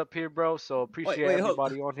guys up here, bro. So appreciate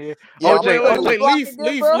everybody on here.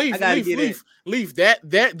 Leaf. That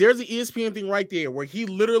there's an ESPN thing right there where he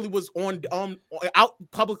literally was on out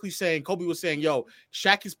publicly saying, Kobe was saying, yo,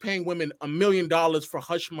 Shaq is paying women $1 million for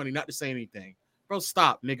hush money not to say anything. Bro,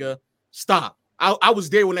 stop, nigga. Stop. I was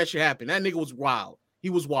there when that shit happened. That nigga was wild. He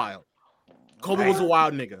was wild. Kobe was a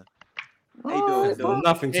wild nigga.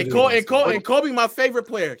 Nothing. And Kobe, my favorite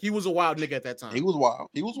player. He was a wild nigga at that time. He was wild.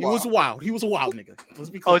 He was a wild nigga. Let's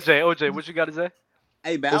be clear. OJ, what you got to say?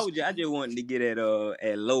 Hey, but I just wanted to get at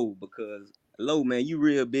Low because Low, man, you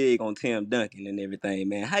real big on Tim Duncan and everything,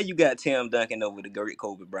 man. How you got Tim Duncan over the great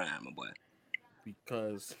Kobe Bryant, my boy?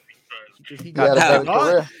 Because He had a better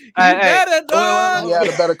career. He had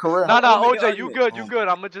a better career. No, OJ, you good.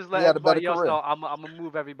 I'm gonna just let everybody else know. I'm gonna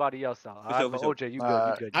move everybody else out. All right, but OJ, you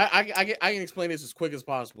good. I can explain this as quick as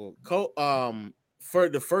possible. For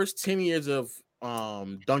the first 10 years of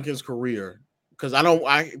Duncan's career, because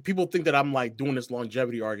people think that I'm like doing this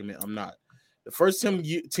longevity argument. I'm not. The first 10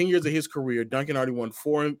 years of his career, Duncan already won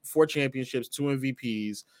four championships, 2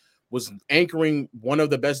 MVPs, was anchoring one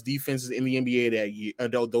of the best defenses in the NBA that year,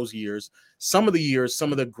 those years. Some of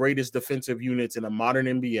the greatest defensive units in a modern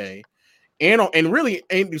NBA, and really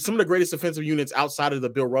some of the greatest defensive units outside of the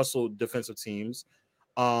Bill Russell defensive teams.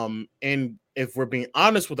 And if we're being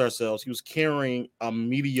honest with ourselves, he was carrying a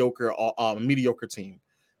mediocre team.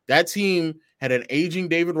 That team had an aging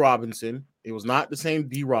David Robinson. It was not the same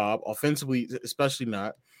D-Rob, offensively, especially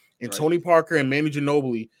not. And right. Tony Parker and Manu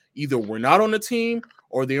Ginobili either were not on the team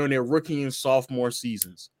or they're in their rookie and sophomore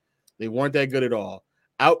seasons. They weren't that good at all.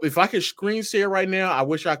 If I could screen share right now, I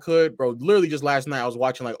wish I could, bro. Literally just last night, I was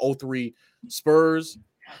watching like 03 Spurs.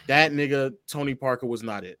 That nigga, Tony Parker, was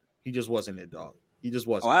not it. He just wasn't it, dog. He just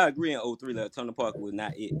wasn't. Oh, I agree in 03 that Tony Parker was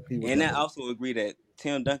not it. And I also agree that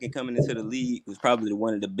Tim Duncan coming into the league was probably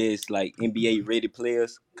one of the best like NBA ready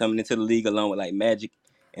players coming into the league along with like Magic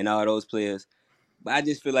and all those players. But I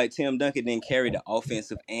just feel like Tim Duncan didn't carry the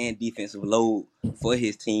offensive and defensive load for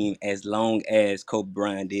his team as long as Kobe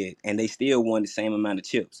Bryant did. And they still won the same amount of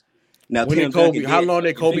chips. Now, how long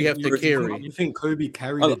did Kobe have to carry? You think Kobe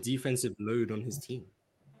carried the defensive load on his team?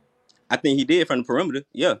 I think he did from the perimeter.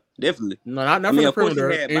 Yeah, definitely. No, not from the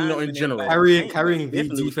perimeter. In general, carrying the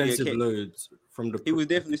defensive loads from the. He was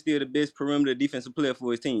definitely still the best perimeter defensive player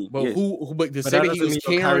for his team. But yes. But to say that he was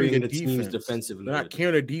carrying the team's defensive load. They're not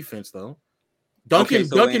carrying the defense though. Duncan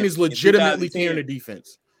is legitimately carrying the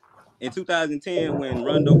defense. In 2010, when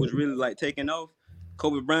Rondo was really like taking off,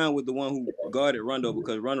 Kobe Bryant was the one who guarded Rondo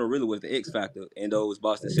because Rondo really was the X factor in those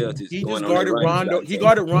Boston Celtics. He just guarded Rondo. He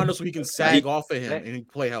guarded Rondo so he can sag off of him and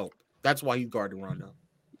play help. That's why he guarded Rondo.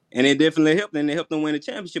 And it definitely helped, and it helped them win the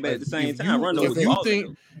championship at the same time. Rondo was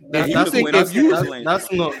awesome. That's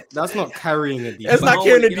not carrying a defense. That's not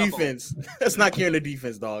carrying the defense. That's not carrying the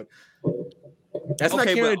defense, dog. That's not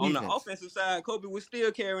carrying the defense. On the offensive side, Kobe was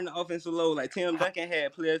still carrying the offensive load. Like Tim Duncan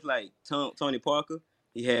had players like Tony Parker.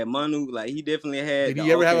 He had Manu. Like he definitely had. Did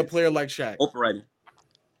he ever have a player like Shaq? Operating.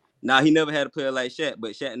 Nah, he never had a player like Shaq,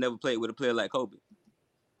 but Shaq never played with a player like Kobe.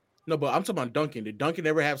 No, but I'm talking about Duncan. Did Duncan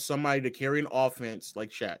ever have somebody to carry an offense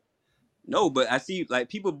like Shaq? No, but I see like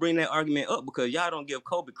people bring that argument up because y'all don't give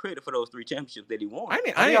Kobe credit for those 3 championships that he won. I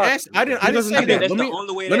didn't say that.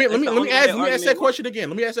 Let me ask that question again.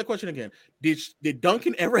 Let me ask that question again. Did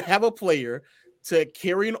Duncan ever have a player to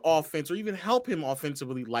carry an offense or even help him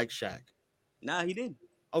offensively like Shaq? Nah, he didn't.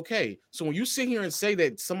 Okay, so when you sit here and say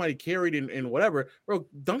that somebody carried in whatever, bro,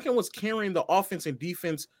 Duncan was carrying the offense and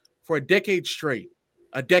defense for a decade straight.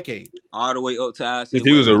 A decade, all the way up to since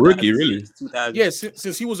he was a rookie, really. Yeah,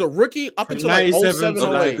 since he was a rookie up until like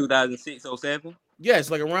 07, 2006, 07.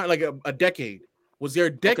 Yes, like around like a decade. Was there a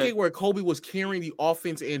decade where Kobe was carrying the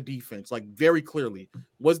offense and defense, like very clearly?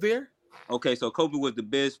 Was there? Okay, so Kobe was the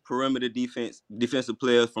best perimeter defensive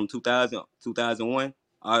player from 2000, 2001,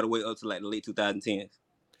 all the way up to like the late 2010s.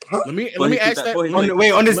 Let me ask that.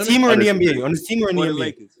 On his team or in the NBA? On his team or in the NBA?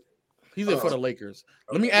 Lakers. He's in for the Lakers.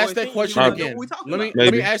 Let me ask that question again. Let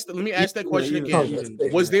me ask that question again.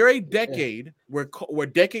 Was there a decade where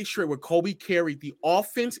decades straight where Kobe carried the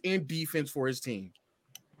offense and defense for his team?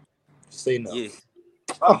 Say no. Yes.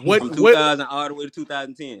 From 2000 all the way to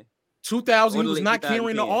 2010. 2000, he was not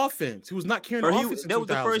carrying the offense. He was not carrying the offense. That was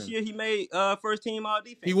the first year he made first team all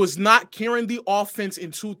defense. He was not carrying the offense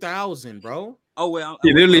in 2000, bro. Oh well,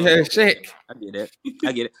 he literally had Shaq. I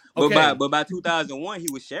get it. But by 2001, he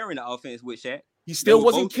was sharing the offense with Shaq. He still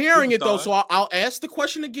wasn't carrying it though. So I'll ask the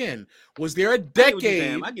question again. Was there a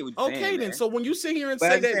decade? I get what you're saying, then. So when you sit here and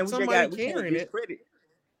say that somebody carrying it,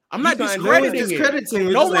 I'm not discrediting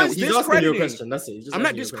it. No one's discrediting it. That's it. I'm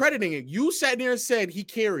not discrediting it. You sat there and said he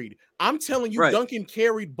carried. I'm telling you, Duncan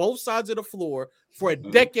carried both sides of the floor for a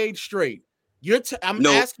decade straight. I'm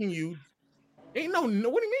asking you. Ain't no.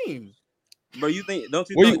 What do you mean? Bro, you think? Don't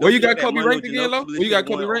you? Where you got Kobe ranked again, Lo? Where you got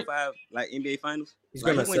Kobe ranked? Like NBA Finals. He's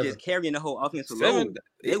like, he wasn't just carrying the whole offensive load.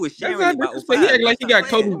 They was sharing about 05. He act like he got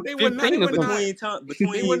Kobe 15 between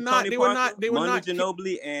Tony Parker, Manu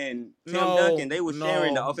Ginobili, and Tim Duncan. They were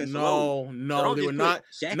sharing the offensive load. No, they were not.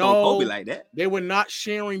 Shaq on Kobe like that. They were not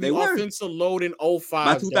sharing the offensive load in 05.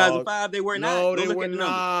 By 2005, they were not. No, they were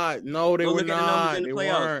not. No, they were not. In the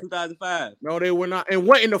playoffs, 2005. No, they were not. And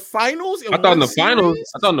what in the finals? I thought in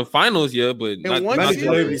the finals, yeah, but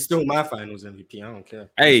Ginobili still my finals MVP. I don't care.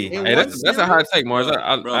 Hey, that's a hot take, Mark.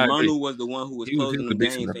 Mars. I Manu was the one who was closing the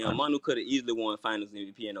games. Manu could have easily won Finals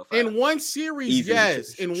MVP in 05. In one series,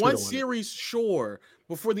 yes. In one series, sure.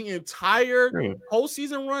 But for the entire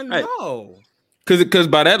postseason run, no. Because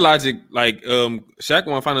by that logic, like Shaq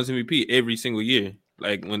won Finals MVP every single year,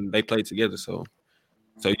 like when they played together. So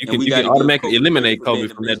you can automatically eliminate Kobe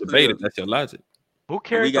from that debate if that's your logic. Who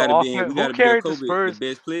carried the offense? Who carried the Spurs?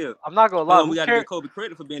 The best player. I'm not gonna lie. We got to give Kobe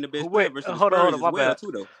credit for being the best player versus hold on, my bad.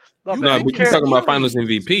 Too, though. No, but you're talking about Finals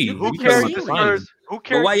MVP. Who carried the Spurs? Who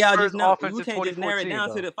carried why y'all just offense in 2014? You can't just narrow it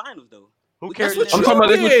down to the Finals, though. Who cares? I'm talking about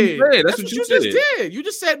that's what you said. That's what you just did. You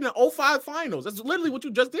just said in the 05 finals. That's literally what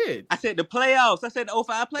you just did. I said the playoffs. I said the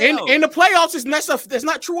 05 playoffs. And the playoffs is that's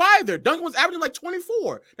not true either. Duncan was averaging like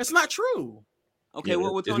 24. That's not true. Okay,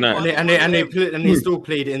 what was and they still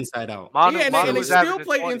played inside out. And they still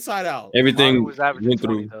played inside out. Everything went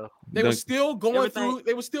through. They were still going through.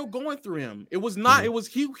 They were still going through him. It was not. It was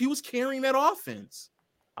he was carrying that offense.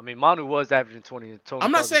 I mean, Manu was averaging 20.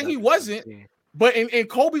 I'm not saying he wasn't. But and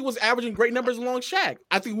Kobe was averaging great numbers along Shaq.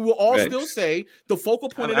 I think we will all still say the focal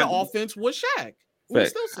point of the offense was Shaq. We'll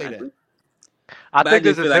still say that. I think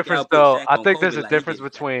there's a difference, though. I think there's a difference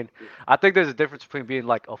between. I think there's a difference between being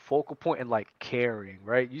like a focal point and like carrying,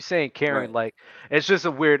 right? You saying carrying, like it's just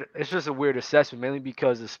a weird assessment, mainly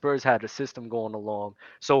because the Spurs had a system going along.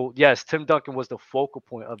 So yes, Tim Duncan was the focal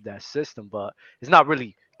point of that system, but it's not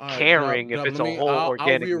really carrying if it's a whole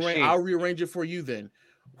organic machine. I'll rearrange it for you then.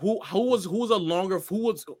 Who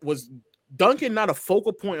was Duncan not a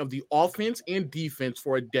focal point of the offense and defense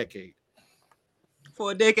for a decade?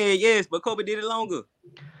 For a decade, yes, but Kobe did it longer.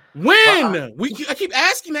 When? I keep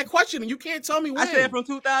asking that question and you can't tell me when. I said from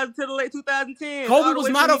 2000 to the late 2010. Kobe was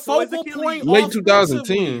not a focal point. Late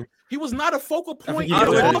 2010. He was not a focal point. All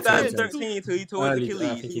the way 2013 till he tore his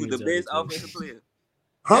Achilles. He was the best offensive player.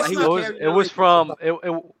 It was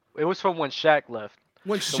from when Shaq left.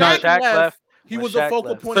 When Shaq left. He was a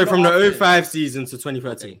focal point. So from the 05 season to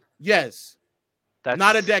 2013. Yes. That's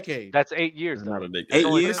not a decade. That's 8 years. Not a decade.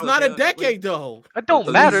 8 years. It's not a decade, though. It don't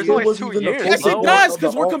matter. It's only 2 years. Yes, it does,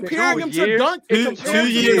 because we're comparing him to Duncan. 2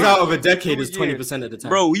 years out of a decade is 20% of the time.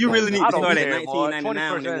 Bro, you really need to start at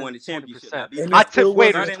 1999 when they won the championship. I took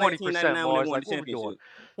away the 20%.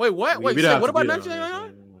 Wait, what? Wait, what about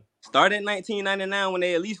 1999? Start at 1999 when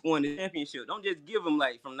they at least won the championship. Don't just give him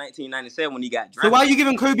like from 1997 when he got drafted. So why are you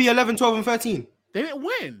giving Kobe 11, 12, and 13? They didn't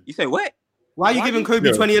win. You say what? Why are you giving Kobe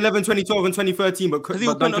 2011, 2012, and 2013, but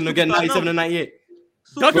Duncan again 97 and 98?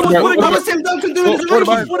 What was Tim Duncan doing? He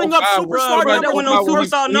was putting up superstar numbers. That wasn't no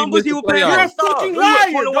superstar numbers. He was playing. You're a fucking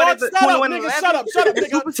liar, dog. Shut up,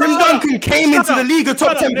 nigga. Tim Duncan came into the league a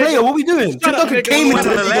top 10 player. What are we doing? Tim Duncan came into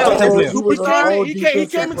the league a top 10 player. He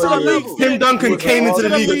came into the league. Tim Duncan came into the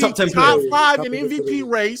league a top 10 player. Top 5 in MVP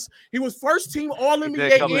race. He was first team All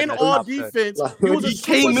NBA and All Defense. He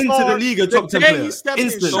came into the league a top 10 player. Instantly.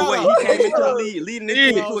 He came into the league leading this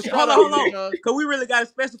team to a hold on. Because we really got to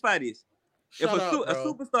specify this. If a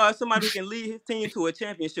superstar is somebody who can lead his team to a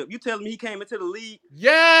championship, you telling me he came into the league?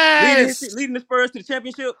 Yes, leading the Spurs to the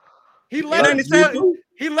championship. He led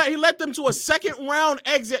them to a second round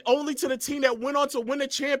exit, only to the team that went on to win the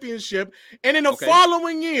championship. And in the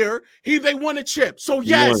following year, they won a chip. So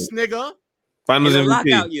yes, nigga. Finals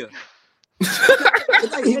MVP.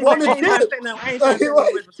 He won the chip. I ain't trying to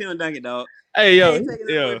say Tim Duncan, dog. Hey yo,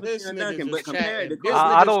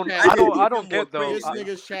 I don't get though.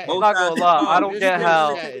 I'm not gonna lie.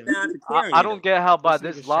 I don't get how by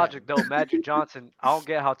this logic though, Magic Johnson. I don't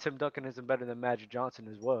get how Tim Duncan isn't better than Magic Johnson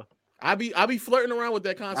as well. I be flirting around with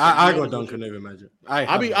that concept. I go Duncan over Magic.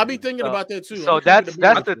 I be thinking about that too. So that's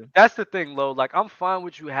the thing, Lo. Like I'm fine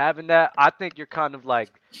with you having that. I think you're kind of like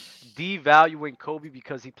devaluing Kobe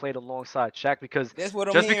because he played alongside Shaq. Because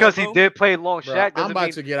because he did play along Shaq, I'm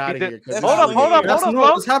about to get out of here. Hold up, that's not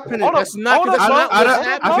what's happening. That's not.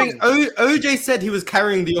 I think OJ said he was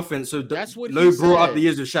carrying the offense, so that's what Lo brought up the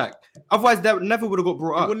years of Shaq. Otherwise, that never would have got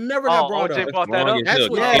brought up. Would never got brought up. Brought that up. That's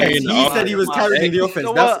what he said. He was carrying the offense.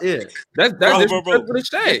 That's it. That's what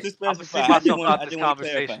Shaq. I'm gonna see myself out this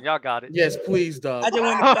conversation. Y'all got it. Yes, please, dog.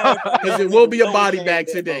 Because it will be a body bag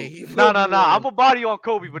today. No. I'm a body on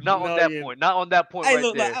Kobe, but not on that point. Not on that point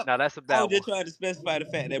right there. Now that's a bad one. I was just trying to specify the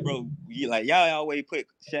fact that, bro, y'all always put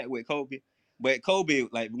Shaq with Kobe. But Kobe,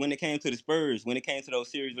 like when it came to the Spurs, when it came to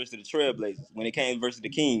those series versus the Trailblazers, when it came versus the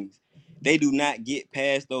Kings, they do not get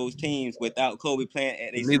past those teams without Kobe playing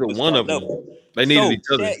at a neither one of them. Level. They needed each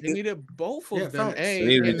other. They needed both of them.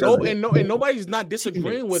 And nobody's not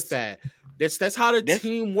disagreeing with that. That's how the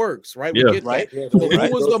team works, right? Yeah. Who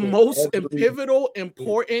was the most pivotal,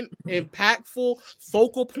 important, impactful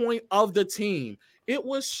focal point of the team? It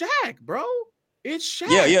was Shaq, bro. It's Shaq.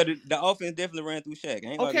 Yeah. The offense definitely ran through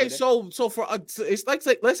Shaq. Okay, so for it's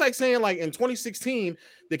like saying like in 2016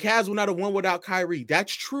 the Cavs would not have won without Kyrie.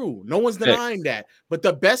 That's true. No one's denying that. But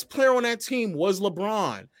the best player on that team was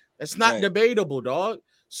LeBron. That's not debatable, dog.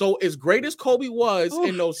 So as great as Kobe was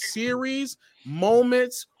in those series,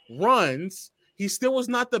 moments, runs, he still was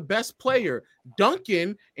not the best player.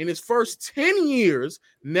 Duncan, in his first 10 years,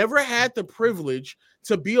 never had the privilege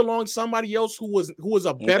to be along somebody else who was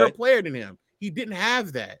a better player than him. He didn't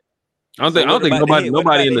have that. I don't think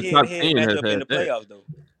nobody in the top 10 has had the playoffs, though.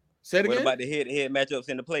 Say it again. What about the head-to-head matchups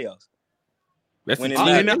in the playoffs?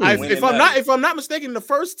 If I'm not mistaken, in the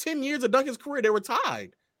first 10 years of Duncan's career, they were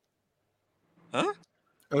tied. Huh?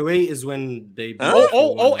 08 is when they. 08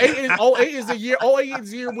 is the year. 08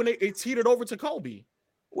 is the year when it's heated over to Kobe.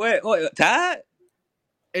 Wait, tied?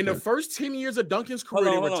 In the first 10 years of Duncan's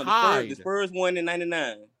career, they were tied. The Spurs won in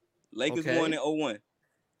 '99. Lakers won in 01.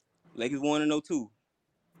 Lakers won in 02.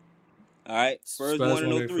 All right, Spurs won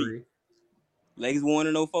in 03. Lakers won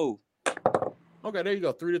in 04. Okay, there you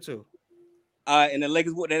go, 3-2. All right, and the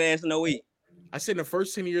Lakers whooped that ass in 08. I said in the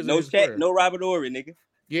first 10 years. No of his career. No Robert Horry, nigga.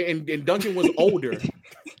 Yeah, and Duncan was older.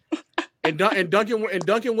 and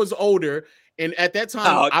Duncan was older, and at that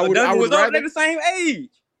time, I would rather they're the same age.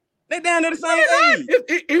 They down there the same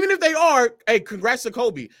age. Even if they are, hey, congrats to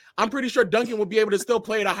Kobe. I'm pretty sure Duncan would be able to still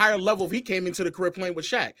play at a higher level if he came into the career playing with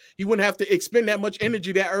Shaq. He wouldn't have to expend that much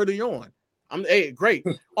energy that early on. Great.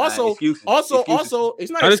 Also, it's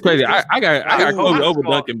not. That's crazy. I got Kobe over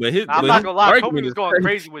Duncan, but I'm not gonna lie. Kobe was going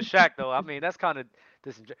crazy with Shaq, though. I mean, that's kind of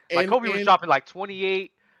like Kobe was dropping like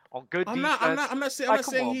 28 on good defense. I'm not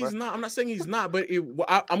saying he's not. But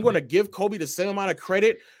I'm going to give Kobe the same amount of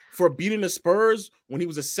credit for beating the Spurs when he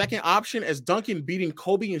was a second option as Duncan beating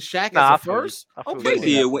Kobe and Shaq as a first. Okay,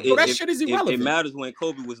 so that shit is irrelevant. It matters when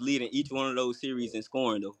Kobe was leading each one of those series in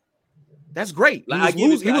scoring, though. That's great.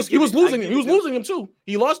 He was losing him too.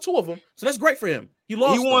 He lost 2 of them, so that's great for him. He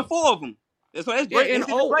won 4 of them. That's great. In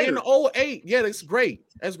 08, yeah, that's great.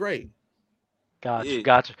 That's great.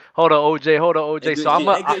 Gotcha. Hold on, OJ. Hey,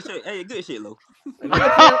 so good shit, Lo. A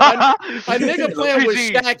nigga playing with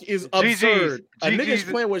Shaq is absurd. A nigga's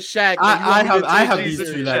playing with Shaq. I have these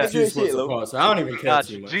two spots apart, so I don't even care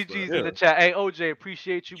too much. GG's in the chat. Hey, OJ,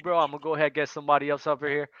 appreciate you, bro. I'm gonna go ahead and get somebody else up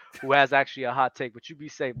here who has actually a hot take, but you be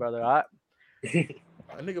safe, brother. All right.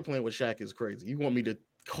 A nigga playing with Shaq is crazy. You want me to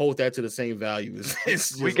hold that to the same value?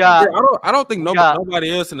 We got. I don't think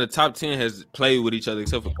nobody else in the top 10 has played with each other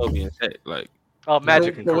except for Kobe and Shaq. Like.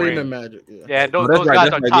 Magic and Kareem and Magic. Yeah, those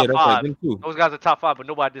guys are top 5. Those guys are top 5, but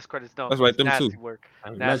nobody discredits them. That's right, them nasty too. Work.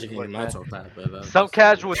 Magic ain't my top 5, but some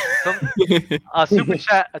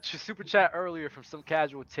super chat earlier from some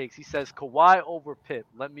casual takes. He says Kawhi over Pip.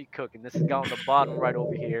 Let me cook, and this is down the bottom right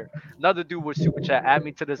over here. Another dude with super chat. Add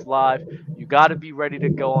me to this live. You got to be ready to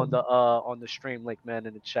go on the stream link, man,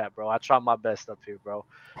 in the chat, bro. I try my best up here, bro.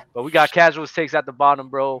 But we got casual takes at the bottom,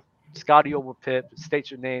 bro. Scotty over Pip.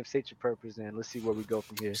 State your name, state your purpose, and let's see where we go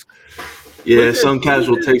from here. Yeah, some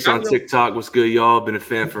casual takes on TikTok. What's good, y'all? Been a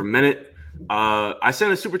fan for a minute. I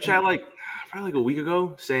sent a super chat probably a week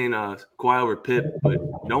ago saying Kawhi over Pip, but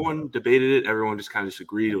no one debated it. Everyone just kind of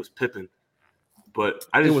disagreed. It was Pippen. But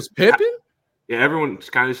it was Pippen? Yeah, everyone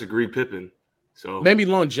just kind of disagreed Pippen. So maybe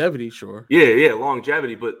longevity, sure. Yeah,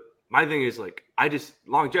 longevity. But my thing is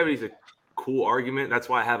longevity is a cool argument. That's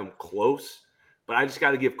why I have him close. But I just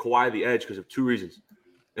got to give Kawhi the edge because of 2 reasons.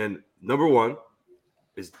 And number one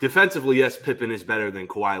is defensively, yes, Pippen is better than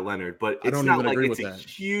Kawhi Leonard, but it's not like it's a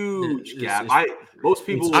huge gap. Most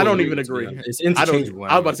people I don't even agree. It's interchangeable.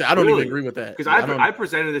 I was about to say I don't even agree with that. Because I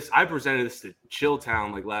presented this to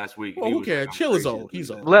Chilltown like last week. Oh, who cares? Chill is old.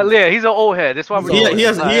 He's old. Yeah, he's an old head. That's why he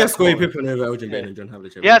has Kobe Pippen over Elgin Baylor and John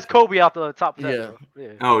Havlicek. He has Kobe out the top 10.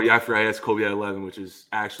 Yeah. Oh yeah, I forgot he has Kobe at 11, which is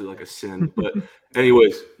actually like a sin. But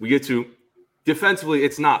anyways, we get to. Defensively,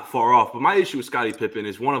 it's not far off, but my issue with Scottie Pippen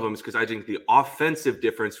is one of them is because I think the offensive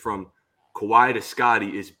difference from Kawhi to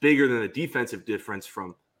Scottie is bigger than the defensive difference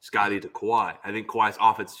from Scottie to Kawhi. I think Kawhi's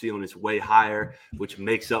offensive ceiling is way higher, which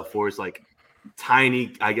makes up for his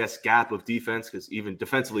tiny, I guess, gap of defense because even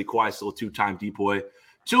defensively, Kawhi's still a 2-time DPOY.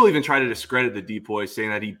 Chill even tried to discredit the DPOY,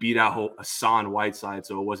 saying that he beat out Hassan Whiteside,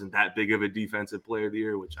 so it wasn't that big of a defensive player of the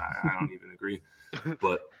year, which I don't even agree.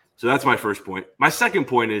 But so that's my first point. My second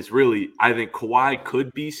point is really I think Kawhi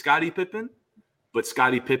could be Scottie Pippen, but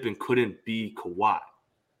Scottie Pippen couldn't be Kawhi.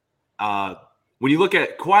 When you look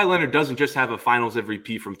at Kawhi Leonard doesn't just have a Finals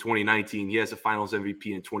MVP from 2019. He has a Finals MVP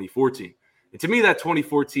in 2014. And to me, that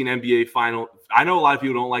 2014 NBA Final, I know a lot of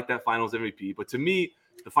people don't like that Finals MVP, but to me,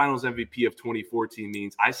 the Finals MVP of 2014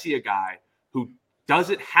 means I see a guy who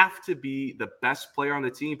doesn't have to be the best player on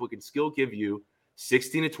the team, but can still give you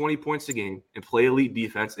 16 to 20 points a game and play elite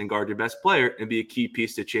defense and guard your best player and be a key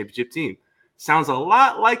piece to the championship team. Sounds a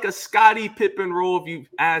lot like a Scottie Pippen role if you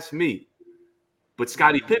ask me. But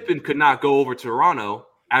Scottie Pippen could not go over to Toronto,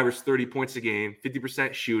 average 30 points a game,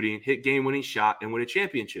 50% shooting, hit game-winning shot, and win a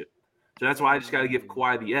championship. So that's why I just got to give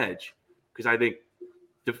Kawhi the edge, because I think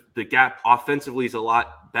the gap offensively is a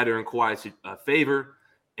lot better in Kawhi's favor.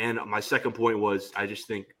 And my second point was I just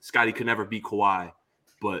think Scottie could never be Kawhi,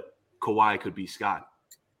 but Kawhi could be Scottie.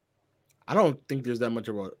 I don't think there's that much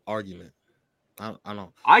of an argument. I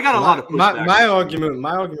don't. I got a lot of pushback.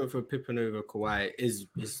 My argument for Pippen over Kawhi is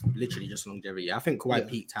literally just longevity. I think Kawhi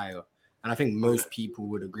peaked higher, and I think most people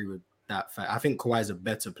would agree with that fact. I think Kawhi is a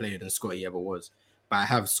better player than Scottie ever was, but I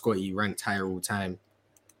have Scottie ranked higher all time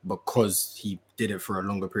because he did it for a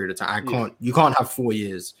longer period of time. You can't have 4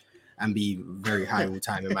 years and be very high all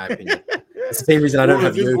time, in my opinion. It's the same reason I don't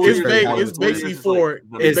have Jokic. It's basically four.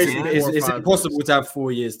 It's impossible to have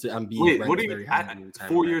 4 years and be very high all time.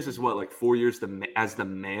 4 years is what? Like 4 years as the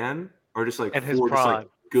man, or just like four just like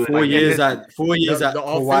good? 4 years at 4 years at the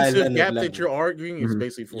Kawhi offensive Leonard gap level. that you're arguing is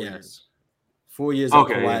basically 4 years. 4 years at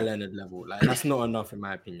Kawhi Leonard level. Like that's not enough in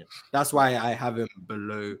my opinion. That's why I have him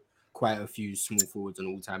below quite a few small forwards on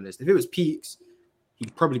all-time list. If it was peaks,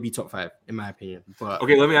 he'd probably be top 5 in my opinion. But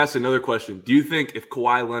okay, let me ask another question. Do you think if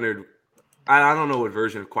Kawhi Leonard, I don't know what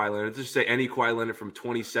version of Kawhi Leonard, let's just say any Kawhi Leonard from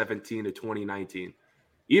 2017 to 2019,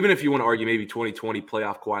 even if you want to argue maybe 2020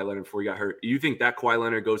 playoff Kawhi Leonard before he got hurt, do you think that Kawhi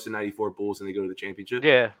Leonard goes to 94 Bulls and they go to the championship?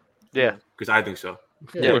 Yeah. Because I think so.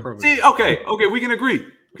 Yeah. See, okay, we can agree.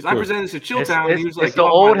 Because I presented this to Chilltown and he was like, it's the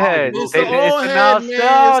old head. It's the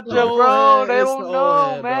nostalgia, bro. They don't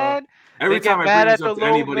know, man. Every they time get I mad bring at this up the to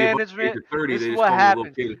low anybody above management. 30, This they is just what call me a little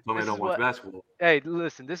happens. kid and tell me I don't watch basketball. Hey,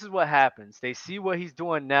 listen, this is what happens. They see what he's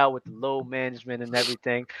doing now with the low management and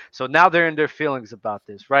everything. So now they're in their feelings about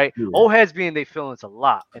this, right? Yeah. Old heads be in their feelings a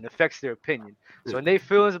lot and affects their opinion. So in their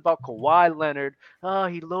feelings about Kawhi Leonard,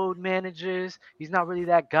 he load manages. He's not really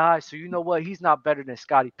that guy. So you know what? He's not better than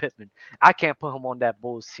Scottie Pippen. I can't put him on that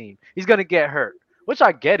Bulls team. He's going to get hurt, which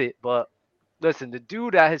I get it. But listen, the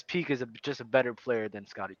dude at his peak is just a better player than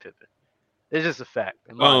Scottie Pippen. It's just a fact.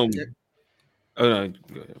 Go ahead,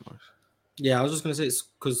 Mars. Yeah, I was just gonna say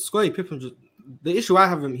because Scottie Pippen, the issue I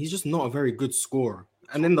have him, he's just not a very good scorer,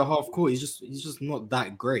 and in the half court, he's just not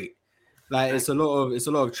that great. Like it's a lot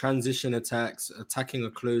of transition attacks, attacking a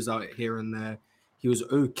closeout here and there. He was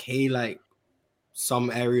okay, like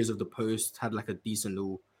some areas of the post had like a decent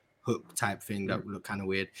little hook type thing that looked kind of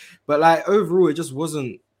weird, but like overall, it just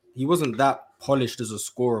wasn't. He wasn't that polished as a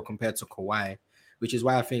scorer compared to Kawhi. Which is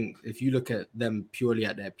why I think if you look at them purely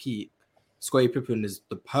at their peak, Scottie Pippen is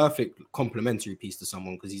the perfect complementary piece to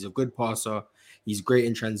someone because he's a good passer. He's great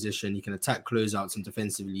in transition. He can attack closeouts and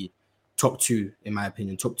defensively top 2, in my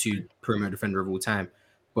opinion, top 2 perimeter defender of all time.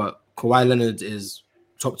 But Kawhi Leonard is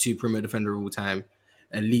top 2 perimeter defender of all time,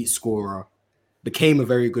 elite scorer, became a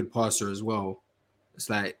very good passer as well. It's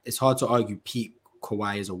like, it's hard to argue peak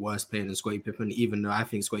Kawhi is a worse player than Scottie Pippen, even though I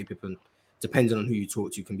think Scottie Pippen, depending on who you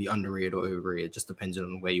talk to, can be underrated or overrated, just depending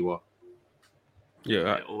on where you are.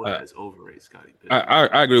 Yeah, it's overrated, Scottie Pippen.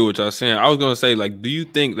 I agree with y'all saying. I was gonna say, like, do you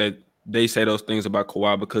think that they say those things about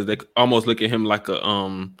Kawhi because they almost look at him like a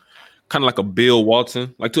kind of like a Bill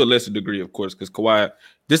Walton, like to a lesser degree, of course, because Kawhi,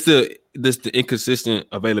 this the inconsistent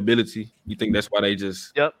availability. You think that's why they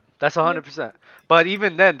just? Yep, that's 100%. But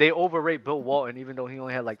even then, they overrate Bill Walton, even though he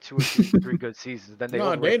only had like 2 or 3 good seasons. Then they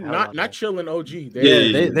they not chilling OG.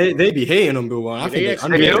 They be hating on Bill Walton. I think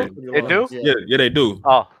they do. Yeah, they do.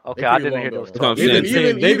 Oh, okay. I didn't hear those.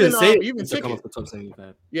 They've been saying even to come off the top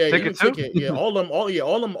 75. Yeah, even Ticket. Yeah, all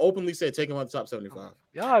of them openly said take him on the top 75.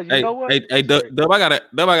 Yeah, you know what? Hey, Dub, I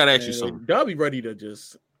gotta ask you something. Dub be ready to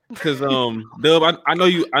just because Dub, I know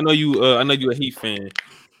you a Heat fan.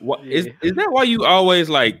 What is that why you always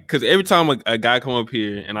like? Because every time a guy come up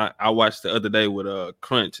here, and I watched the other day with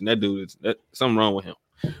Crunch, and that dude is something wrong with him.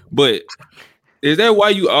 But is that why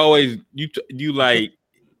you always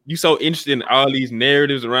you so interested in all these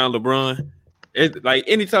narratives around LeBron? It's like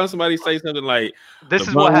anytime somebody say something like this LeBron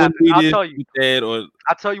is what happened.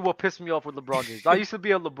 I'll tell you what pissed me off with LeBron James. I used to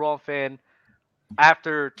be a LeBron fan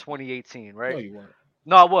after 2018, right? No, you weren't.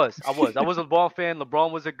 No, I was a LeBron fan. LeBron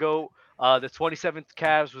was a GOAT. The 27th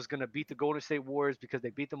Cavs was going to beat the Golden State Warriors because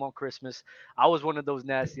they beat them on Christmas. I was one of those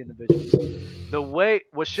nasty individuals.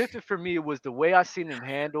 What shifted for me was the way I seen him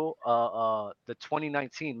handle the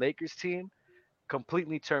 2019 Lakers team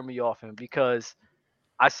completely turned me off him because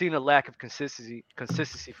I seen a lack of consistency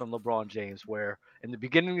from LeBron James, where in the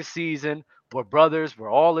beginning of the season, we're brothers,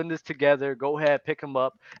 we're all in this together, go ahead, pick him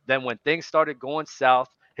up. Then when things started going south,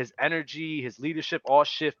 his energy, his leadership all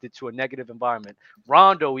shifted to a negative environment.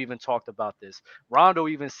 Rondo even talked about this. Rondo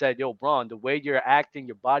even said, yo, Bron, the way you're acting,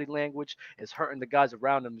 your body language is hurting the guys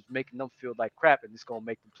around him, is making them feel like crap, and it's going to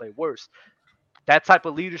make them play worse. That type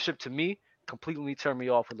of leadership to me completely turned me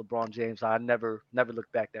off with LeBron James. I never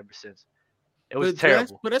looked back ever since. It was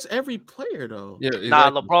terrible. But that's every player though. Yeah,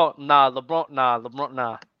 exactly. LeBron.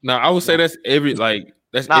 Nah, I would say that's every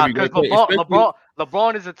that's every because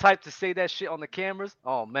LeBron is the type to say that shit on the cameras.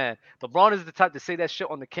 Oh man, LeBron is the type to say that shit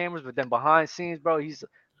on the cameras, but then behind scenes, bro, he's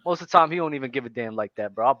most of the time he don't even give a damn like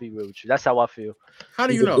that, bro. I'll be real with you. That's how I feel. How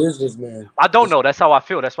do you know? Businessman. I don't know. That's how I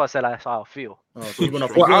feel. That's why I said that's how I feel. Oh, so you went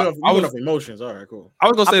off emotions. All right, cool. I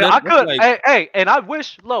was gonna say I could. Hey, and I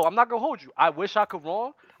wish, I'm not gonna hold you. I wish I could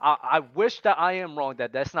wrong. I wish that I am wrong.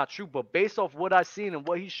 That's not true. But based off what I've seen and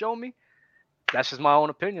what he showed me, that's just my own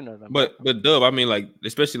opinion of him. But Dub, I mean, like,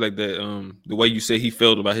 especially like that, the way you say he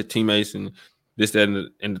felt about his teammates and this, that,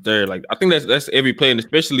 and the third. Like, I think that's every player, and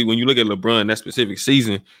especially when you look at LeBron that specific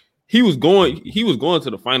season, he was going to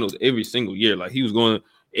the finals every single year. Like, he was going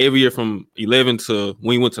every year from 11 to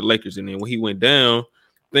when he went to the Lakers, and then when he went down,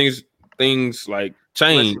 things like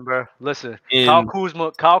changed. Listen, bro. Listen,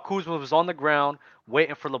 Kyle Kuzma was on the ground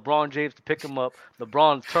waiting for LeBron James to pick him up.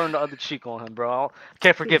 LeBron turned the other cheek on him, bro.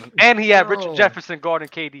 Can't forgive him. And he had Richard Jefferson guarding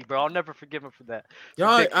KD, bro. I'll never forgive him for that.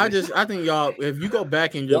 Y'all, I think y'all, if you go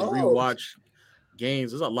back and just rewatch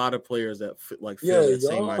games, there's a lot of players that feel that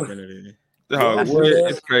same identity.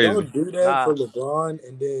 It's crazy. Don't do that for LeBron,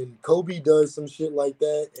 and then Kobe does some shit like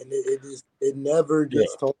that, and it never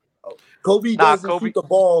gets talked about. Kobe doesn't shoot the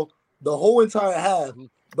ball the whole entire half,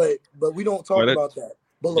 but we don't talk about that.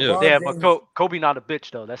 But LeBron but Kobe not a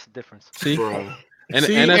bitch though. That's the difference. See, and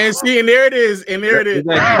there it is, and there it is.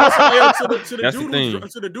 That's the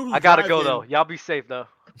thing. I gotta go though. Y'all be safe though.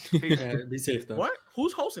 Be safe though. What?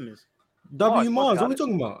 Who's hosting this? W Mars, what are we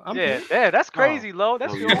talking about? That's crazy, Lo.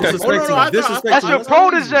 That's your that's your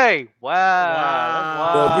protege.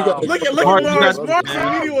 Wow. Look at Mars. Mars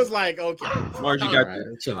immediately was like, okay. Mars, you got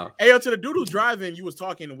that. Hey, to the dude who's driving, you was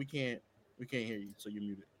talking and we can't hear you, so you're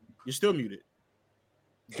muted. You're still muted.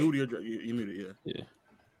 Dude, you're muted, yeah.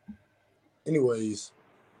 Anyways.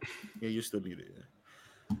 Yeah, you're still muted.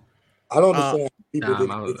 I don't understand.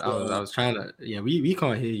 I was trying to. Yeah, we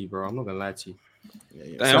can't hear you, bro. I'm not gonna lie to you.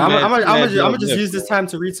 Yeah. So I'm gonna just use this time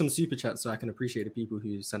to read some super chats so I can appreciate the people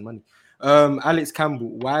who send money. Alex Campbell,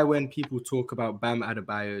 why when people talk about Bam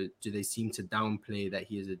Adebayo, do they seem to downplay that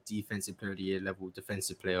he is a defensive player of the year level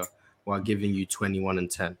defensive player while giving you 21 and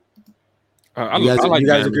 10? You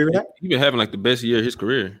guys agree with that? He's been having like the best year of his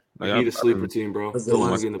career. Like, I need a sleeper team, bro. Don't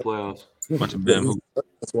want to get in the playoffs. Bunch of Bam.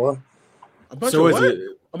 That's why. A bunch of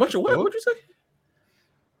what? What'd you say?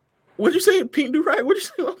 What'd you say, Pink Do-Right? What'd you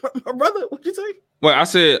say, my brother? What'd you say? Well, I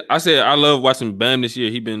said I love watching Bam this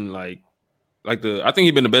year. He been I think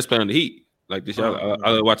he been the best player on the Heat. Like this year, I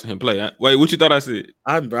love watching him play. Wait, what you thought I said?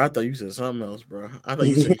 I thought you said something else, bro. I thought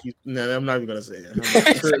you said no. I'm not even gonna say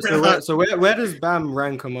it. So where does Bam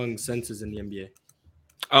rank among centers in the NBA?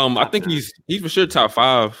 I think he's for sure top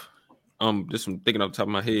 5. Just from thinking off the top of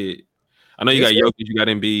my head. I know you got Jokic, you got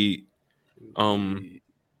Embiid.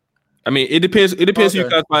 I mean, it depends. It depends who you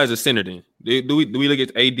classify as a center. Then do we look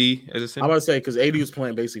at AD as a center? I'm about to say because AD was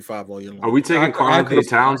playing basically 5 all year long. Are we taking Karl-Anthony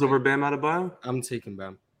Towns over Bam Adebayo? I'm taking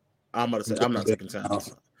Bam. I'm about to say I'm not taking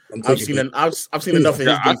Towns. I've seen enough of his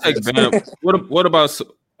defense. I take Bam. What about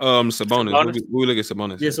Sabonis? We look at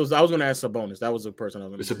Sabonis. Yeah, so I was going to ask Sabonis. That was the person I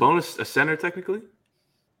was going to. Is Sabonis a center technically?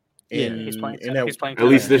 He's playing. At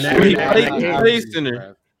least this year. He plays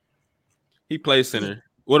center. He plays center.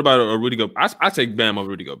 What about a Rudy Gobert? I take Bam over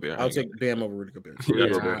Rudy Gobert. I'll take Bam over Rudy Gobert.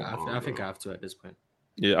 I think I have to at this point.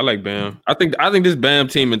 Yeah, I like Bam. I think this Bam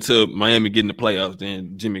team until Miami get in the playoffs,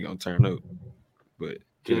 then Jimmy gonna turn up. But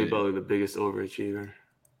Jimmy Butler, the biggest overachiever.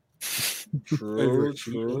 True.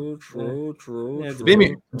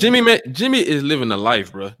 Jimmy is living a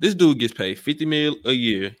life, bro. This dude gets paid $50 million a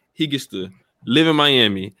year. He gets to live in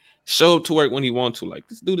Miami, show up to work when he wants to. Like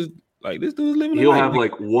this dude is living. He'll have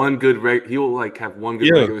like one good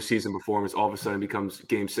regular season performance. All of a sudden, becomes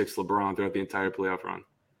Game 6 LeBron throughout the entire playoff run.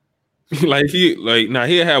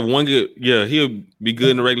 He'll have one good. Yeah, he'll be good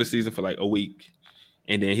in the regular season for like a week,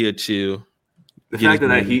 and then he'll chill. The fact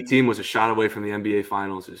that Heat team was a shot away from the NBA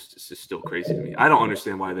Finals is still crazy to me. I don't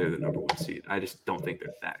understand why they're the number 1 seed. I just don't think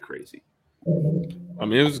they're that crazy. I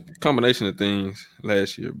mean, it was a combination of things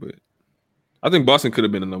last year, but I think Boston could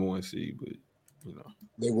have been the number 1 seed, but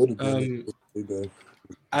they would have been.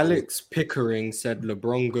 Alex Pickering said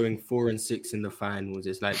LeBron going 4-6 in the finals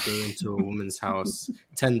is like going to a woman's house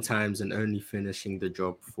 10 times and only finishing the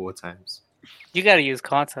job 4 times. You got to use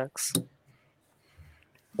context.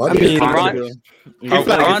 I mean,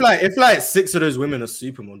 if like 6 of those women are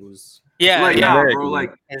supermodels. Yeah, bro.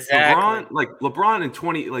 Like exactly. LeBron in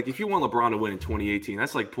 20. Like if you want LeBron to win in 2018,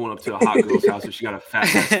 that's like pulling up to a hot girl's house and she got a fat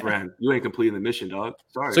best friend. You ain't completing the mission, dog.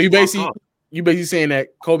 Sorry. So you basically saying that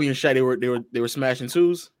Kobe and Shaq they were smashing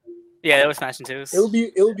twos. Yeah, they were smashing twos. It would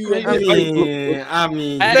be. I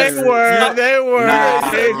mean, they were.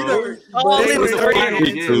 Yeah,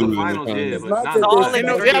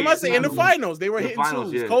 I must say in the finals they were hitting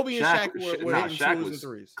twos. Yeah. Kobe and Shaq were hitting twos and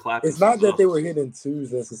threes. It's not that they were hitting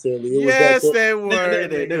twos necessarily. It yes, was they were.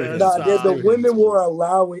 The women were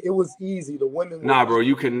allowing. It was easy. The women. Nah, bro,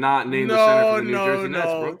 you cannot name the center for the New Jersey Nets,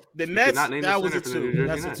 bro. The Nets. That was a two.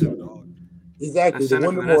 That's a two, dog. Exactly. The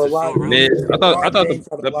women were allowed. I thought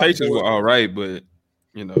the Pacers were all right, but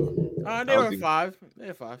you know, they were 5.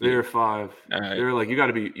 They were 5. Right. They were like, you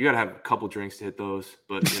gotta have a couple drinks to hit those.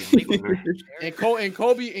 But and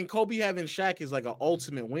Kobe having Shaq is like an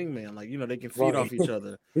ultimate wingman. Like they can feed off each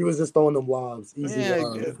other. He was just throwing them lobs. Easy.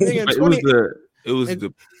 It was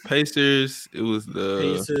the Pacers. It was the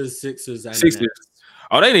Pacers, Sixers, and Sixers.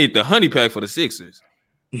 Oh, they need the honey pack for the Sixers.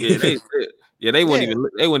 Yeah, they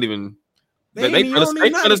wouldn't even. They fell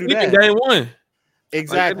asleep in game 1.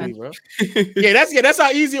 Exactly, bro. That's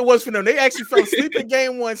how easy it was for them. They actually fell asleep in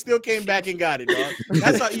game 1, still came back and got it, dog.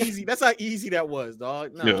 That's how easy that was,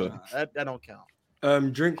 dog. No, that don't count.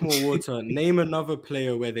 Drink more water. Name another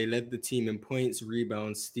player where they led the team in points,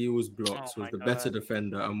 rebounds, steals, blocks, was the better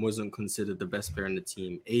defender, and wasn't considered the best player in the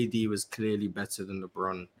team. AD was clearly better than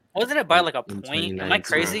LeBron. Wasn't it by like a point? Am I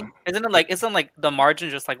crazy? Isn't like the margin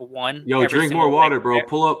just like 1? Yo, drink more water, bro.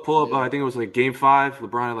 Pull up. I think it was like game 5.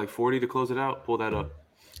 LeBron had like 40 to close it out. Pull that up.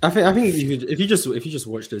 I think if you just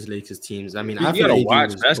watch those Lakers teams, I mean, I gotta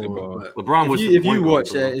watch basketball. LeBron was. If you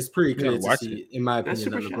watch it, it's pretty clear to see, in my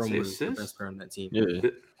opinion, that LeBron was the best player on that team. Yeah,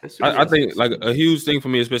 I think like a huge thing for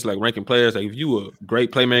me, especially like ranking players. Like if you a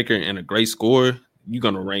great playmaker and a great scorer, you're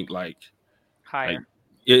gonna rank like higher.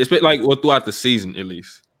 It's like throughout the season at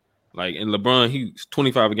least. Like in LeBron, he's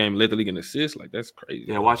 25 a game, led the league in assists. Like that's crazy.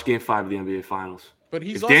 Yeah, watch Game 5 of the NBA Finals. But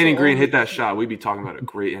if Danny Green hit that shot, we'd be talking about a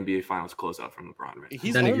great NBA Finals closeout from LeBron. Right?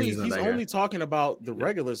 He's only talking about the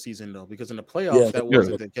regular season though, because in the playoffs that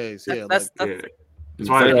wasn't the case. That's why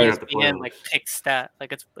they bring up the playoffs. Like pick stat,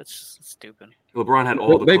 like it's just stupid. LeBron had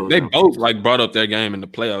all the. They both like brought up their game in the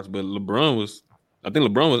playoffs, but I think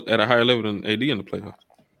LeBron was at a higher level than AD in the playoffs.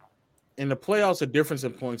 In the playoffs, the difference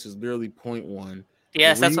in points is barely 0.1.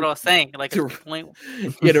 Yes, that's what I was saying. Like the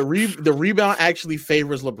rebound actually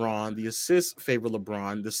favors LeBron. The assists favor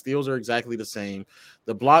LeBron. The steals are exactly the same.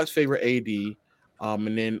 The blocks favor AD.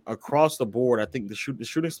 And then across the board, I think the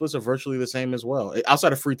shooting splits are virtually the same as well.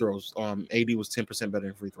 Outside of free throws, AD was 10% better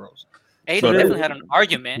in free throws. AD definitely had an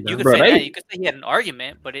argument. You could say that. You could say he had an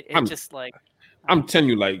argument, but it just like I'm telling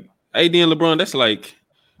you, like AD and LeBron, that's like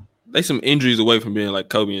they some injuries away from being like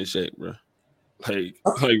Kobe and Shaq, bro.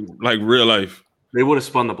 Like real life. They would have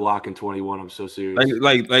spun the block in 21. I'm so serious.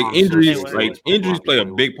 Like injuries, injuries play a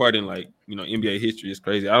big part in NBA history. It's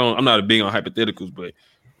crazy. I'm not a big on hypotheticals, but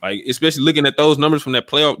like especially looking at those numbers from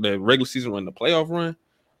that regular season run, the playoff run.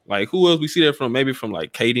 Like who else we see that from? Maybe from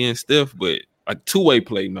like KD and Steph, but like two-way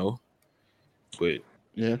play, no. But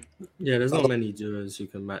yeah, there's not many duos who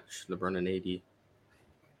can match LeBron and AD.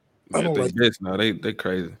 They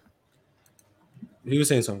crazy. He was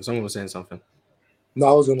saying something. Someone was saying something. No,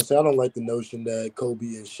 I was going to say, I don't like the notion that Kobe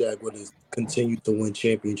and Shaq would have continued to win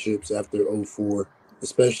championships after 2004,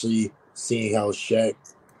 especially seeing how Shaq,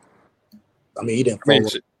 he didn't follow.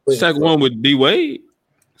 Shaq won with D-Wade.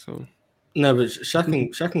 So. No, but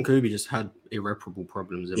Shaq and Kobe just had irreparable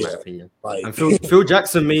problems, in my opinion. And Phil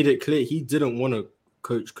Jackson made it clear he didn't want to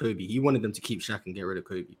coach Kobe. He wanted them to keep Shaq and get rid of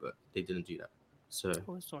Kobe, but they didn't do that. So,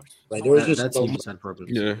 that team just had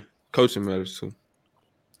problems. Yeah, coaching matters too.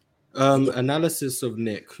 Analysis of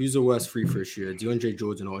Nick. Who's the worst free throw shooter, DeAndre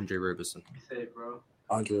Jordan or Andre Roberson?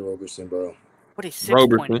 Andre Roberson, bro. What is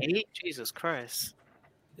 6.8? Jesus Christ.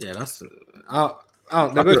 Yeah, that's.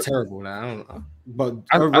 They're both terrible. I don't know. But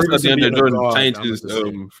I thought DeAndre Jordan changed his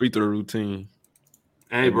free throw routine.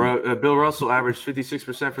 Hey, bro, Bill Russell averaged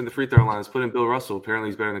 56% from the free throw line. Let's put in Bill Russell. Apparently,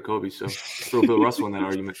 he's better than Kobe, so throw Bill Russell in that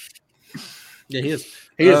argument. Yeah, he is.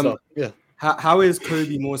 He is, though. Yeah. How is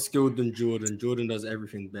Kobe more skilled than Jordan? Jordan does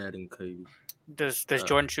everything better than Kobe. Does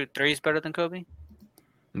Jordan shoot threes better than Kobe?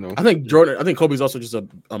 No. I think Kobe's also just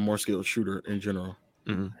a more skilled shooter in general.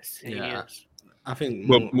 Mm-hmm. Yeah. I think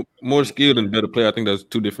more skilled and better player. I think that's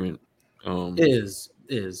two different. It is,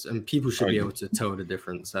 is, and people should be able to tell the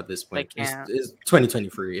difference at this point. They It's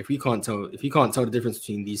 2023. If you can't tell the difference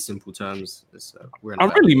between these simple terms, I'm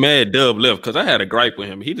really mad Dub left because I had a gripe with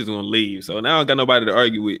him. He just gonna leave, so now I got nobody to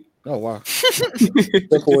argue with. Oh wow!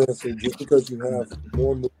 Simple answer: just because you have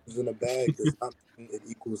more moves in a bag does not mean it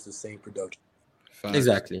equals the same production.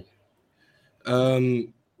 Exactly.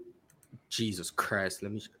 Jesus Christ!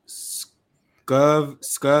 Let me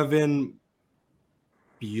Skirvin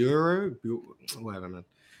Bureau, whatever, man.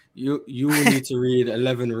 You will need to read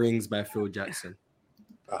 11 Rings by Phil Jackson.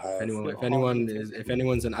 If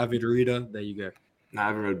anyone's an avid reader, there you go. I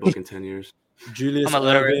haven't read a book in 10 years. Julius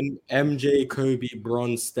Erving, MJ, Kobe,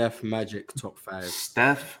 Bron, Steph, Magic, top 5.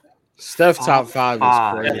 Steph top 5 is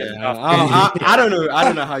crazy. I don't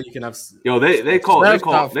know how you can have. Yo, they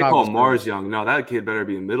call Mars young. No, that kid better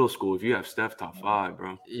be in middle school if you have Steph top 5,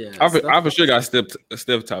 bro. Yeah, I for sure got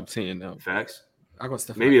Steph top 10 now. Facts. I got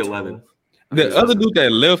Steph maybe 11. The other dude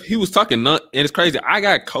that left, he was talking and it's crazy. I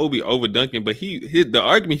got Kobe over Duncan, but the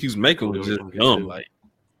argument he was making was just dumb. Like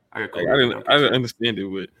I didn't understand it.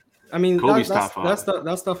 But I mean,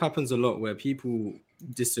 that stuff happens a lot where people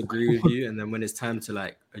disagree with you, and then when it's time to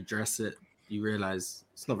like address it, you realize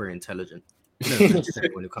it's not very intelligent.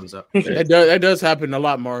 When it comes up, that does happen a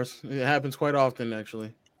lot, Mars. It happens quite often,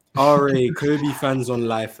 actually. RA Kobe fans on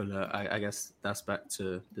life alert. I guess that's back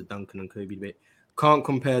to the Duncan and Kobe debate. Can't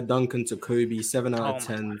compare Duncan to Kobe. 7 out of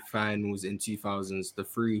 10 finals in 2000s. The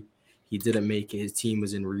 3 he didn't make it. His team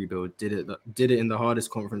was in rebuild. Did it in the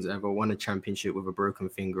hardest conference ever. Won a championship with a broken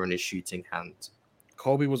finger on his shooting hand.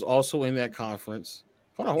 Kobe was also in that conference.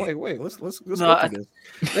 Hold on, wait. Let's look at this.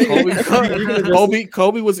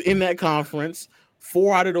 Kobe was in that conference.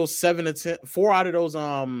 4 out of those 7 to 10. 4 out of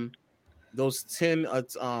those 10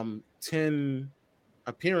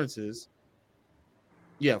 appearances.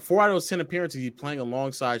 Yeah, 4 out of those 10 appearances, he's playing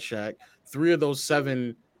alongside Shaq. 3 of those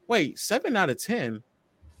 7. Wait, 7 out of 10.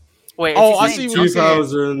 Wait, I see what you're saying.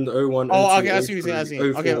 2000, 01. Oh, okay, I see what you're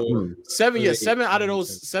saying. Okay, 7. Yeah, 7 out of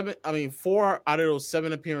those 7. I mean, 4 out of those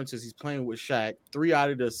 7 appearances, he's playing with Shaq. 3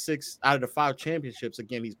 out of the 6 out of the 5 championships,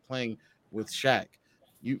 again, he's playing with Shaq.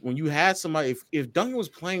 When you had somebody, if Duncan was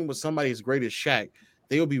playing with somebody as great as Shaq,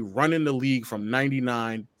 they would be running the league from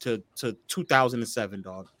 99 to 2007,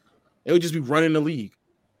 dog. They would just be running the league.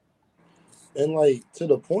 And like to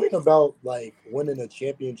the point about like winning a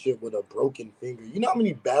championship with a broken finger, you know how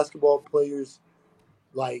many basketball players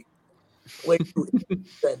like play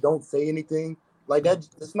that don't say anything like that?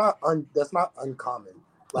 That's not uncommon.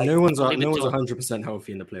 Like no one's 100%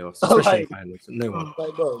 healthy in the playoffs, especially finals. No one.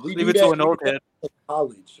 Like, bro, we leave it to an old head.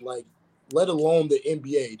 College, like let alone the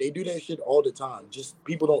NBA, they do that shit all the time. Just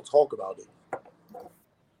people don't talk about it.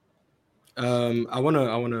 I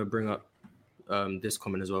wanna bring up this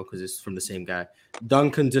comment as well because it's from the same guy.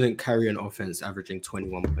 Duncan didn't carry an offense averaging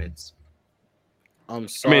 21 points. I'm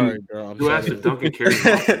sorry, bro. Who asked if Duncan carried?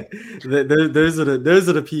 Those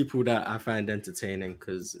are the people that I find entertaining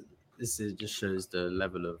because this just shows the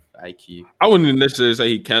level of IQ. I wouldn't necessarily say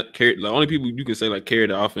he can't carry. The only people you can say like carry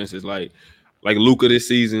the offense is like Luka this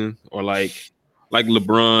season or like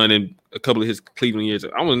LeBron and a couple of his Cleveland years.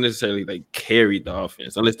 I wouldn't necessarily like carry the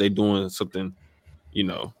offense unless they're doing something, you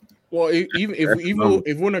know. Well,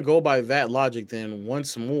 if we're gonna go by that logic, then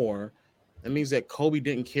once more, that means that Kobe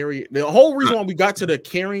didn't carry it. The whole reason why we got to the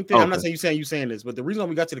carrying thing, I'm not saying you saying this, but the reason why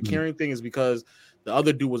we got to the carrying thing is because the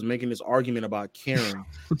other dude was making this argument about carrying.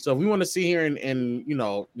 So if we want to sit here and you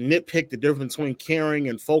know nitpick the difference between carrying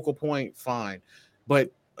and focal point, fine. But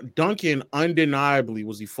Duncan undeniably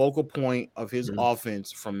was the focal point of his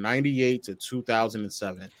offense from 98 to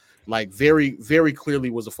 2007. Like very, very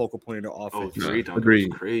clearly was a focal point of the offense.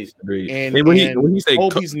 Agreed. Crazy. And when he say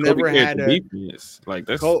Kobe's never had a defense, like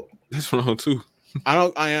that's wrong too.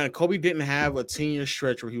 Kobe didn't have a 10-year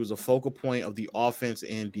stretch where he was a focal point of the offense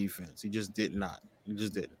and defense. He just did not. He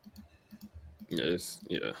just didn't. Yes.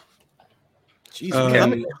 Yeah.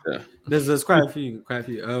 Jesus. There's quite a few.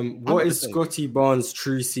 What is Scottie Barnes'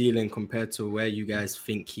 true ceiling compared to where you guys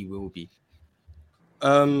think he will be?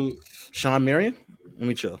 Sean Marion? Let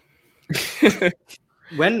me chill.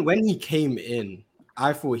 When he came in,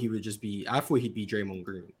 I thought he'd be Draymond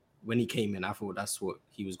Green. When he came in, I thought that's what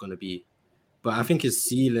he was going to be. But I think his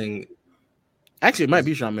ceiling... Actually, it might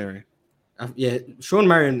be Sean Marion. Yeah, Sean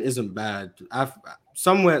Marion isn't bad.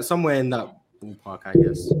 Somewhere in that ballpark, I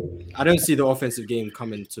guess. I don't see the offensive game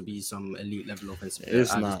coming to be some elite level offensive game.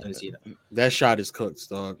 It's not. Don't see that. That shot is cooked,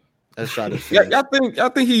 dog. That shot is finished. Y'all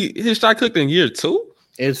think his shot cooked in year 2?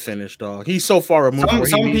 It's finished, dog. He's so far removed.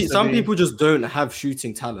 Some people just don't have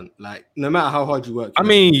shooting talent. Like no matter how hard you work. I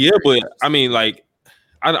mean, yeah, but I mean, like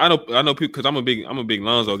I know people because I'm a big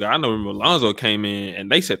Lonzo guy. I know when Lonzo came in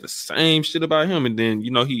and they said the same shit about him, and then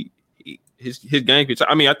his game pitch.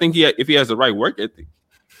 I mean, I think if he has the right work ethic,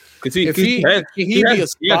 because he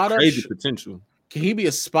has crazy potential. Can he be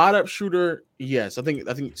a spot up shooter? Yes, I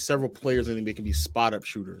think several players in the NBA can be spot up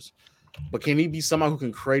shooters, but can he be someone who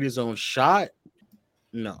can create his own shot?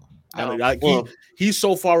 No. He's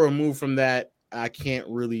so far removed from that. I can't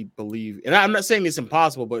really believe, and I'm not saying it's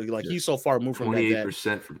impossible, but he's so far removed from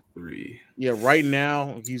 28% from three. Yeah, right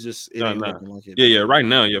now he's just right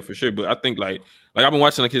now, yeah, for sure. But I think like I've been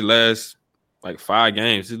watching his last 5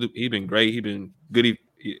 games. He's been great. He's been good,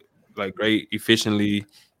 great efficiently.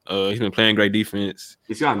 He's been playing great defense.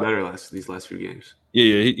 He's gotten better these last few games.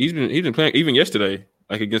 Yeah, he's been playing even yesterday.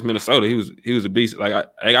 Against Minnesota, he was a beast. I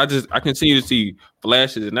continue to see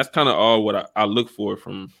flashes, and that's kind of all what I look for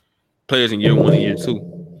from players in year 1 and year 2.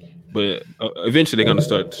 But eventually they're gonna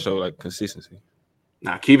start to show consistency.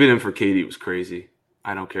 Nah, keeping him for KD was crazy.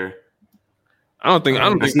 I don't care. I don't think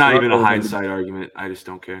it's not even a hindsight argument. I just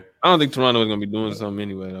don't care. I don't think Toronto is gonna be doing something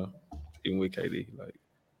anyway though, even with KD.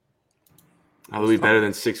 I'll be better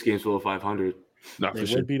than 6 games below 500. Not for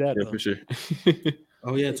sure. Be that, yeah, for sure.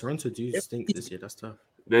 Oh yeah, Toronto do stink this year. That's tough.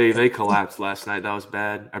 They collapsed last night. That was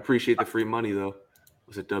bad. I appreciate the free money though. It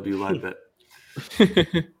was a W live bet.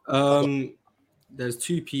 There's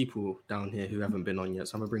 2 people down here who haven't been on yet,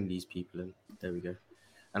 so I'm gonna bring these people in. There we go.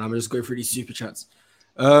 And I'm gonna just go through these super chats.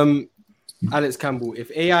 Alex Campbell, if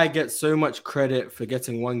AI gets so much credit for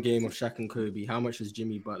getting 1 game of Shaq and Kobe, how much does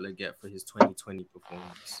Jimmy Butler get for his 2020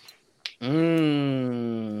 performance? I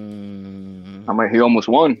mean, he almost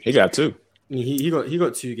won. He got 2. He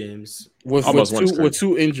got 2 games with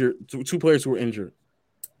 2 injured, 2 players who were injured.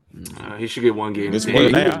 He should get 1 game.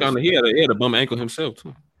 He had a bum ankle himself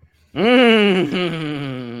too.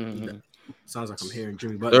 Sounds like I'm hearing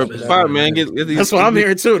Jimmy Butler. Man, that's what I'm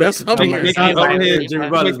hearing too. That's what I'm hearing. Jimmy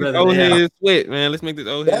Butler's better. Old head sweat, man. Let's make this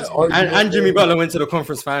old head. And Jimmy Butler went to the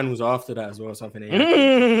conference finals after that as well. Something.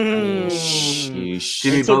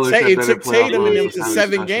 Jimmy Butler took Tatum in them to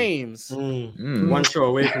 7 games. 1 show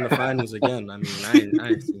away from the finals again. I mean, I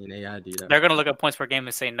ain't seen AI do that. They're gonna look at points per game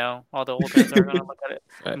and say no. All the old guys are gonna look at it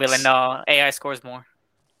and be like, no, AI scores more.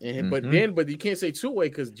 Yeah, but you can't say 2-way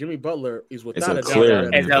because Jimmy Butler is without a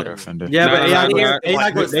doubt. Yeah, but AI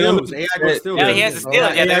got steals. Yeah, he has a steal.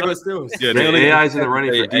 AI got steals. Yeah, AI's in the running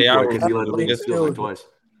for D-Boy because he led the league in steals twice.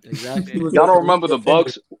 Exactly. Y'all don't remember the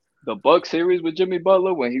Bucks series with Jimmy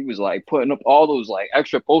Butler when he was putting up all those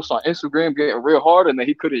extra posts on Instagram, getting real hard, and then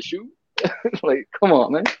he couldn't shoot. Come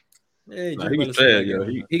on, man. Hey, he was bad, yo.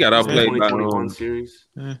 He got outplayed by 2021 series.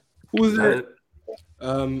 Who was that?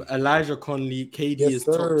 Elijah Conley, KD is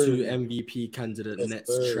top 2 MVP candidate.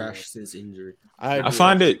 Nets trash since injury. I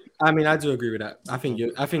find it. I mean, I do agree with that. I think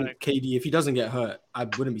KD, if he doesn't get hurt, I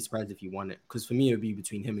wouldn't be surprised if he won it. Because for me, it would be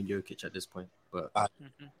between him and Jokic at this point. But I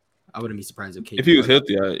wouldn't be surprised if KD. If he was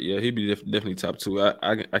healthy, he'd be definitely top 2.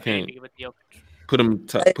 I can't put him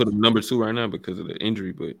number 2 right now because of the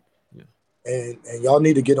injury, but. And y'all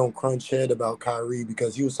need to get on Crunch Head about Kyrie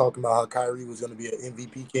because he was talking about how Kyrie was going to be an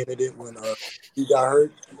MVP candidate when he got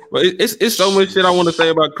hurt. Well, it's so much shit I want to say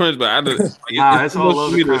about Crunch, but it's all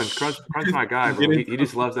love to Crunch. Crunch my guy, bro. He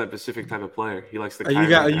just loves that specific type of player. He likes the.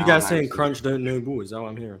 Are you guys saying Crunch don't know ball? Is that what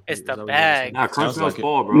I'm hearing? It's the bag. Nah, Crunch knows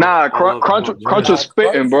ball, bro. Nah, Crunch was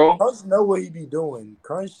spitting, bro. Crunch know what he be doing.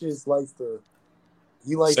 Crunch just likes to.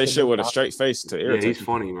 He likes say shit with a straight face to irritate. Yeah, he's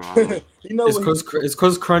funny, bro. It's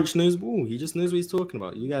because Crunch knows ball. He just knows what he's talking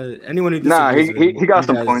about. You guys, anyone who disagrees he got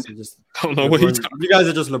some points. Don't know what he's talking. You guys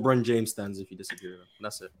are just LeBron James stands if you disagree with him.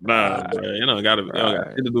 That's it. Nah, bro. You don't got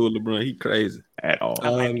to do with LeBron. He crazy at all.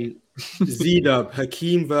 Z-Dub,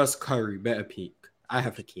 Hakeem versus Curry. Better peak. I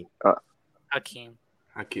have Hakeem. Hakeem.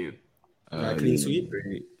 Clean sweep.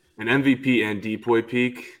 An MVP and Depoy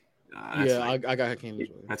peak. I got Hakeem.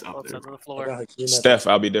 That's up there. Steph,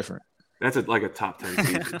 I'll be different. That's like a top 10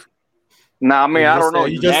 season. Nah, I mean, I don't know.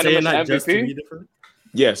 You just saying that just to be different?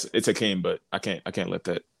 Yes, it's Hakeem, but I can't let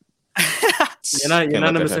that.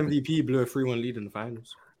 Unanimous MVP blew a 3-1 lead in the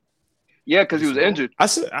finals. Yeah, because he was injured. I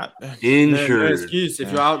said injured. No excuse.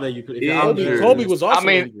 If you're out there, you could. Kobe was also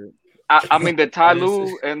injured. I mean, did Ty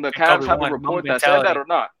Lue and the Cavs have a report that said that or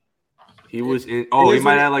not? He was in. Oh, he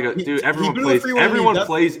might have like a dude. Everyone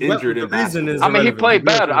plays injured in basketball. I mean, he played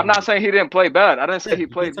bad. I'm not saying he didn't play bad. I didn't say he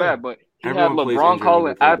played bad, but he had LeBron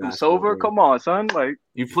calling Adam Silver. Come on, son. Like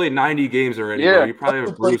you played 90 games already. Yeah, bro. You probably have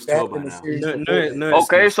a bruised toe by now. No,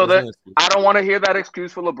 okay, so then I don't want to hear that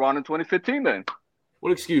excuse for LeBron in 2015. Then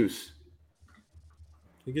what excuse?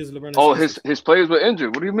 He gives LeBron. His players were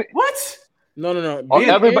injured. What do you mean? What? No.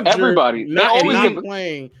 Everybody. Not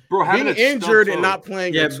playing. Bro, being injured and not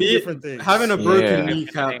playing are two different things. Having a broken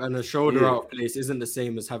kneecap and a shoulder out of place isn't the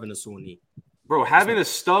same as having a sore knee. Bro, having a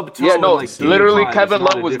stub toe. Yeah, no, literally Kevin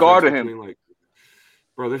Love was guarding him. Like,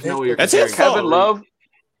 bro, there's no way. That's his fault. Kevin Love.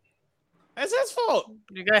 That's his fault.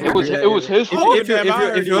 It was his fault. If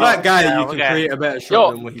you're that guy, you can create a better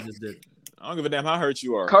shot than what he just did. I don't give a damn how hurt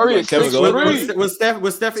you are. Curry is 6'3".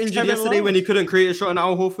 Was Steph injured yesterday when he couldn't create a shot in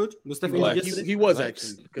Al Horford? Was Steph injured yesterday? He was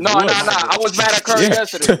actually. No. I was mad at Curry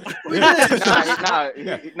yesterday. He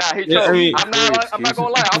choked. I'm not gonna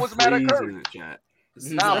lie. I was mad at Curry.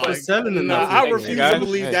 I refuse to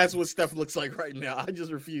believe that's what Steph looks like right now. I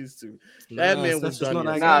just refuse to. That man was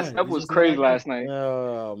done. Steph was crazy last night.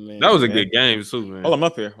 Oh man, that was a good game too, man. I'm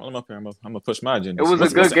up here. I'm gonna push my agenda. It was a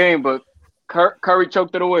good game, but Curry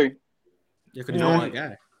choked it away. Yeah, because he's that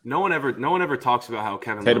guy. No one ever talks about how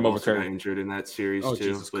Kevin Love got injured in that series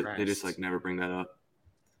too, but they just like never bring that up.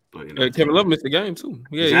 But Kevin Love missed the game too.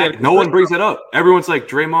 Yeah, exactly. No one brings that up. Everyone's like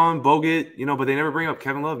Draymond, Bogut, but they never bring up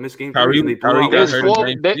Kevin Love missed game 3.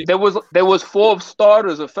 There was 4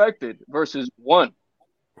 starters affected versus 1.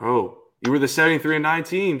 Bro, you were the 73-9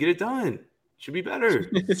 team. Get it done. Should be better.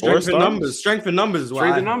 Strength in numbers. Strength in numbers.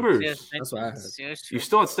 Strength in numbers. Yeah, that's what I heard. You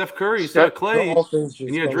still had Steph Curry. You still had Clay. And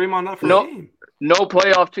you had Draymond not for the game. No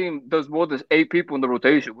playoff team does more than 8 people in the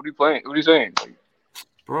rotation. What are you playing? What are you saying?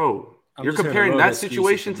 Bro, you're comparing that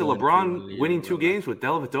situation to LeBron winning 2 games with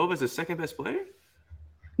Dellavedova as the second best player?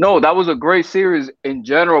 No, that was a great series in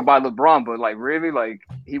general by LeBron, but really,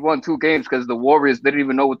 he won 2 games because the Warriors didn't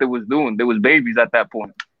even know what they was doing. They was babies at that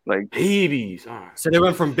point. Babies. All right. So they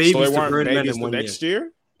went from babies to grown men in 1 next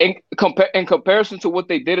year? In comparison to what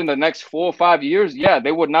they did in the next 4 or 5 years, yeah,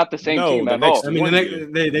 they were not the same team at all. I mean,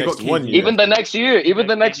 they got 1 year. Even the next year,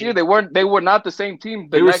 they were not the same team.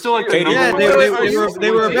 They were still they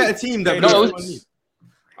were a better team than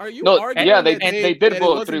Are you they did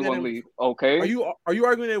go a 3-1 lead. Okay. Are you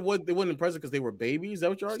arguing that they wasn't impressive because they were babies? Is that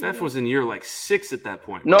what you're arguing? Steph was in year 6 at that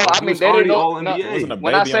point. No, I mean they didn't know. All NBA.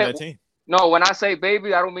 When I say when I say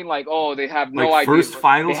baby, I don't mean they have no idea. First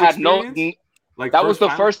finals they had experience? That was the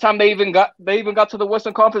first time they even got to the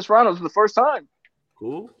Western Conference Finals. The first time.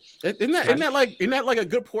 Cool. Isn't that like a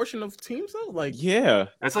good portion of teams though? Yeah,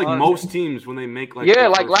 that's most teams when they make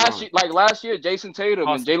last year, Jason Tatum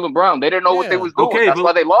and Jaylen Brown, they didn't know what they was doing. Okay, that's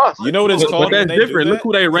why they lost. You know what it's called? But that's different. Look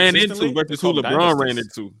who they ran into versus who LeBron ran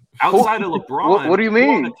into. Outside of LeBron, what do you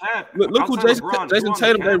mean? Look who Jason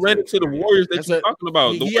Tatum they ran into the Warriors that you're talking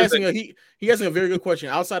about. He asking a very good question.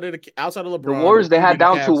 Outside of LeBron, the Warriors they had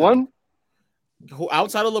down 2-1. Who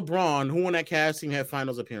outside of LeBron, who on that Cavs team had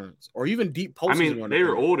finals appearance or even deep postseason? I mean, they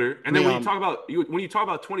were older. And then when you talk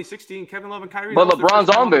about 2016, Kevin Love and Kyrie, but LeBron's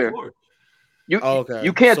on there. You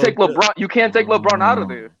can't take LeBron. You can't take LeBron out of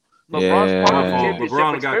there. LeBron's part of the championship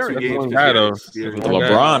LeBron got 2 games. The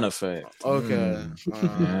LeBron effect. Okay.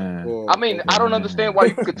 I mean, I don't understand why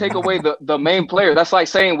you could take away the main player. That's like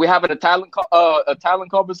saying we having a talent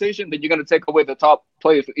conversation, then you're gonna take away the top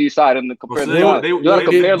players for each side and compare. You gotta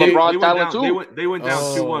compare LeBron's talent too. They went down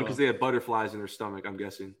 2-1 because they had butterflies in their stomach. I'm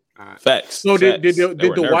guessing. All right. Facts. So did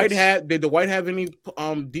the White have any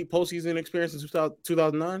deep postseason experience in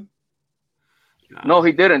 2009? No,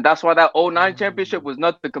 he didn't. That's why that 09 championship was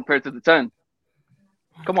nothing compared to the 10.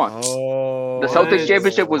 Come on. The Celtics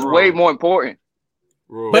championship was way more important.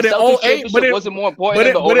 But in 08, wasn't more important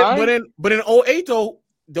than the 09. But in 08 though,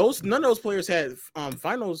 none of those players had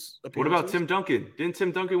finals appearances. What about Tim Duncan? Didn't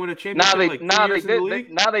Tim Duncan win a championship?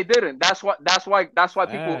 They didn't. That's why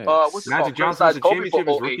people Magic Johnson was a championship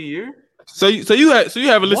his rookie year. So you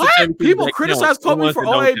have a list of people criticize Kobe for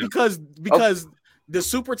 08 because the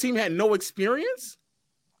super team had no experience.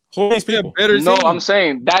 No, I'm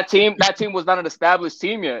saying that team was not an established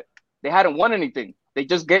team yet. They hadn't won anything. They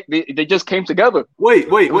just came together. Wait.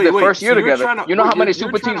 First year together. You know how many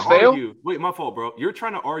super teams fail? Wait, my fault, bro. You're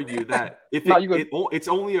trying to argue that if it's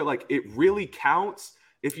only it really counts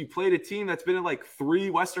if you played a team that's been in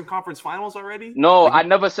 3 Western Conference Finals already? No, I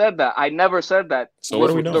never said that. So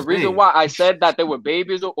what are we doing? The reason why I said that they were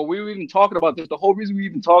babies, or we were even talking about this, the whole reason we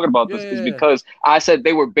even talking about this is because I said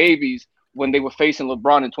they were babies when they were facing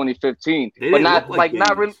LeBron in 2015. But not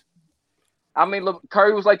really. I mean,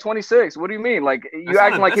 Curry was 26. What do you mean? You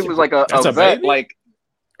acting like he was a vet?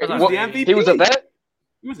 He was a vet?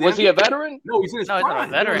 Was he a veteran? No, he's not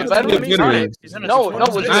a veteran. I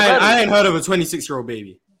ain't heard of a 26-year-old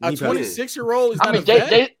baby. A 26-year-old is not a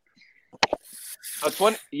vet?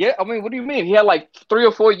 Yeah, I mean, what do you mean? He had like 3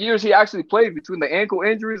 or 4 years he actually played between the ankle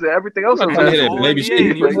injuries and everything else. Baby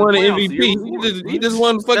shit. He won an MVP. He just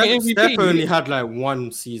won fucking MVP. Steph only had like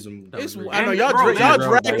 1 season. I know y'all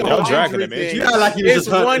dragging him. You got like he was just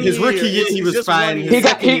hurt. His rookie year he was fine. He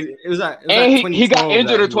got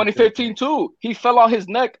injured in 2015 too. He fell on his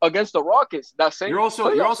neck against the Rockets. That same. You're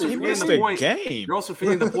also feeling the point. You're also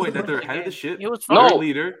feeling the point that they're ahead of the ship.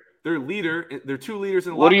 Their leader. They're 2 leaders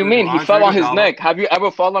in the What do you mean? He fell on his neck. Have you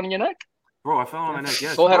ever fallen on your neck? Bro, I fell on my neck.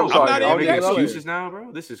 Yes. Go ahead. I'm sorry. I'm making excuses now,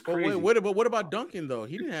 bro. This is crazy. But what about Duncan though?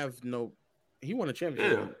 He didn't have no. He won a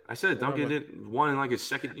championship. Yeah, I said Duncan won in like his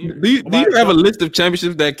second year. Do you have a list of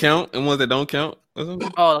championships that count and ones that don't count?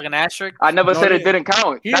 Oh, like an asterisk? I never said it didn't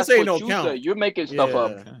count. He didn't say no count. Said. You're making stuff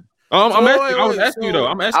up. I was asking you though.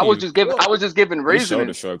 I was just giving reasoning.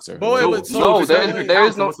 No, there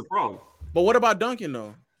is no. What's the problem? But what about Duncan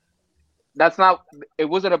though? That's not. It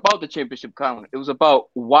wasn't about the championship count. It was about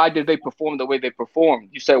why did they perform the way they performed.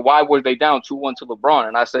 You said why were they down 2-1 to LeBron,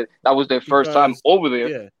 and I said that was their first time over there.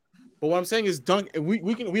 Yeah. But what I'm saying is,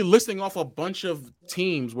 we're listing off a bunch of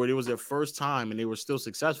teams where it was their first time and they were still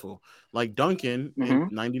successful. Like Duncan in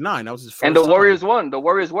 '99, that was his first. And the Warriors won. The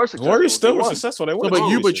Warriors were successful. The Warriors still were successful. They won.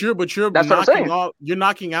 But you're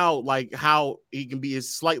knocking out like how he can be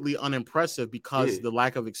slightly unimpressive because the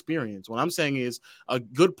lack of experience. What I'm saying is a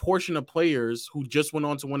good portion of players who just went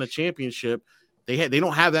on to win a championship, they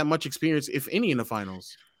don't have that much experience, if any, in the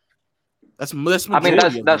finals.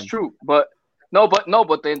 That's true, but. No, but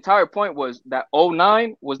the entire point was that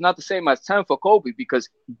 09 was not the same as 10 for Kobe because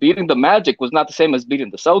beating the Magic was not the same as beating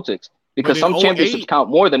the Celtics because some championships count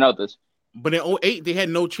more than others. But in 08, they had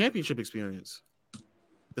no championship experience.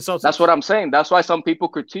 The Celtics. That's what I'm saying. That's why some people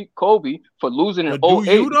critique Kobe for losing in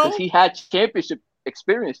 08 because he had championship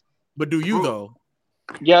experience. But do you though?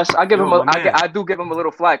 Yes, I give him. I do give him a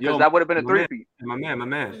little flack because that would have been a 3-peat. My man.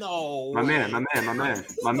 No. My man.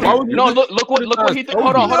 No, look what he did.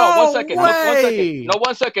 Hold on, 1 second. Look,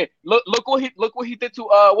 1 second. Look what he did to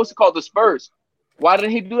what's it called, the Spurs. Why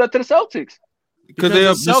didn't he do that to the Celtics? Because the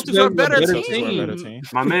Celtics are a better team.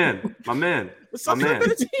 My man. So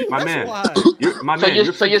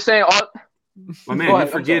you're saying all. My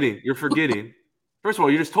man, you're forgetting. First of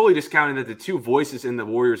all, you're just totally discounting that the 2 voices in the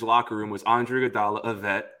Warriors locker room was Andre Iguodala, a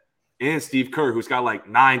vet, and Steve Kerr, who's got like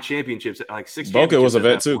 9 championships, like 6 championships. Bogut was a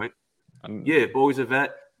vet too. Yeah, Bogut's a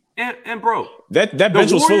vet. And bro, that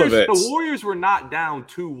bench was full of vets. The Warriors were not down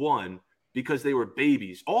 2-1 because they were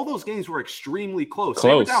babies. All those games were extremely close.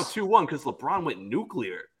 They were down 2-1 because LeBron went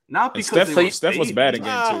nuclear. Not because Steph was bad in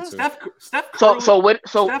game 2 too. Steph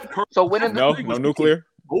Curry, winning no nuclear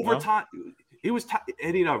overtime. He was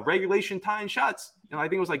hitting regulation tying shots, and I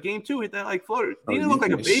think it was like game 2 hit that like floater. He didn't look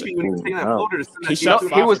like a baby when he was taking that floater to send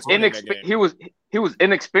that. He was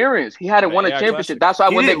inexperienced. He hadn't won a championship. That's why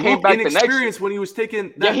when they came back the next when he was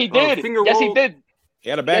taking that he did. finger yes, roll. he did.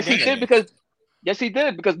 He had a bad game. Yes, he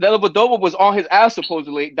did because Dellavedova was on his ass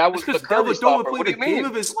supposedly. That was because Dellavedova played the game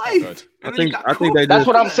of his life. I think that's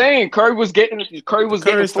what I'm saying. Curry was getting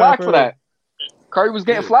flack for that. Curry was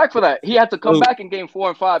getting flack for that. He had to come back in game 4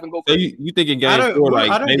 and 5 and go. So you think in game 4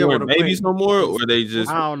 like they weren't babies no more, or they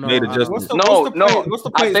just made adjustments? What's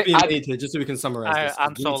the point being made here, just so we can summarize this?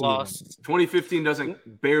 I'm so lost. 2015 doesn't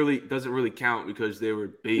really count because they were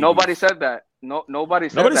babies. Nobody said that. Nobody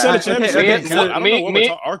said that. Said a championship. I don't know what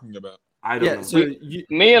we're arguing about. I don't know. So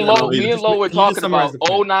me and Lo were talking about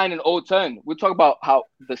 09 and 010. We're talking about how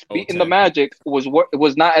beating the Magic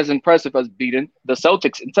was not as impressive as beating the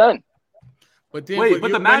Celtics in 10. But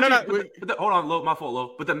the Magic. Hold on, Lo, my fault,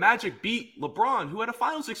 Lo. But the Magic beat LeBron, who had a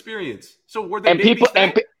finals experience. So were they babies?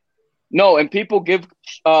 People give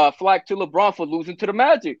flack to LeBron for losing to the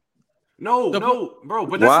Magic. No, bro.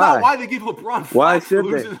 But that's not why they give LeBron flack. Why should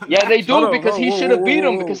they? Yeah, they do because he should have beat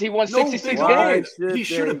him because he won 66 games. He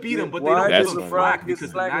should have beat him, but they don't give him flack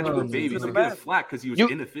because the Magic were babies. They give him flack because he was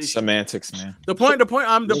inefficient. Semantics, man. The point I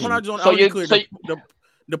just want to clear.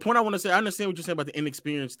 The point I want to say, I understand what you're saying about the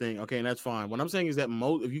inexperienced thing. Okay, and that's fine. What I'm saying is that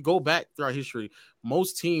if you go back throughout history,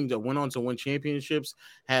 most teams that went on to win championships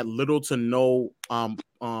had little to no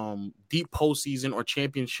deep postseason or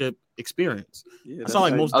championship experience. Yeah, that's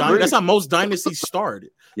how most dynasties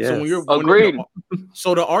started. Yes. So agreed.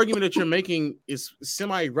 So the argument that you're making is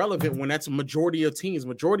semi-irrelevant when that's a majority of teams.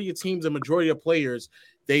 Majority of teams and majority of players,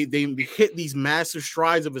 they hit these massive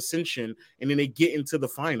strides of ascension and then they get into the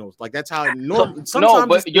finals. Like that's how it normally.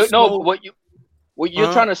 What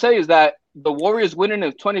you're trying to say is that the Warriors winning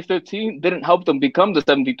in 2015 didn't help them become the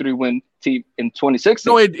 73-win team in 2016.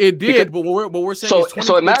 No, it did, but what we're saying is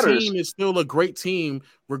 2015 it matters. is still a great team,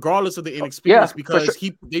 regardless of the inexperience, because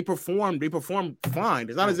they performed fine.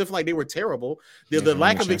 It's not as if like they were terrible. The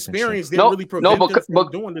lack of experience didn't really prevent them from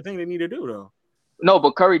doing the thing they need to do, though. No,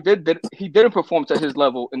 but Curry didn't perform to his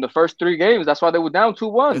level in the first 3 games. That's why they were down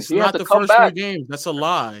 2-1. It's not the first 3 games. That's a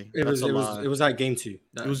lie. It was like game 2.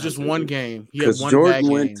 It was just one game. Because Jordan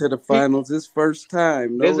went to the finals his first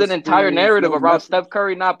time. There's an entire narrative around Steph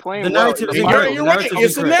Curry not playing. The narrative is incorrect. You're right.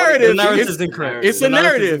 It's a narrative. The narrative is incorrect. It's a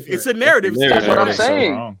narrative. It's a narrative. That's what I'm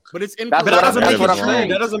saying. But it's incorrect. But that doesn't make it true.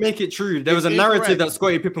 That doesn't make it true. There was a narrative that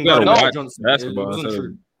Scottie Pippen got Magic Johnson. It wasn't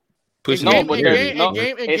true. It's not.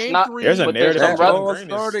 There's a narrative.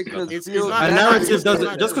 A narrative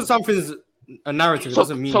doesn't just because something's a narrative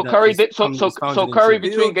doesn't mean. So Curry did. So Curry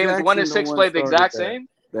between games 1 and 6 played the exact same.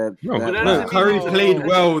 No, Curry played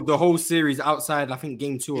well the whole series outside. I think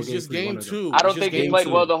game 2 or game 3. Game 2. I don't think he played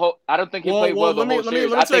well the whole. I don't think he played well the whole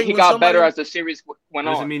series. I think he got better as the series went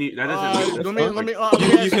on. That doesn't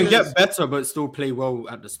mean you can get better but still play well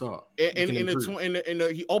at the start.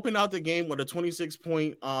 He opened out the game with a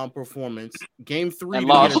 26-point performance. Game 3, he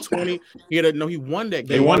had a 20. He won that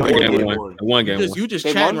game. They won one game. You just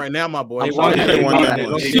chatting right now, my boy. You chatting,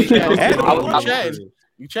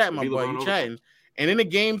 my boy. You chatting. And in the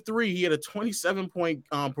game 3, he had a 27-point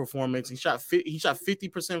performance. He shot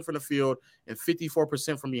 50% from the field and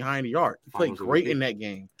 54% from behind the arc. He played great in that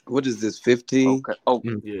game. What is this? 15?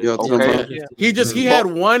 Okay. He had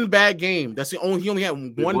one bad game. That's the only. He only had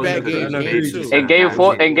one bad game. In game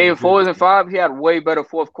 4 and 5, he had way better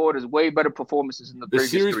fourth quarters, way better performances in the previous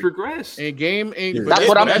series 3. progressed. That's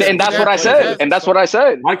what I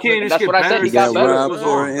said. Why can't he just get better? He got better.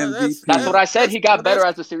 That's what I said. He got better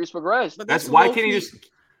as the series progressed. That's why can't he just?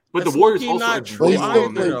 But the Warriors also.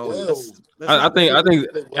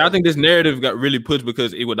 I think this narrative got really pushed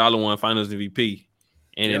because Iguodala won Finals MVP.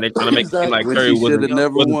 And then they trying to make it seem like Curry wasn't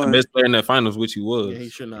the best player in the finals, which he was. Yeah, he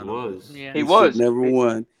should not. He was. Never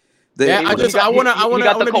won. I want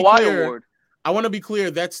to be clear. I want to be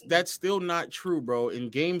clear. That's still not true, bro. In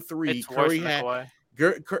game 3, Curry had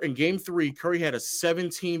a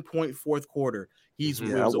 17-point fourth quarter. It's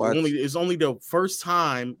only the first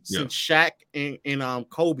time since Shaq and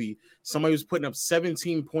Kobe somebody was putting up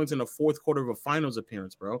 17 points in the fourth quarter of a finals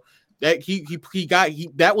appearance, bro. That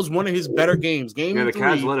that was one of his better games. Game 3. The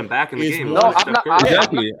Cavs let him back in the game. No, I'm not.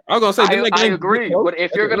 Exactly. I was gonna say. I agree, but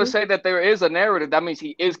if you're gonna say that there is a narrative, that means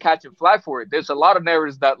he is catching flack for it. There's a lot of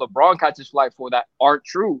narratives that LeBron catches flack for that aren't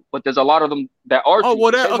true, but there's a lot of them that are. Oh,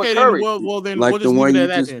 true. well, then like we'll the one you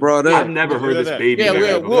just brought up. I've never heard this baby. I've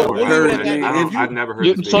never heard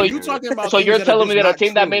this baby. So you're telling me that a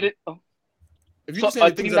team that made it. So a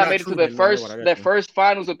team that made it to their first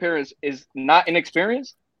finals appearance is not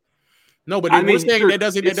inexperienced? No, but we're saying that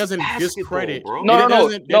doesn't discredit.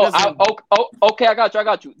 No. Okay, I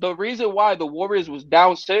got you. The reason why the Warriors was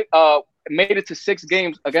down 6, made it to 6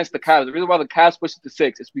 games against the Cavs. The reason why the Cavs pushed it to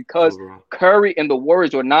 6 is because Curry and the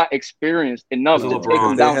Warriors were not experienced enough to take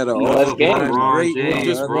them down in less games.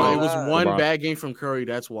 It was one bad game from Curry.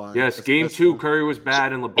 That's why. Yes, game 2, Curry was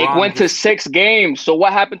bad, and LeBron. It went to 6 games. So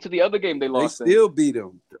what happened to the other game they lost? They still beat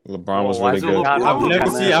him. LeBron was really good.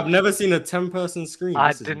 I've never seen a 10-person screen.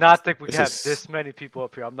 I did not think we have this many people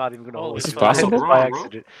up here. I'm not even gonna hold it. This is possible by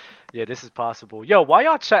accident. Yeah, this is possible. Yo, why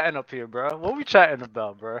y'all chatting up here, bro? What we chatting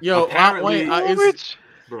about, bro? Yo,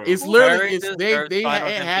 it's literally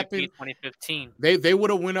it happened. 2015. They would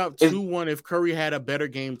have went up 2-1 if Curry had a better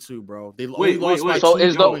game too, bro. They only lost by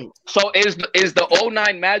 2 points. So is the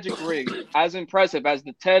 09 Magic ring as impressive as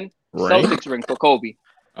the 10 Celtics ring for Kobe?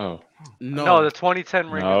 Oh no, the 2010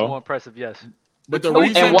 ring is more impressive. Yes. But the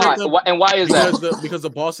reason and why is that? Because the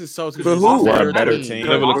Boston Celtics were a better team.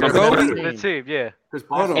 The team, yeah.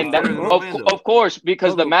 And that, of course,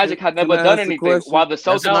 because the Magic had never done anything, while the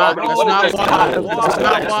Celtics already won. That's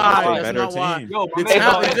not why. That's not why. If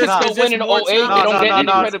they still win in 08, they don't get any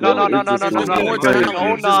credibility.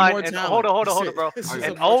 In 09, hold on, bro.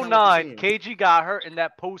 In 09, KG got hurt in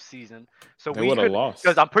that postseason. So we could,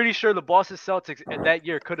 because I'm pretty sure the Boston Celtics in that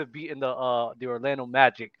year could have beaten the Orlando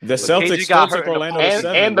Magic. The Celtics got hurt Orlando to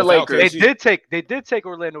 7 and the Lakers. They did take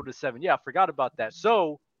Orlando to 7. Yeah, I forgot about that.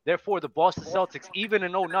 So therefore, the Boston Celtics, even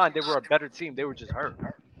in 09, they were a better team. They were just hurt.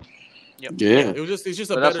 Yep. Yeah, it's just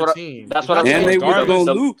a better team. That's what I'm saying. And they were going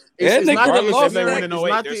to lose. And they could have lost. If they win in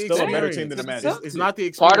 08, they're still a better team than the Magic. It's not the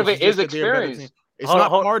experience. Part of it is experience. It's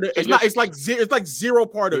not part of. It's not. It's like zero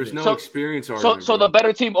part of it. There's no experience. So the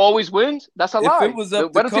better team always wins. That's a lie. It was up the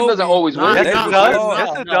better to team doesn't always win. Yes, it does.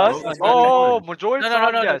 Yes, it does. Oh, majority of the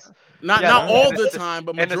time, yes. Not all the time,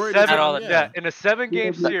 but majority of the time. Yeah, in a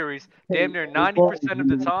 7-game series, damn near 90% of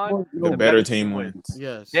the time, the better team wins.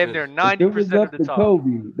 Yes. Damn near 90% of the time.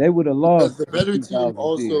 Kobe, they would have lost. The better team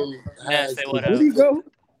also has. Where do you go?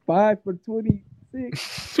 5 for 26.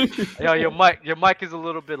 Yo, your mic is a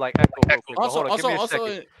little bit like echo. Hold on, give me a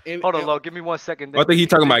second. Hold on, Lo, give me 1 second. I think he's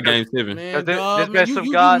talking about Game 7. There's been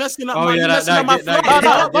some guys. Oh yeah, messing my flow.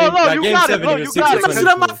 You got it. You messing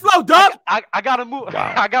up my flow, dog. I gotta move.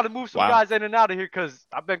 I gotta move some guys in and out of here because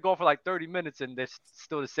I've been going for like 30 minutes and there's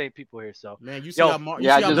still the same people here. So man, you see how Mars?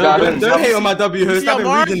 Don't hate on my W host. I've been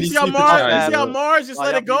reading these super chats. You see how Mars just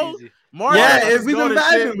let it go? Mars, yeah, we've been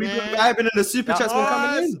vibing. We've been vibing, and the super chats been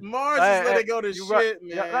coming in. Mars just let it go to shit,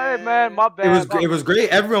 man. Hey, man, my bad. It was great.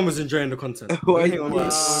 Everyone was enjoying the content. It was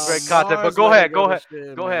great content. But go ahead, bro.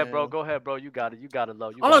 Go ahead, bro. You got it,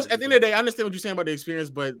 Lo. At the end of the day, I understand what you're saying about the experience,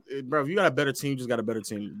 but bro, if you got a better team, you just got a better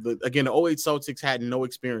team. Again, the 08 Celtics had no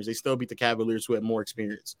experience. They still beat the Cavaliers, who had more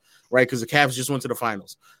experience, right? Because the Cavs just went to the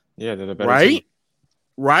finals. Yeah, they're the better team.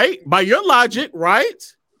 Right? By your logic,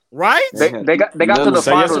 right? Right? They got to the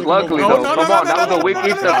finals, luckily, though. Come on, that was a weak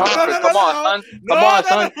Eastern Conference. Come on,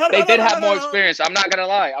 son. They did have more experience. I'm not going to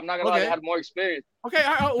lie. They had more experience. Okay,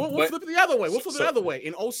 we'll flip it the other way.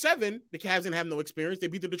 In 07, the Cavs didn't have no experience. They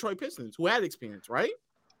beat the Detroit Pistons, who had experience, right?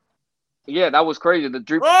 Yeah, that was crazy. The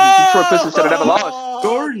Detroit Pistons should have never lost.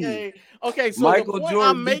 Jordan. Okay, so Michael the point Jordan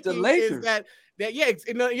I'm making beat the Lakers. is that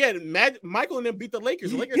Michael and them beat the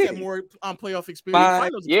Lakers. The Lakers had more playoff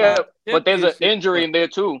experience. Yeah, but there's an injury in there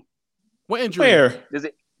too. What injury? Where? Is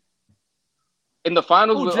it in the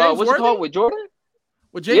finals? What's it called with Jordan?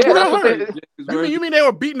 With James Worthy? You mean they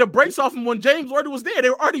were beating the brakes off him when James Worthy was there? They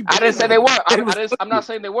were already. I didn't say they weren't. I'm not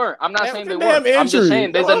saying they weren't. I'm just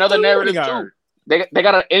saying there's another narrative too. They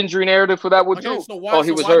got an injury narrative for that one too.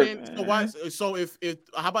 He was hurt. So if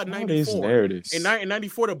how about 94? In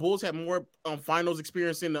 94, the Bulls had more finals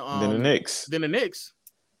experience than the Knicks.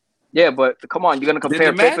 Yeah, but come on, you're gonna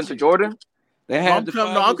compare Pippen to Jordan? I'm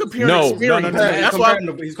comparing experience. That's why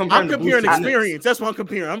I'm comparing experience. That's what I'm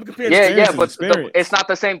comparing. I'm comparing experience. But it's not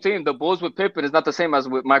the same team. The Bulls with Pippen is not the same as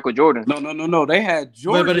with Michael Jordan. No. They had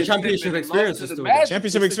Jordan. But the championship experience is still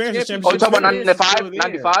championship experience. Oh, you talking about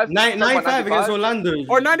 95? 95 against Orlando.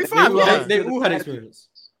 Or 95. They all had experience.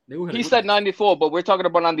 He said 94, but we're talking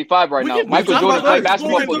about 95 right now. Michael Jordan played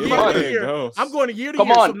basketball for 200. I'm going year to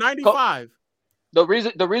year, so 95. The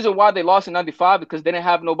reason why they lost in 95 is because they didn't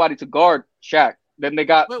have nobody to guard Shaq. Then they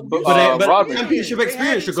got but championship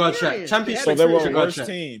experience to guard Shaq. Championship experience to guard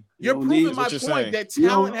Shaq. You're proving my point that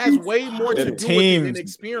talent has way more to do with it than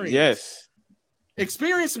experience. Yes.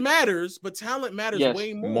 Experience matters, but talent matters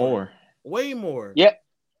way more. Way more. Yeah.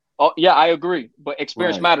 Oh yeah, I agree. But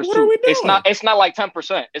experience matters too. It's not like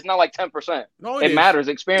 10%. It's not like 10%. No, it matters.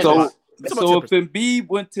 Experience. So if Embiid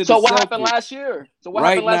went to the what happened last year? So what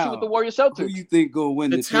happened last year with the Warriors Celtics? Who you think go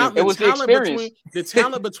win this year? It was the experience. The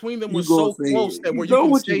talent between them was so close that where you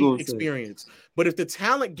can say experience. But if the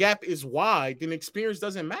talent gap is wide, then experience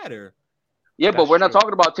doesn't matter. Yeah, but we're not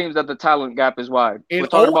talking about teams that the talent gap is wide. We're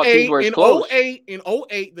talking about teams where it's close. In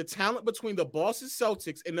 08, the talent between the Boston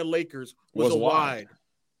Celtics and the Lakers was wide.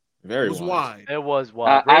 Very wide. It was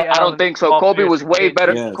wide. I don't think so. Kobe was way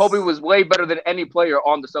better. Yes. Kobe was way better than any player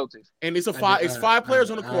on the Celtics. And it's five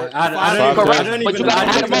players on the court. But you gotta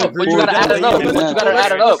add them up. But you gotta add it up.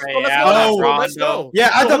 Let's go.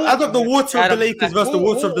 Yeah, I thought the water of the Lakers versus the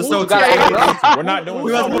water of the Celtics. We're not doing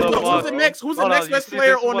that. Who's the next best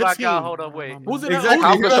player on the team? Hold on, wait. Who's the next?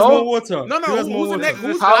 Who has more water? No. Who's the next?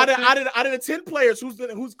 Who's out of the 10 players?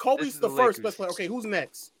 Who's Kobe's the first best player? Okay, who's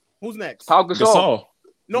next? Pau Gasol.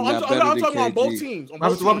 No, I'm talking about both teams. What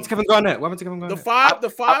happened to Kevin Garnett?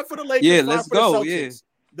 The five for the Lakers. Yeah, let's go. Yeah,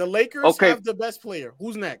 the Lakers have the best player.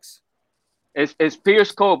 Who's next? It's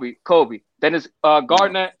Pierce, Kobe. Then it's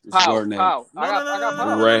Garnett, Powell. No.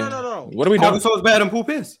 What are we doing? So it's better than Poole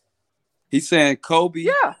Pierce. He's saying Kobe.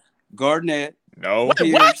 Yeah. Garnett. No.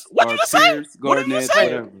 Pierce, what did you say? Garnett,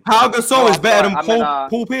 Pau Gasol is better than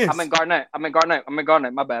Poole Pierce. I'm in Garnett. My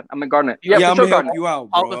bad. I'm in Garnett. Yeah, I'm gonna help you out,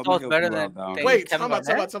 bro. Pau Gasol's better than. Wait, come on.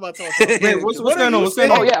 Wait, what's going on?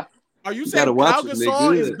 Oh yeah. Are you saying Pau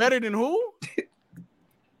Gasol is better than who?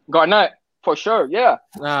 Garnett. For sure, yeah.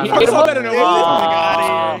 He better than No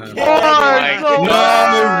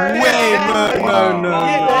way, no.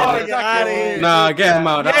 out of here. Nah, get him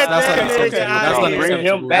out. That's bring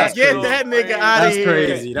him back. Get that nigga out of here. That's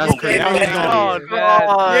crazy. That's crazy. Get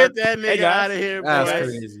that nigga out of here, boy. That's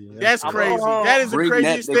crazy. That's crazy. That is the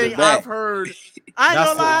craziest thing I've heard. I ain't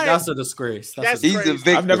gonna lie. That's a disgrace. He's a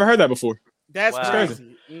victim. I've never heard that before. That's crazy.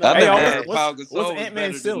 What's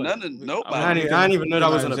Ant-Man still? Nobody. I didn't even know that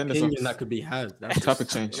was an opinion that could be had. That's topic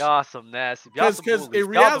change. Y'all some nasty. Because in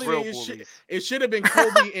reality, it should have been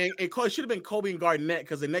Kobe and it should have been Kobe and Garnett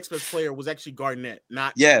because the next best player was actually Garnett,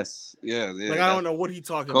 not. Yes. Yeah. Like I don't know what he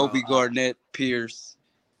talking Kobe, about. Kobe, Garnett, Pierce.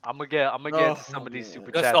 I'm gonna get into some of these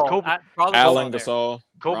super chats. Allen Gasol.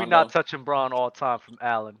 Kobe not touching Bron all time from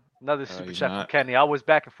Allen. Another super chat from Kenny. I was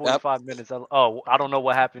back in 45 minutes. I don't know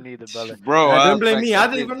what happened either, brother. Bro, don't blame me. I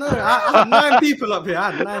didn't even know. I had 9 people up here.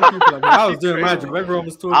 I was doing my job. Everyone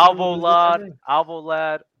was talking. Alvo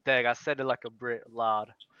Lad. Dang, I said it like a Brit. Lad.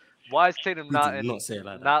 Why is Tatum not say it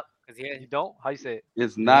like that? Not you don't? How you say it?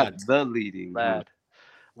 It's not the leading Lad.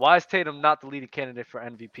 Why is Tatum not the leading candidate for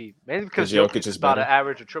MVP? Maybe because Jokic is about to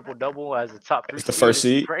average a triple-double as a top 3. It's the first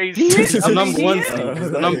seed. Crazy. He's the number one seed.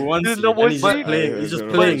 He's the number one seed. He's just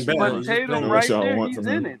playing better. But Tatum right there, he's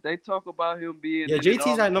in it. They talk about him being. Yeah,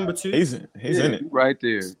 JT's at number 2. He's in it right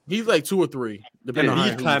there. He's like 2 or 3, depending on how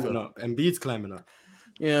he's climbing up. Embiid's climbing up.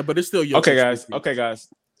 Yeah, but it's still Jokic. Okay, guys.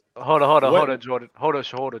 Hold on, Jordan. Hold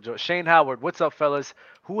on. Shane Howard, what's up, fellas?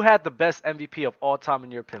 Who had the best MVP of all time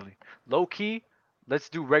in your opinion? Low key. Let's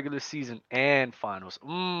do regular season and finals.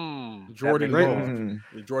 Jordan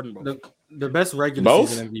Ball. The best regular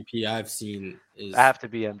season MVP I've seen is. I have to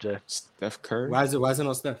be MJ. Steph Curry. Why is it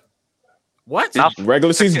not Steph? What?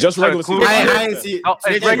 Regular season, just regular season. I ain't see.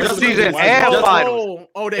 It's regular season and finals.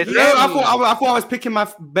 I thought I was picking my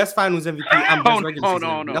best finals MVP and best regular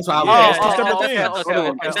season. That's what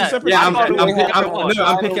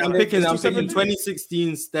I'm picking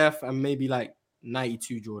 2016 Steph and maybe like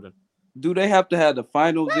 92 Jordan. Do they have to have the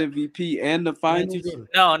finals MVP and the finals?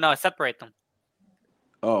 No, separate them.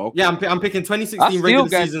 Oh, okay. Yeah, I'm picking 2016 regular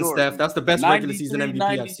season Steph. That's the best regular season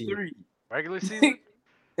MVP I've seen. Regular season?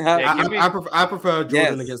 I prefer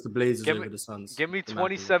Jordan against the Blazers over the Suns. Give me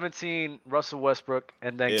 2017 Russell Westbrook,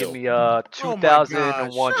 and then give me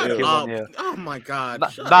 2001 Shaquille O'Neal. Oh my God!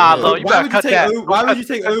 Nah, you gotta cut that. Why would you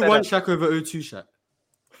take 01 Shaq over 02 Shaq?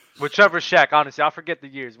 Whichever Shaq, honestly, I forget the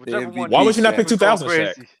years. Whichever one. Why would you not pick 2000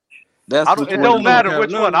 Shaq? It don't matter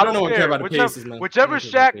which one. I don't care. About the Pacers, man. Whichever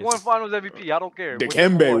Shaq won Finals MVP, I don't care.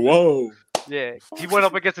 Dikembe, whoa. Yeah, he went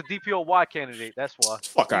up against a DPOY candidate. That's why.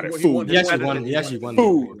 Fuck out of food. He actually won.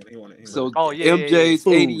 So MJ's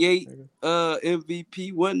 88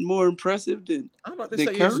 MVP wasn't more impressive than. I'm about to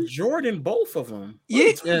say it's Jordan, both of them.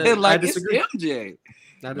 Yeah, like it's MJ.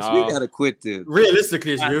 We gotta quit this.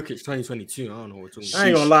 Realistically, it's Jokic 2022. I don't know what to. I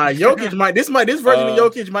ain't gonna lie. Jokic this version of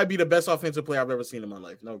Jokic might be the best offensive player I've ever seen in my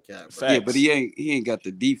life. No cap. Yeah, but he ain't got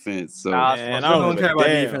the defense. So man, I don't care about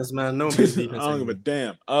defense, man. No defense. I don't give a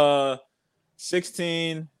damn.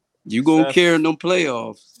 16. You gonna Steph. Care in them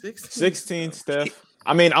playoffs? 16 Steph.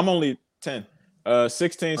 I mean, I'm only 10.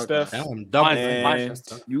 16 Steph. I'm dumb.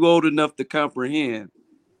 You old enough to comprehend.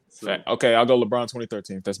 So. Okay, I'll go LeBron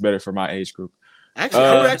 2013. If that's better for my age group. Actually,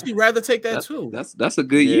 I would actually rather take that too. That's a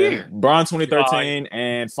good year. LeBron 2013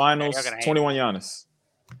 and finals 21 Giannis.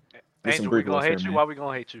 Angel, we gonna hate you. Why we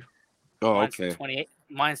gonna hate you? Oh, okay.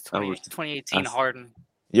 Mine's 2018 Harden.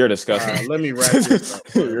 You're disgusting. Let me wrap this up.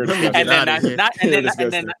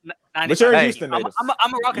 But you're a Houston native. I'm a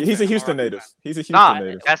Rockets. He's a Houston native. He's a Houston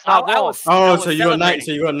native. That's not wrong. So you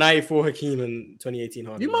got 94 Hakeem in 2018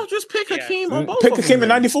 Harden. You might just pick Hakeem on both. Pick Hakeem in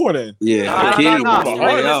 94 then. Yeah, Hakeem. Nah.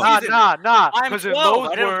 Because in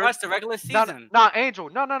those words, the regular season. Angel.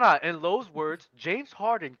 No. In those words, James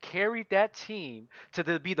Harden carried that team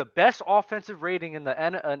to be the best offensive rating in the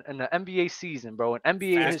NBA season, bro. In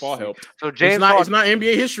NBA history. So James Harden. It's not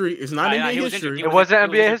NBA history. It's not NBA history. It wasn't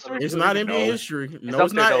NBA history. It's not NBA history. No,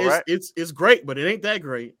 it's not. It's great, but it ain't that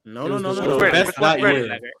great. No. It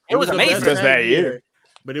was amazing. Just that year.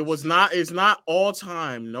 But it was not. It's not all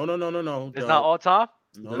time. No. It's not all time.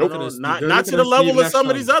 No, not to the level of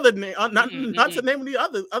some of these other names. Not to name the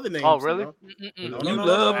other names. Oh, really? You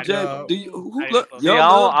love Jay? I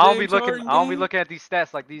don't be looking at these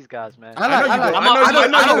stats like these guys, man.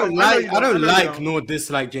 I don't like nor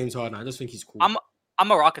dislike James Harden. I just think he's cool. I'm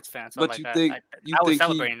a Rockets fan, so but I was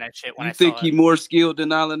celebrating that shit when I saw it. You think he more skilled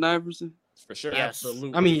than Allen Iverson? For sure, yes.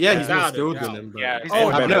 Absolutely. I mean, he's more skilled than him. Yeah.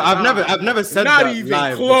 I've never said not that even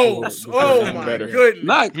live close. Before. Oh my goodness,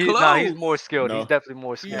 not close. He's more skilled. No. He's definitely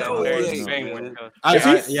more skilled.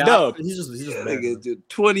 He's just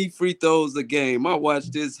 20 free throws a game. I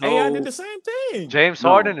watched this whole. I did the same thing. James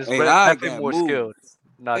Harden is definitely more skilled.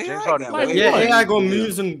 Nah, James Harden. Yeah, AI got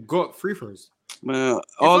moves and got free throws. Man,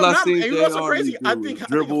 all I see is what's so crazy? I think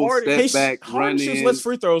dribble, step back, Harden shoots less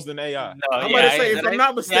free throws than AI. No, I'm about to say, if I'm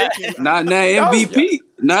not mistaken, not MVP,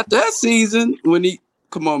 not that season when he.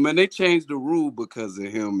 Come on, man! They changed the rule because of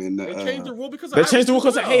him, and they changed the rule because of AI.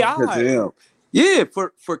 Because of him. Yeah,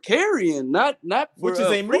 for carrying, not for which is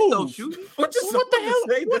a move. What the hell?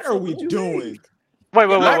 What are we doing? Wait.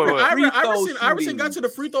 Iverson got to the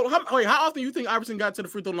free throw. How often do you think Iverson got to the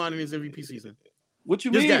free throw line in his MVP season? What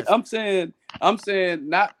you mean? I'm saying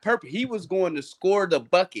not perfect. He was going to score the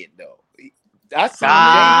bucket though. I saw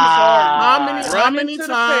James Harden. How many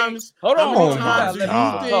times? Hold on. How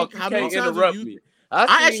many times do you?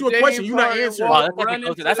 I asked you a question. You're not answering. Wow,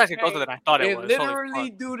 that's actually closer than I thought it was. Literally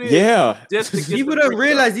do this. Yeah. People don't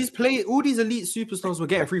realize all these elite superstars were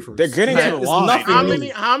getting free throws. They're getting to the line.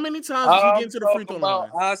 How many times did he get into the free throw line?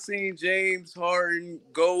 I seen James Harden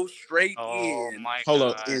go straight in. Hold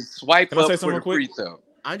up. And swipe up for the free throw.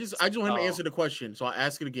 I just want him to answer the question, so I'll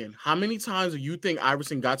ask it again. How many times do you think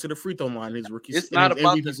Iverson got to the free throw line in his rookie season? It's not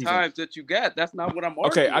about the times that you got. That's not what I'm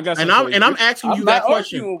arguing. Okay, I got. And I'm asking you that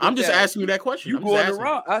question. I'm just asking you that question. You going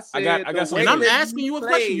around? I got. And I'm asking you a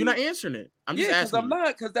question. You're not answering it. I'm just asking. I'm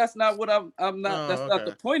not, because that's not what I'm not. That's not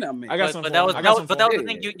the point I'm making. I got some. But that was the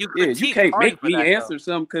thing. You critiqued. You can't make me answer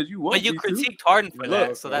something because you want. But you critiqued Harden for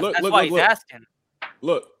that, so that's why he's asking.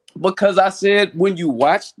 Look, because I said when you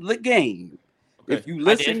watch the game. If you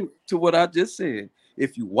listen to what I just said,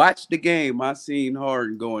 if you watch the game, I seen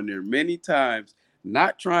Harden going there many times,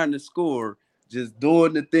 not trying to score, just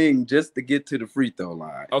doing the thing just to get to the free throw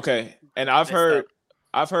line. Okay, and I've heard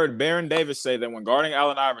Baron Davis say that when guarding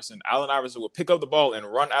Allen Iverson will pick up the ball and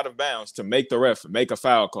run out of bounds to make the ref make a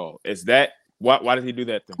foul call. Is that why did he do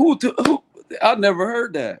that then? Who? I never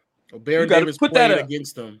heard that. Well, Baron Davis played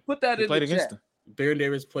against him. Put that in the chat. Baron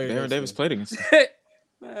Davis played against him.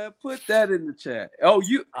 Man, put that in the chat. Oh,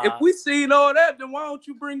 if we seen all that, then why don't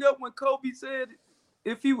you bring up when Kobe said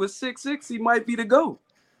if he was 6'6", he might be the GOAT?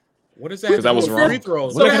 What does that have to do with free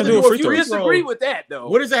throws? What does that have to do with free throws? You disagree with that, though.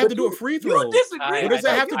 What does that have to do with free throws? You disagree. What does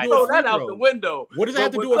that have to do with free throws? Out the window. What does that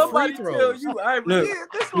have to do with free throws?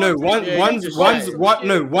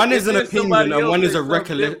 One is an opinion and one is a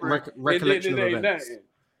recollection of events.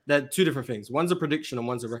 They're two different things. One's a prediction and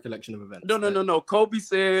one's a recollection of events. No. Kobe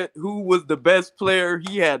said who was the best player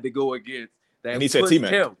he had to go against. And he said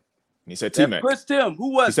T-Mac. He said T-Mac. Pushed him.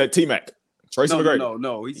 Who was? He said T-Mac. Tracy McGrady.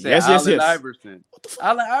 No. He said Allen Iverson.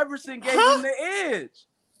 Allen Iverson gave him the edge.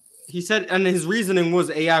 He said, and his reasoning was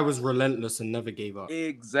AI was relentless and never gave up.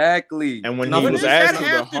 Exactly. And when he was asked who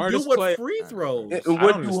the hardest player, free throws. And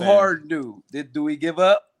what do Harden do? Do he give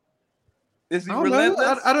up? Is he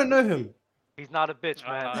relentless? I don't know him. He's not a bitch,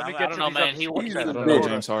 man. I don't know, man. I don't know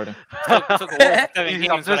James Harden. Took 7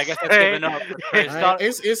 games, but I guess that's giving up.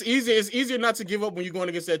 It's easier not to give up when you're going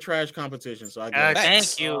against that trash competition. So I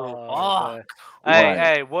guess. Thank you.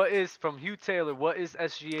 Hey, what is from Hugh Taylor? What is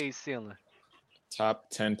SGA's ceiling?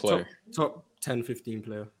 Top 10 player. Top 10, 15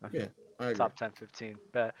 player. Okay. Yeah, top 10, 15.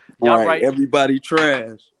 Y'all right. Everybody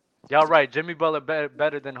trash. Y'all right. Jimmy Butler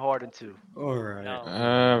better than Harden too. All right.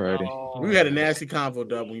 Alrighty. We had a nasty convo,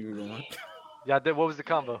 Dub, when you were going. Yeah, what was the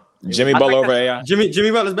combo? Jimmy Butler over AI.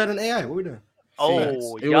 Jimmy Butler's better than AI. What are we doing?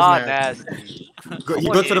 Oh, y'all nasty.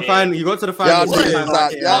 You got to the final. You got to the final.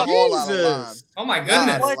 Y'all all out of line. Oh my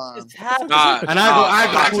goodness! What is happening? And I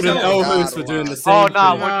got called an L host for doing the same. Oh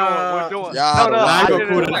no, we're doing. I got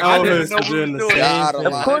called an L host for doing the same.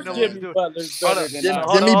 Of course, Jimmy Butler's better than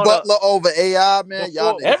Jimmy Butler over AI, man.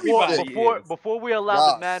 Y'all before we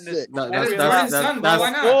allow the madness.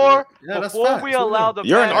 Before we allow the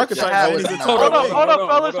you're an archetype. Hold up,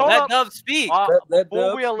 fellas. Hold Let up. Dub speak.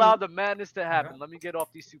 Before we allow the madness to happen, let me get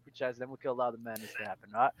off these super chats. Then we can allow the madness to happen.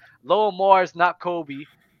 All right. Lowell Mars, not Kobe.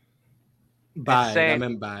 I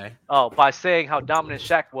meant by. Oh, by saying how dominant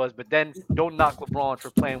Shaq was, but then don't knock LeBron for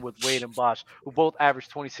playing with Wade and Bosh, who both averaged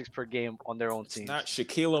 26 per game on their own team. Not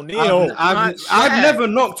Shaquille O'Neal. I've never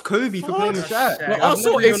knocked Kobe for playing with Shaq. But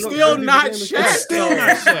also, it's still not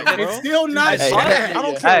Shaq. It's still not Shaq. I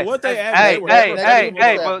don't care what they add.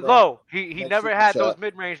 Hey, but Low, he never had those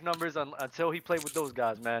mid-range numbers until he played with those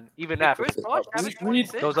guys, man. Even after. Those are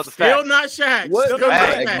the facts. Still not Shaq.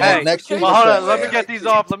 Hold on, let me get these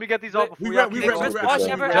off before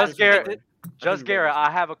Just Garrett, I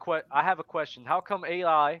have a question. How come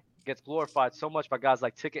AI gets glorified so much by guys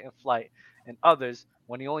like Ticket and Flight and others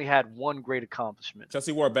when he only had one great accomplishment.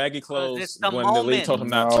 Chelsea wore baggy clothes the when the league told him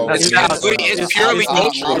not to. It's purely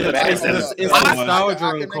cultural. It's nostalgia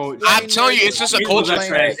and culture. I'm telling you, it's just a culture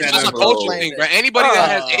thing. It's just a culture thing, bro. Anybody that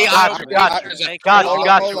has AI, got you.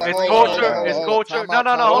 It's culture. No,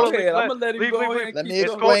 hold on. Leave.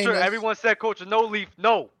 It's culture. Everyone said culture. No, Leaf.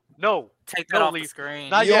 No. Take that off the screen.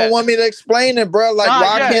 You don't want me to explain it, bro. Like,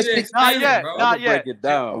 why I can't speak? Not yet. Break it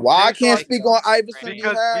down. Why I can't speak on Iverson?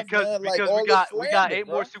 Because we got 8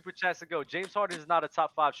 more super chats to go. James Harden is not a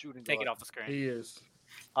top 5 shooting guard. Take it off the screen. He is.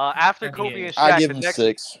 After Kobe and Shaq, I give him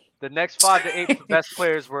 6. The next 5 to 8 best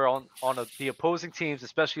players were on the opposing teams,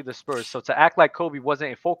 especially the Spurs. So to act like Kobe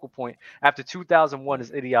wasn't a focal point after 2001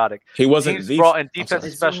 is idiotic. He wasn't. Teams brought in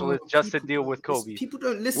defensive specialists just to deal with Kobe. People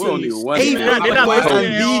don't listen. The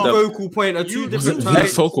focal point are 2 different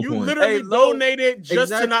types. You literally donated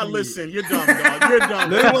just to not listen. You're dumb, dog. You're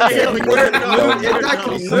dumb. No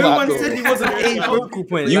one said he wasn't a focal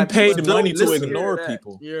point. You paid money to ignore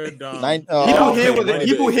people. You're dumb.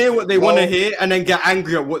 People hear what they want to hear and then get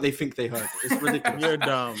angry at what they think they heard. It's ridiculous. You're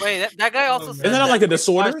dumb. Wait, that guy also said isn't that like a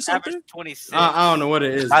disorder or something? 26. I don't know what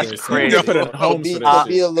it is. That's crazy. Be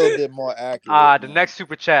a little bit more accurate. The next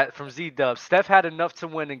super chat from Z-Dub. Steph had enough to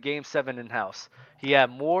win in Game 7 in-house. He had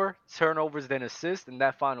more turnovers than assists in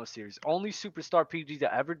that final series. Only superstar PG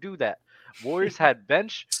to ever do that. Warriors had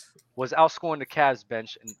bench, was outscoring the Cavs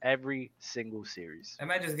bench in every single series. I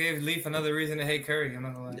might just give Leaf another reason to hate Curry. I'm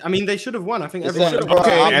not gonna lie. I mean, they should have won. I think everyone.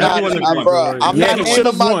 I'm not aiming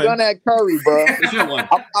my gun at Curry, bro.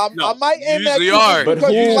 I might aim at Curry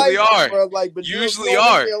because you like him, bro. Like, but usually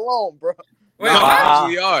are. Me alone, bro.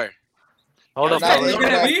 Usually are. Hold on,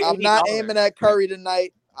 I'm not aiming at Curry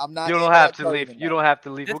tonight. I'm not. You don't have to leave. You don't have to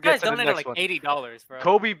leave. This we'll guy's get to the donated next like one. $80, bro.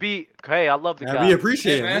 Kobe beat. Hey, I love the guy. We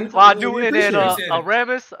appreciate it, man. Newton and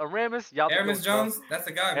Aramis. Aramis Jones. That's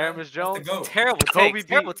the guy. Aramis Jones.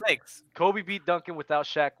 Terrible takes. Kobe beat Duncan without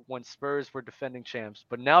Shaq when Spurs were defending champs.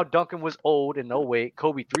 But now Duncan was old and no weight.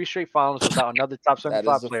 Kobe 3 straight finals without another top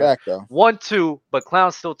 75 player. Fact, though. 1-2, but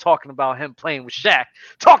Clown's still talking about him playing with Shaq.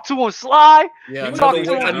 Talk to him, Sly. Yeah, another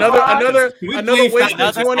wasted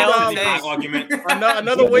 $20.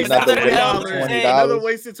 Another wasted $20. Another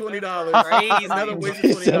wasted $20. Another wasted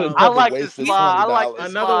 $20. I like this, Sly. I like this.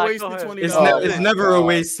 Another wasted $20. It's never a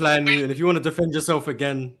waste, Sly Newton. If you want to defend yourself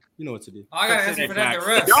again, you know what to do. I gotta answer for that. The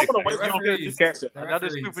refs.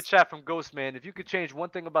 Another super chat from Ghostman. If you could change one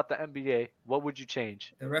thing about the NBA, what would you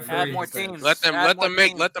change? The referees. Add more teams. Let them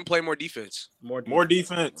play more defense. More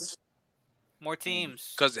defense. More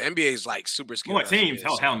teams. Because the NBA is like super skilled. More teams?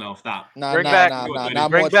 Hell no, stop. Bring back.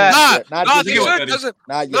 Not more teams.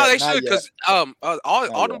 They should because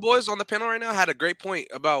all them boys on the panel right now had a great point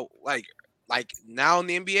about like now in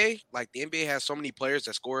the NBA, like the NBA has so many players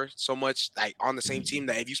that score so much like on the same team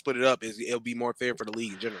that if you split it up, it'll be more fair for the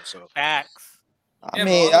league in general. So facts. I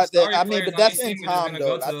mean, but that's in time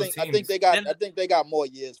though. I think they got more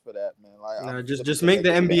years for that, man. Like, just make the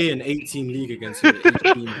NBA an 8-team league against the 18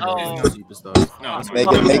 superstars. Make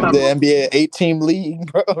the NBA an 8-team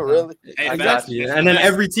league, bro. Really? Exactly. And then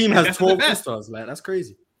every team has 12 superstars. Like that's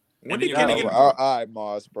crazy. All right,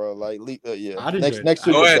 Mars, bro. Like, yeah. Next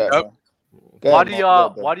super chat. Why do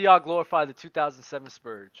y'all glorify the 2007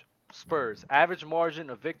 Spurs? Average margin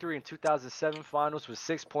of victory in 2007 finals was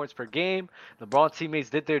 6 points per game. LeBron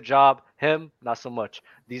teammates did their job. Him, not so much.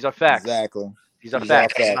 These are facts. Exactly. These are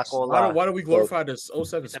facts. Why do we glorify this 07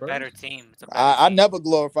 Spurs? It's a better team. I never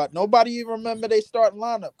glorified. Nobody even remember they starting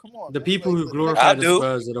lineup. Come on. The people who glorify the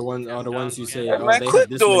Spurs are the ones who say, "Oh, they quit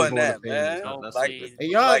this doing that, man."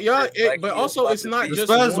 But also it's not just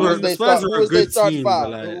the Spurs were a good team.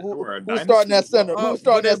 Who's starting that center? Who's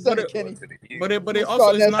starting that center, Kenny? But it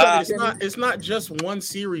also it's not just one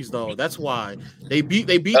series though. That's why they beat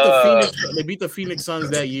the Phoenix Suns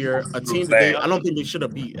that year. A team that I don't think they should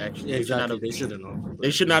have beat actually. Exactly.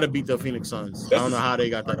 They should not have beat the Phoenix Suns. I don't know how they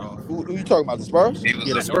got that off. Who you talking about? The Spurs?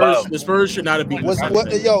 Yeah, the Spurs should not have beat. Was that the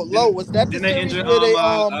series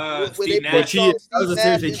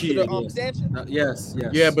where they cheated? Yes.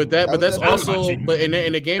 Yeah, but that's also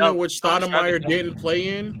in the game in which Stoudemire didn't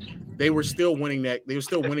play in, they were still winning that. They were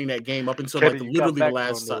still winning that game up until like literally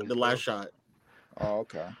the last shot. Oh,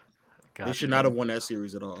 okay. They should not have won that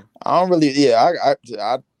series at all. I don't really,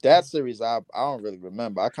 that series I don't really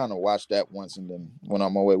remember. I kind of watched that once and then went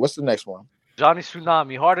on my way. What's the next one? Johnny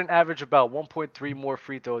Tsunami. Harden averaged about 1.3 more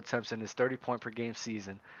free throw attempts in his 30-point per game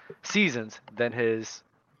seasons than his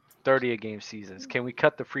 30-a-game seasons. Can we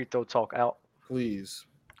cut the free throw talk out? Please.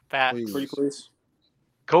 Facts. Please.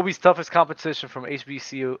 Kobe's toughest competition from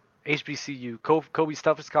HBCU HBCU. Kobe's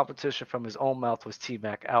toughest competition from his own mouth was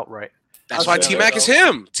T-Mac outright. That's why T-Mac is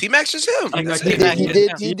him. T-Mac's just him.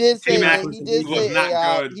 He did say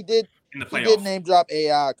AI. He did name drop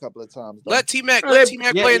AI a couple of times. Let T-Mac play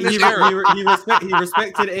in this era. He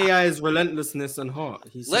respected AI's relentlessness and heart.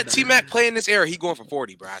 Let T-Mac play in this era. He going for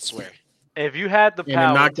 40, bro. I swear. If you had the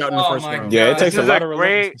power, knocked out in the first round. Yeah, it takes a lot of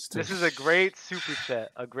relentlessness. This is a great super chat.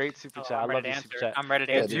 I love this super chat. I'm ready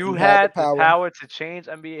to If answer. you had the power to change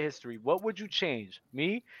NBA history, what would you change?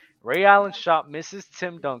 Me, Ray Allen shot misses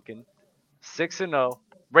Tim Duncan, 6-0.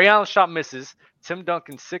 Ray Allen shot misses Tim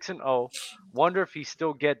Duncan, 6-0. Wonder if he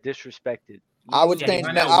still get disrespected. I would change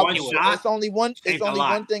that. It's only one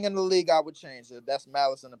thing in the league I would change. That's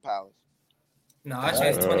Malice in the Palace. No, I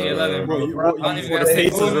changed 2011, bro.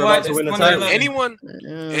 Anyone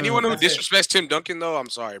who disrespects Tim Duncan, though, I'm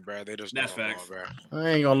sorry, bro. They just that's facts, bro. I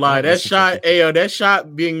ain't gonna lie. That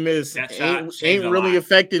shot being missed ain't really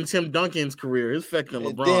affecting Tim Duncan's career. It's affecting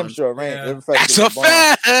LeBron. Damn sure, right? That's a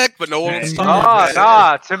fact, but no one.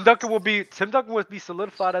 Nah. Tim Duncan would be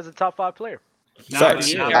solidified as a top 5 player. He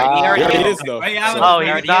is though. He's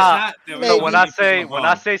not. So when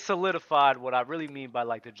I say solidified, what I really mean by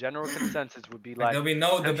like the general consensus would be like there'll be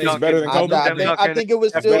no debate. He's better than Kobe. I think it would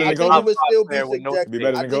still be subjective. I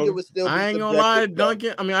think it would still be I ain't gonna lie,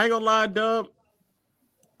 Duncan. I mean, I ain't gonna lie, Dub.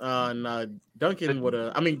 Nah, Duncan would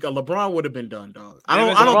have. I mean, LeBron would have been done, dog. I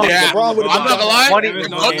don't think LeBron would have been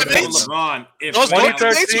done. LeBron. Those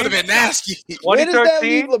debates would have been nasty.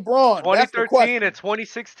 2013, LeBron. 2013 and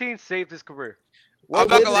 2016 saved his career. I'm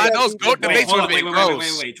not gonna lie, those GOAT debates would have been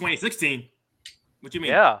gross. Wait, 2016. What you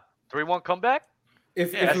mean? Yeah, 3-1 comeback.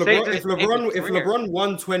 If LeBron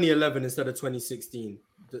won 2011 instead of 2016,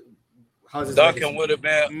 how's his Duncan would have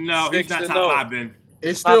been? No, he's not top 5 then.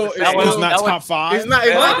 It's not top 5.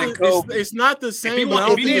 It's not the same.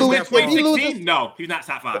 If he loses 2016, no, he's not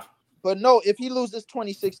top 5. But no, if he loses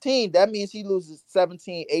 2016, that means he loses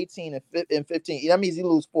 17, 18, and 15. That means he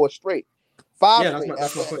loses 4 straight. 5 straight.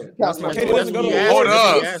 That's my point. Hold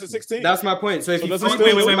up. That's my point. So if he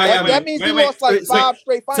that means he lost like 5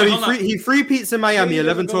 straight finals. So he three-peats in Miami,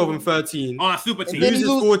 11, 12, and 13. On a super team. Loses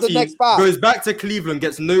 14, goes back to Cleveland,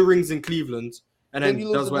 gets no rings in Cleveland, and then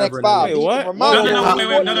does whatever. Wait, what?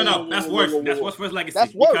 No. That's worse. That's what's worse legacy.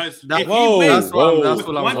 Because if he wins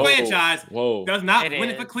one franchise does not win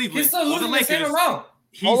it for Cleveland, he's still losing the same amount.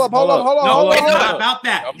 Hold up. No, it's not about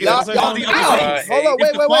that.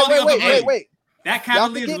 Wait. That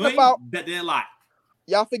Cavaliers win, that they're like.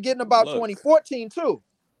 Y'all forgetting about 2014 too.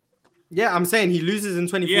 Yeah, I'm saying he loses in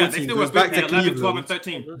 2014. Goes back to 11, Cleveland. 12, and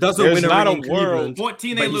 13. Doesn't win a ring in Cleveland.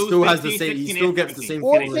 14 but they lose. He still has 15, the same. 16, He still gets the same.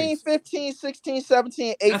 14, 15, 16,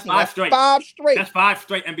 17, 18. That's 5 straight. 5 straight. That's 5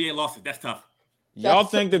 straight NBA losses. That's tough. Y'all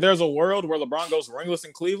think that there's a world where LeBron goes ringless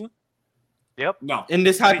in Cleveland? Yep. No. In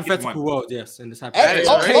this hypothetical world, yes. In this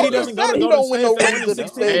hypothetical world. KD doesn't go to Golden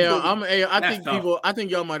State. I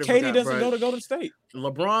think y'all might have. KD doesn't go to Golden State.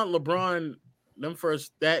 LeBron. Them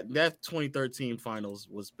first that 2013 finals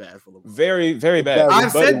was bad for LeBron. Very, very bad.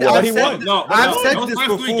 I've said this before.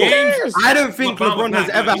 I don't think LeBron has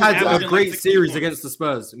ever had a great series against the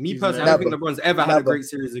Spurs. Me personally, I don't think LeBron's ever had a great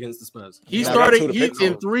series against the Spurs. He started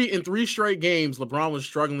in three straight games. LeBron was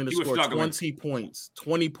struggling to score 20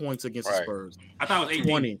 points against the Spurs. I thought it was 18.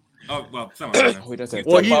 20. Oh well,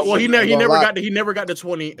 he never got to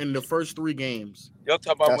 20 in the first 3 games. Y'all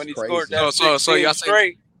talking about when he scored that? So y'all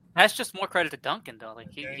straight. That's just more credit to Duncan, though.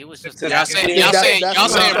 Like he was just. Y'all saying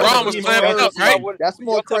Bron was playing up, right? That's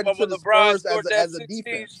more credit to the Spurs as a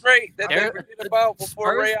defense. Straight that they forget about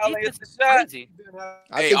before Ray Allen hit the shot.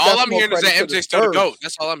 Hey, all I'm hearing is that MJ's still the GOAT.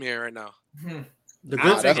 That's all I'm hearing right now.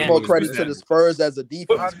 That's more credit to the Spurs as a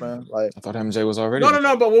defense, man. Like I thought MJ was already.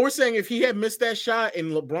 No. But what we're saying, if he had missed that shot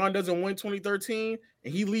and LeBron doesn't win 2013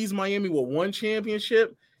 and he leaves Miami with 1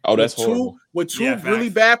 championship. Oh, that's horrible. With 2 really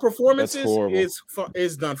bad performances,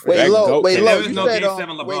 it's done for Wait, Low.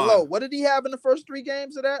 What did he have in the first 3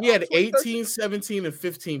 games of that? He had 18, 17, and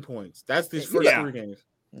 15 points. That's his first 3 games.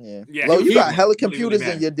 Yeah. Low, you got hella computers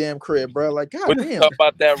in your damn crib, bro. Like, God damn.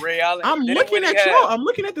 About that Ray Allen. I'm looking at y'all. I'm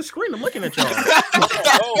looking at the screen. I'm looking at y'all.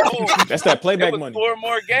 That's that playback money. 4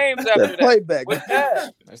 more games after that. Playback.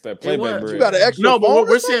 That's that playback. You got an extra. No, but what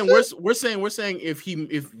we're saying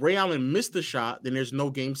if Ray Allen missed the shot, then there's no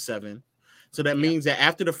game 7. So that means that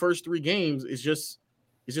after the first 3 games, it's just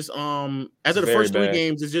as of the first 3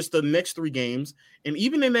 games, it's just the next 3 games, and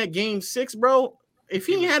even in that game 6, bro. If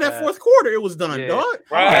he had that 4th quarter, it was done, dog.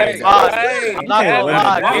 Right. I'm not gonna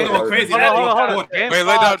lie. Crazy.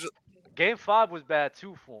 Game 5 was bad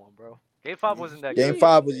too for him, bro. Game 5 wasn't that good. Game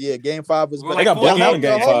 5 was bad. They got blown out in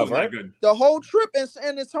Game 5, right? The whole trip in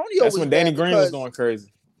San Antonio. That's when Danny Green was going crazy.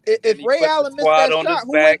 If Ray Allen missed that shot,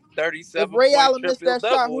 who win? If Ray Allen missed that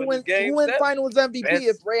shot, who win Finals MVP?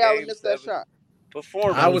 If Ray Allen missed that shot,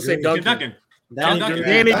 I would say Duncan.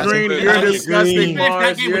 Danny Green, you're disgusting,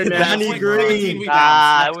 Mars. You're Danny Green.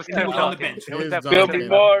 It was Tim Duncan. It was that Philby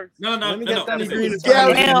Mars. No. Danny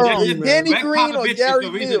Green or Gary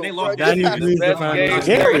Neal. Danny Green.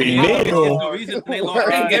 Gary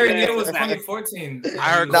Neal was 2014.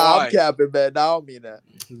 I'm capping, man. I don't mean that.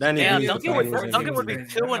 Duncan would be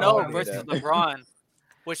 2-0 versus LeBron.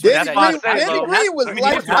 Danny Green was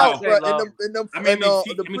lights out, bro. In the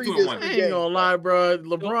previous game. I ain't gonna lie, bro.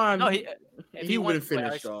 LeBron. He would have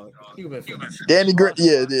finished, dog. He would have finished. Danny Green,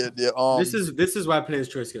 yeah. This is why Players'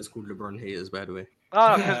 Choice gets called LeBron haters, by the way.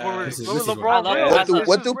 Because LeBron.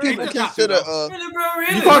 What do people consider?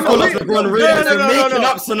 You can't call us LeBron haters. We're making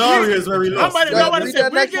up scenarios where we lost.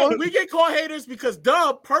 We get called haters because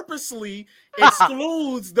Dub purposely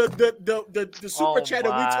excludes the super chat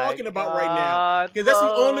that we're talking about right now. Because that's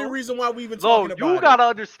the only reason why we even talking about it. You gotta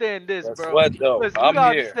understand this, bro. What though? Listen, you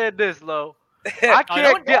gotta understand this, Lo.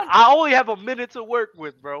 I only have a minute to work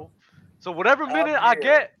with, bro. So whatever minute I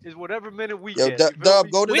get is whatever minute we get.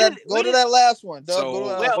 Dub, go to that last one. Dub, go to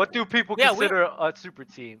that last one. What do people consider a super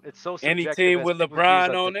team? It's so subjective. Any team with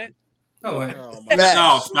LeBron on it?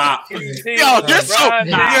 No, stop. Yo, you're so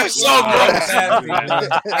gross.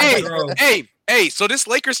 Hey, so this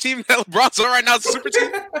Lakers team that LeBron's on right now is a super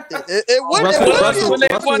team? It Westbrook,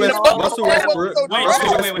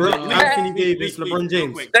 Anthony Davis, LeBron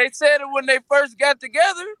James. They said it when they first got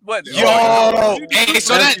together. But hey,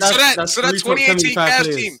 so that 2018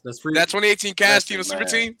 Cavs team, that 2018 Cavs team, a super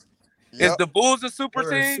team. Is the Bulls a super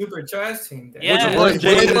team? Super trash team. Yeah. Which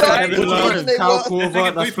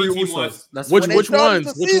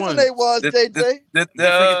ones? They was JJ.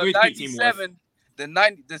 The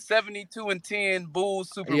 97. The 72-10 Bulls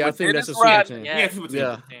super. Yeah, I think that's a super team.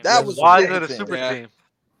 Yeah, that was why is it a super team?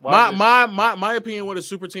 My opinion with a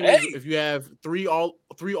super team is if you have three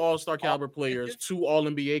all-star caliber players, 2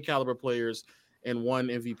 all-NBA caliber players, and 1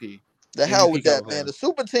 MVP. The hell with that, man. The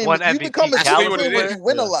super team, you become a super team when you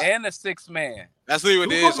win a lot. And a 6-man. That's what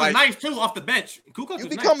it is. Like, nice too off the bench. You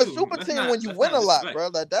become a super team when you win a lot, bro.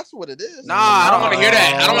 That's what it is. Nah, I don't want to hear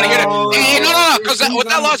that. Hey, no. Because with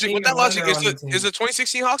that logic, is the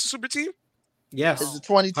 2016 Hawks a super team? Yes. It's the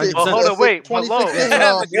 2016. Hold on, wait. Hold on,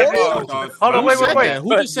 wait.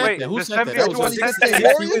 Who just said that? Who said that?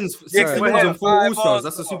 60 wins and 4 All-Stars.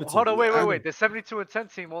 That's a super team. Hold on, wait. The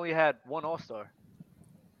 72-10 team only had 1 All-Star.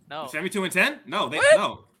 No. 72-10? No,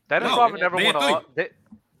 no. Dennis Rodman never won all.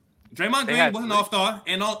 Draymond Green wasn't an all-star,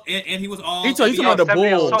 and he was all. He's talking about the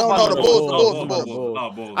Bulls. No, the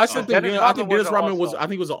Bulls. I think Dennis Rodman was. I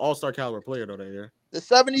think was an all-star caliber player though. There. The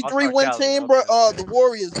 73 win team, bro. The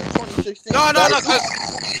Warriors in 2016. No.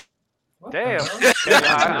 Damn.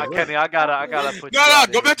 Kenny, I gotta put. No.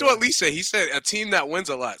 Go back to what Lee said. He said a team that wins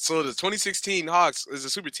a lot. So the 2016 Hawks is a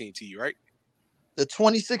super team to you, right? The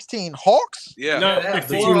 2016 Hawks? Yeah. No, the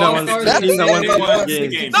team that wins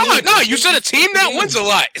games. No, you said a team that wins a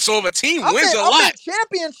lot. So if a team wins a lot,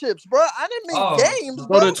 championships, bro. I didn't mean games.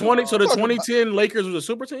 Bro. So the 2010 Lakers was a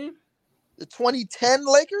super team. The 2010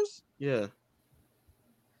 Lakers? Yeah.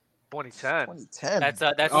 2010. That's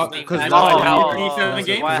because you talking?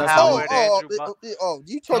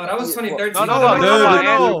 That was 2013.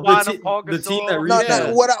 No. The team that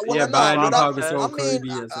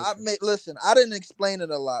I mean, listen, I didn't explain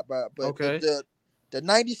it a lot, but the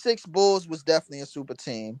 96 Bulls was definitely a super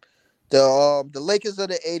team. The Lakers of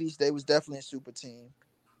the 80s, they was definitely a super team.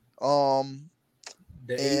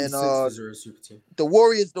 The 86ers are a super team. The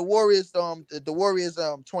Warriors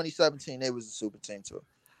 2017, they was a super team too.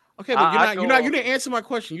 Okay, but you didn't answer my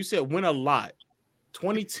question. You said win a lot.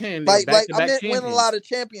 2010, I meant win a lot of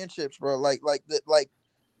championships, bro. Like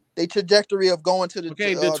the trajectory of going to the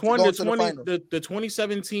the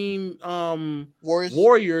 2017 Warriors.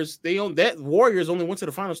 Warriors only went to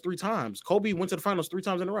the finals 3 times. Kobe went to the finals 3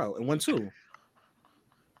 times in a row and won 2.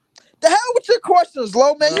 The hell with your questions,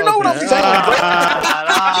 Lo, man. You know what I'm saying.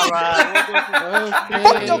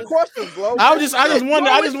 Fuck your questions, Lo. I just want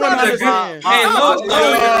to understand. Hey,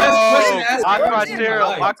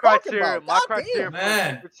 my criteria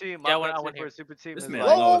for a super team is like,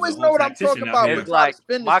 always know what I'm talking about. It's like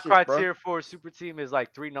my criteria for a super team is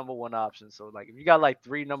like 3 number 1 options. So like if you got like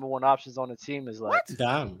 3 number 1 options on the team, is like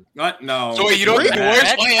damn. What? No. So wait, you don't think the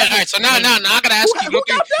worst? All right. So now I gotta ask you. You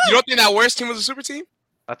don't think that worst team was a super team?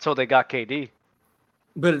 Until they got KD.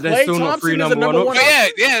 But they're still not free number one. Yeah,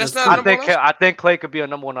 that's not. I think Klay could be a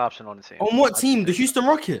number one option on the team. On what team? The Houston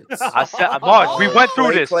Rockets. I said, Mark, we went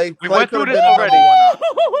through this. We went through this already.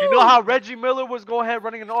 You know how Reggie Miller was going ahead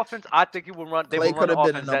running an offense? I think he would run. They would run an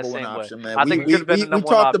offense that same option, way. man. I think he could have been the number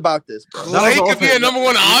one. We talked about this, bro. Klay could be a number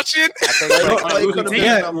one option.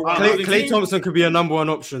 Klay Thompson could be a number one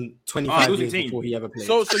option 25 years before he ever played.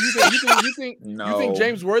 So you think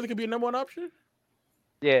James Worthy could be a number one option?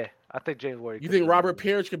 Yeah, I think James Worthy. You think Robert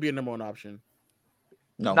Parrish could be a number one option?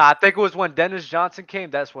 No. Nah, I think it was when Dennis Johnson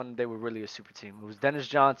came. That's when they were really a super team. It was Dennis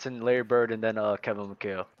Johnson, Larry Bird, and then Kevin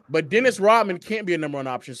McHale. But Dennis Rodman can't be a number one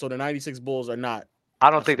option, so the 96 Bulls are not.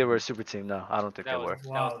 I don't think they were a super team. No, I don't think they were.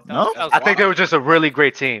 No? I think they were just a really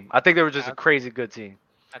great team. I think they were just a crazy good team.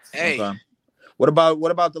 Hey. Okay. What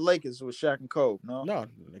about the Lakers with Shaq and Kobe? No, not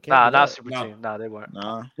super team. No, they weren't.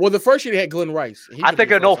 Nah. Well, the first year they had Glenn Rice. I think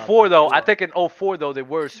in 04 though. I think in 04 though they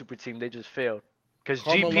were a super team. They just failed because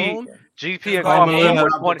GP and Carmelo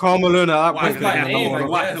were 20.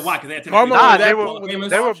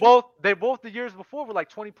 They both the years before were like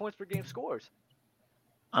 20 points per game scores.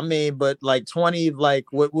 I mean, but like 20, like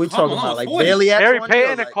what we're talking about, like Bailey at Gary 20, Payton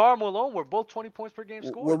like, and Karl Malone were both 20 points per game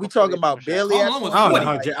scored. Were we talking about Bailey at 20?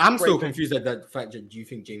 I'm still confused at that fact. Do you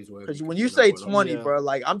think James Worthy? Because when you say 20, bro,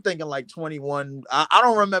 like I'm thinking like 21. I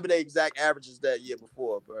don't remember the exact averages that year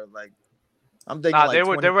before, bro. Like I'm thinking like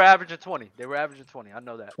they were averaging 20. They were averaging 20. I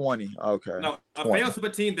know that. 20. Okay. No, a failed super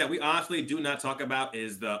team that we honestly do not talk about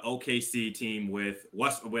is the OKC team with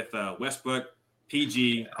Westbrook,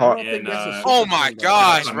 PG, and oh my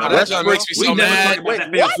gosh, bro, that just makes me so mad. We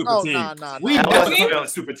never talked about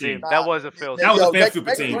super team. That was a failed. That was a failed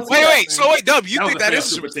super team. Wait, so Dub, you think that is a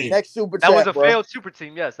super team? Next super that was a failed super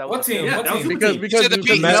team. Yes, that was. What team? Because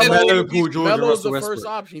Melo's the first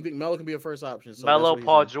option. You think Melo can be a first option? Melo,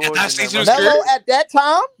 Paul George, Melo at that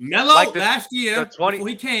time. Melo last year before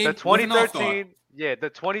he came. The 2013,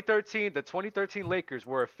 the 2013 Lakers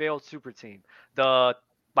were a failed super team.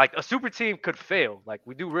 Like a super team could fail. Like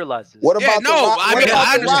we do realize this. What about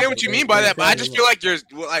I understand what you mean by that, but I just feel like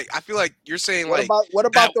I feel like you're saying what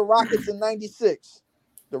about the Rockets in '96?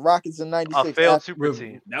 The Rockets in '96. A failed super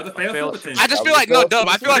team. That was a failed super team. I just feel like Dub.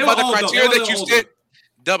 I feel like by the criteria that you said.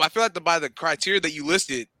 Dub, I feel like by the criteria that you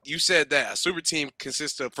listed, you said that a super team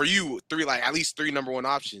consists of, for you, at least three number one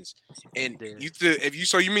options. And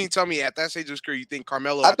you mean tell me at that stage of his career you think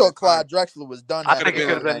Carmelo? I thought Clyde Drexler was done. I think it could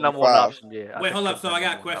have been number one option. Yeah. Wait, hold up. So I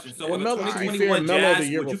got a question. So with the 2021 Jazz,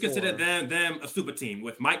 would you consider them a super team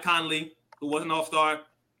with Mike Conley, who was an All-Star,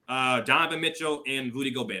 Donovan Mitchell, and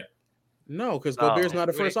Rudy Gobert? No, because Gobert's not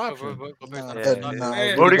a first option. Rudy Gobert's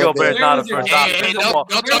not a first option. Don't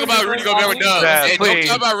talk about Rudy Gobert with Dub. Don't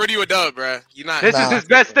talk about Rudy with Dub, bro. This is his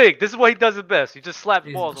best thing. This is what he does the best. He just slaps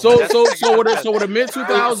balls. So with the mid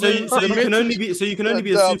 2000s, so you can only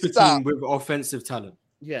be a super team with offensive talent.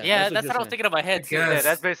 Yeah, that's what I was thinking in my head. Yeah,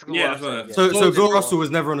 that's basically what I'm saying. So Bill Russell was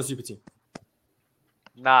never on a super team.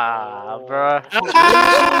 Nah, bro.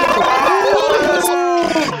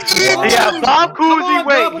 Yeah, Bob Cousy.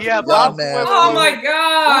 Wait, yeah, Bob. Oh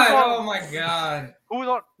my god. Who's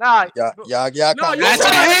on? Nah. Yeah. That's a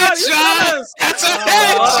headshot. That's a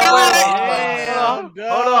headshot.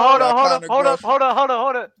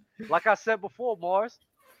 Hold on. Like I said before, Mars.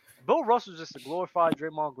 Bill Russell's just a glorified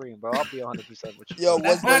Draymond Green, bro. I'll be 100% with you. Yo,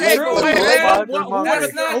 that's not true.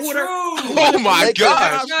 Oh my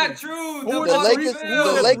god, that's not true. The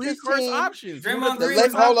Lakers team. Draymond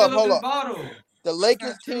Green. Hold up. The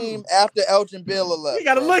Lakers team after Elgin Baylor left. You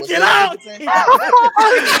gotta look it out.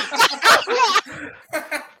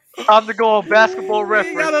 Time to go on Basketball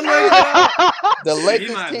Reference. The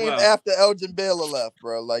Lakers team after Elgin Baylor left,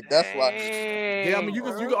 bro. Like that's why. Yeah, I mean you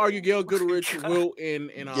can argue Gail Goodrich, Will, and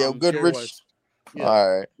Gail Goodrich. Yeah.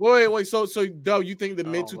 All right. Wait. So Doug, you think the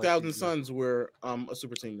mid 2000 Suns were a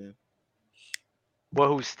super team then? Well,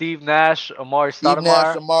 who's Steve Nash, Amari Stoudemire? Steve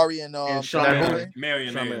Nash, Amari, and Sean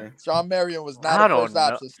Marion. Sean Marion was not a first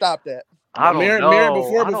option. Stop that. I don't know. Marion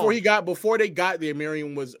before they got there,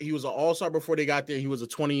 Marion was an all-star before they got there. He was a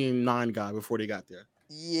 29 guy before they got there.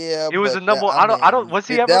 Yeah, he was the number. Was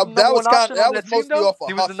he ever the number one option on that team? Though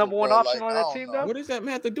he was the number one option on that team. Though what does that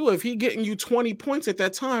matter to do? If he getting you 20 points at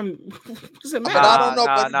that time, what does it matter? I don't know.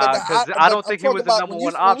 Because I don't think he was the number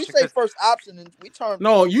one option. When we say first option, and we turn.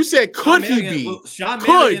 No, you said could he be? Sean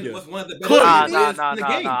Marion was one of the best in the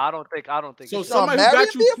game. I don't think. So somebody who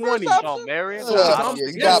got you 20. Sean Marion.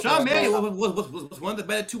 Sean Marion was one of the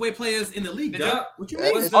better two-way players in the league. What you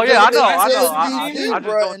mean? Oh yeah, I know. I just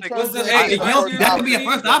don't think that could be a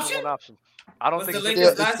first option. I don't think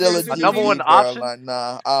it's still a number one bro. option. Like,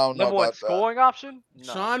 nah, I don't know number one about scoring option.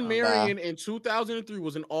 No. Sean Marion in 2003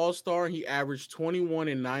 was an all-star. He averaged 21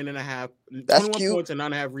 and 9.5. That's 21 cute. points and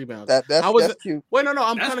 9.5 rebounds. That's cute. Wait, no,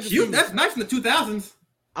 I'm kind of cute. confused. That's nice in the 2000s.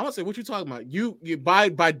 I want to say, what you talking about? You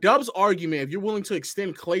by Dub's argument, if you're willing to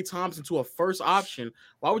extend Klay Thompson to a first option,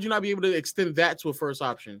 why would you not be able to extend that to a first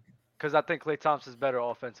option? Because I think Klay Thompson's better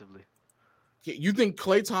offensively. You think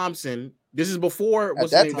Klay Thompson? This is before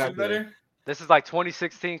what's his name got better. This is like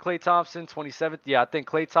 2016 Klay Thompson, 2017. Yeah, I think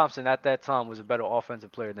Klay Thompson at that time was a better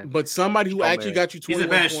offensive player than. But somebody who actually got you 21 He's a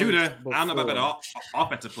bad points shooter. before. I don't know about better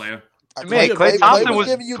offensive player. I mean, Klay Thompson was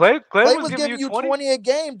giving you Klay was giving you 20 a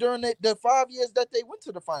game during the 5 years that they went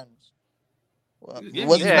to the finals. Well,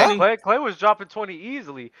 Klay was dropping 20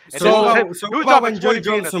 easily. And So what about when Joe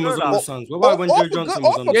Johnson was on the Suns? What about when Joe Johnson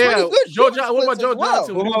was on the Suns? What about Joe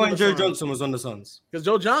Johnson? What about when Joe Johnson was on the Suns? Because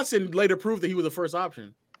Joe Johnson later proved that he was the first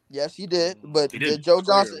option. Yes, he did. But Joe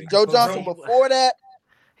Johnson before that.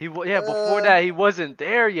 Before that he wasn't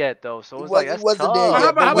there yet though. So it was like that's wasn't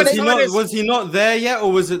tough. there yet. Was he not there yet,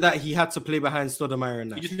 or was it that he had to play behind Stoudemire and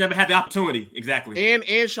Nash? He just never had the opportunity. Exactly. And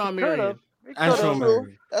Sean Marion. And Sean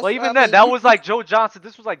Marion. Well, even then, that was like Joe Johnson.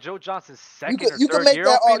 This was like Joe Johnson's second or third year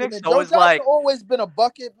on Phoenix. So it's like always been a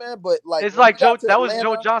bucket man, but like it's like Joe. That was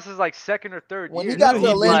Joe Johnson's like second or third when year. he got to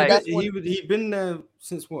Atlanta, he'd been there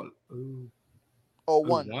since what?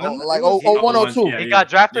 01, like 0102. He got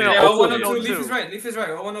drafted in 0102. Leaf is right.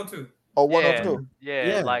 0102. 0102.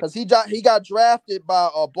 Yeah, like because he got drafted by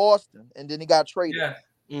Boston and then he got traded. Yeah.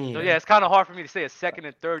 So it's kind of hard for me to say a second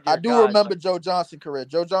and third year. I do remember Joe Johnson career.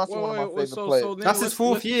 Joe Johnson, one of my favorite players. That's his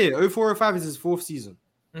fourth year. 04-05 is his fourth season.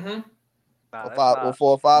 Mm-hmm.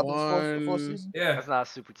 04-05 was his fourth season. Yeah, that's not a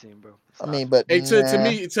super team, bro. I mean, but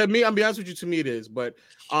to me, I'll be honest with you. To me, it is. But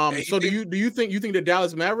so do you think the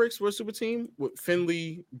Dallas Mavericks were a super team with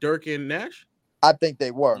Finley, Dirk, and Nash? I think they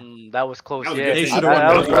were. That was close. They should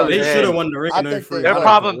have won the ring in 03. Their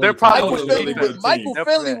problem Michael Finley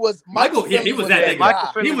was he was that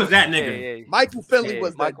nigga. He was that nigga. Michael Finley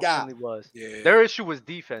was that guy. Their issue was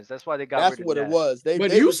defense. That's why they got rid of That's what it was.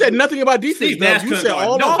 But you said nothing about defense. You said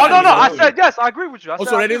all. No. I said yes. I agree with you.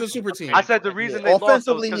 So that is a super team. I said the reason they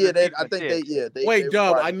offensively, lost. I think they. Wait,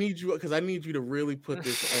 Dub, I need you because I need you to really put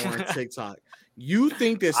this on TikTok. You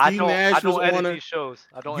think that Steve Nash was on a shows?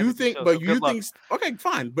 I don't. You think, but you think okay,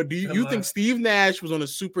 fine. But do you think Steve Nash was on a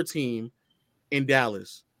super team in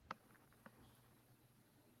Dallas?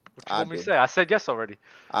 What you want me to say? I said yes already.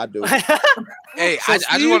 I do. Hey, so I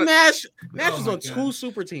just want Nash is on two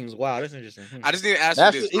super teams. Wow, that's interesting. I just need to ask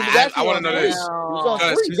you this. I want to know this.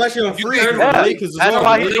 He's actually on three. That's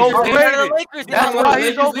why he's overrated. That's why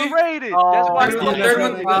he's overrated. That's why he's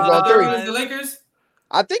overrated. The Lakers.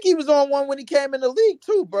 I think he was on one when he came in the league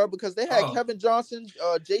too, bro, because they had Kevin Johnson,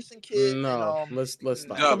 Jason Kidd. No, let's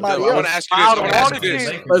stop. I want to ask you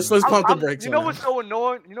this. Let's pump the brakes. You know what's so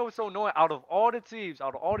annoying? Out of all the teams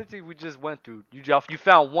we just went through, you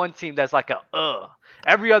found one team that's like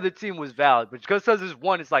Every other team was valid, but because there's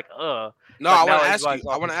one, it's like No, I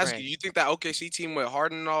want to ask you. You think that OKC team with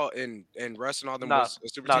Harden and all and Russ and all them was a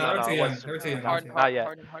super team? Not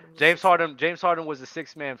yet. James Harden was a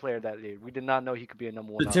 6-man player that year. We did not know he could be a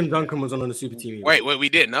number one. Tim Duncan was on the super team. Wait, we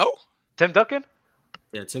didn't know? Tim Duncan?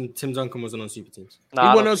 Yeah, Tim Duncan wasn't on super teams. He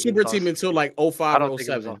wasn't on super team until like 05 or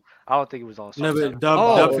 07. I don't think he was on. No, but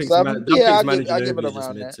Dub thinks Manu Ginobili is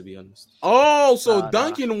just mid, to be honest. Oh, so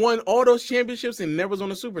Duncan won all those championships and never was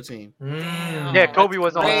on a super team. Yeah, Kobe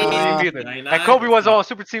wasn't on a super team either. And Kobe wasn't on a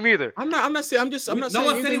super team either. I'm not saying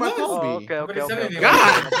anything about Kobe. Okay.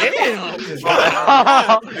 God damn.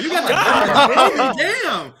 You got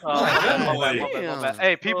damn.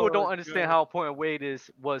 Hey, people don't understand how important Wade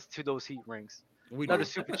was to those Heat rings. Another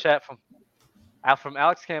super chat from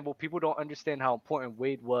Alex Campbell. People don't understand how important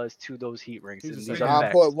Wade was to those Heat rings. How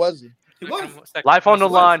important was he? Life on the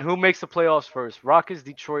line. Who makes the playoffs first? Rockets,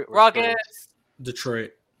 Detroit, or Rockets.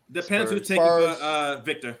 Detroit. Depends who's taking for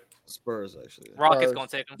Victor. Spurs, actually. Rockets gonna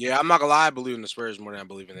take him. Yeah, I'm not gonna lie. I believe in the Spurs more than I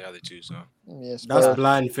believe in the other two. So yes, that's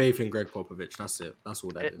blind faith in Greg Popovich. That's it. That's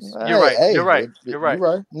all that is. You're right. You're right. You're right.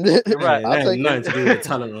 I'll take nothing to do with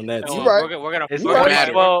talent on that. You're right. We're gonna.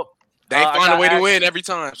 Well, they find a way to win every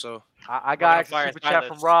time. So I got a super chat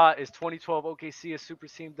from Rod. Is 2012 OKC a super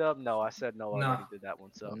team dub? No, I said no. I already did that one.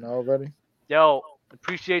 So no, already. Yo,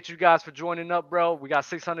 appreciate you guys for joining up, bro. We got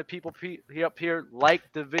 600 people up here. Like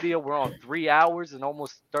the video. We're on 3 hours and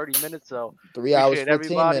almost 30 minutes. So 3 hours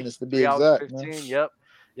 15 minutes to be exact. 15. Yep.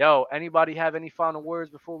 Yo, anybody have any final words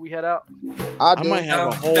before we head out? I might have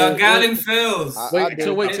a whole. Doug and Phil's. Wait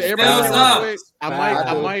to everybody.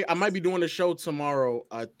 I might be doing a show tomorrow.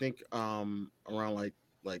 I think around like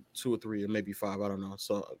like 2 or 3 or maybe 5. I don't know.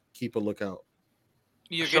 So keep a lookout.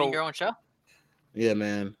 You're getting your own show? Yeah,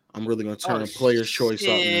 man. I'm really gonna turn Player's Choice up,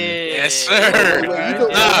 man. Yes, sir.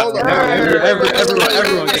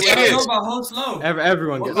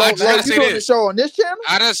 Everyone gets like, you doing the show on this channel?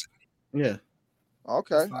 Yeah.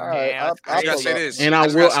 Okay. All right. I gotta say this. And I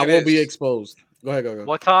will be exposed. Go ahead, go.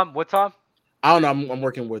 What time? I don't know. I'm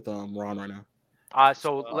working with Ron right now. All right,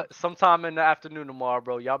 so sometime in the afternoon tomorrow,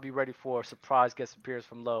 bro, y'all be ready for a surprise guest appearance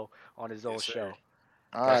from Low on his own show.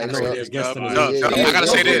 All right, I gotta say this. Yes.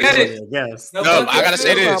 No, I gotta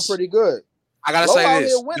say this. Pretty good. I gotta say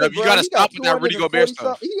this. You gotta stop with that Rudy Gobert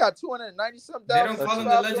stuff. He got 290 something. They don't call him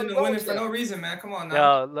the legend of winning for no reason, man. Come on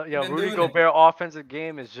now. Yo, Rudy Gobert offensive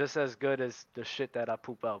game is just as good as the shit that I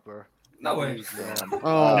poop out, bro. No way.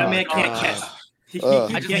 That man can't catch. You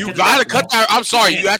gotta cut that. I'm sorry. You have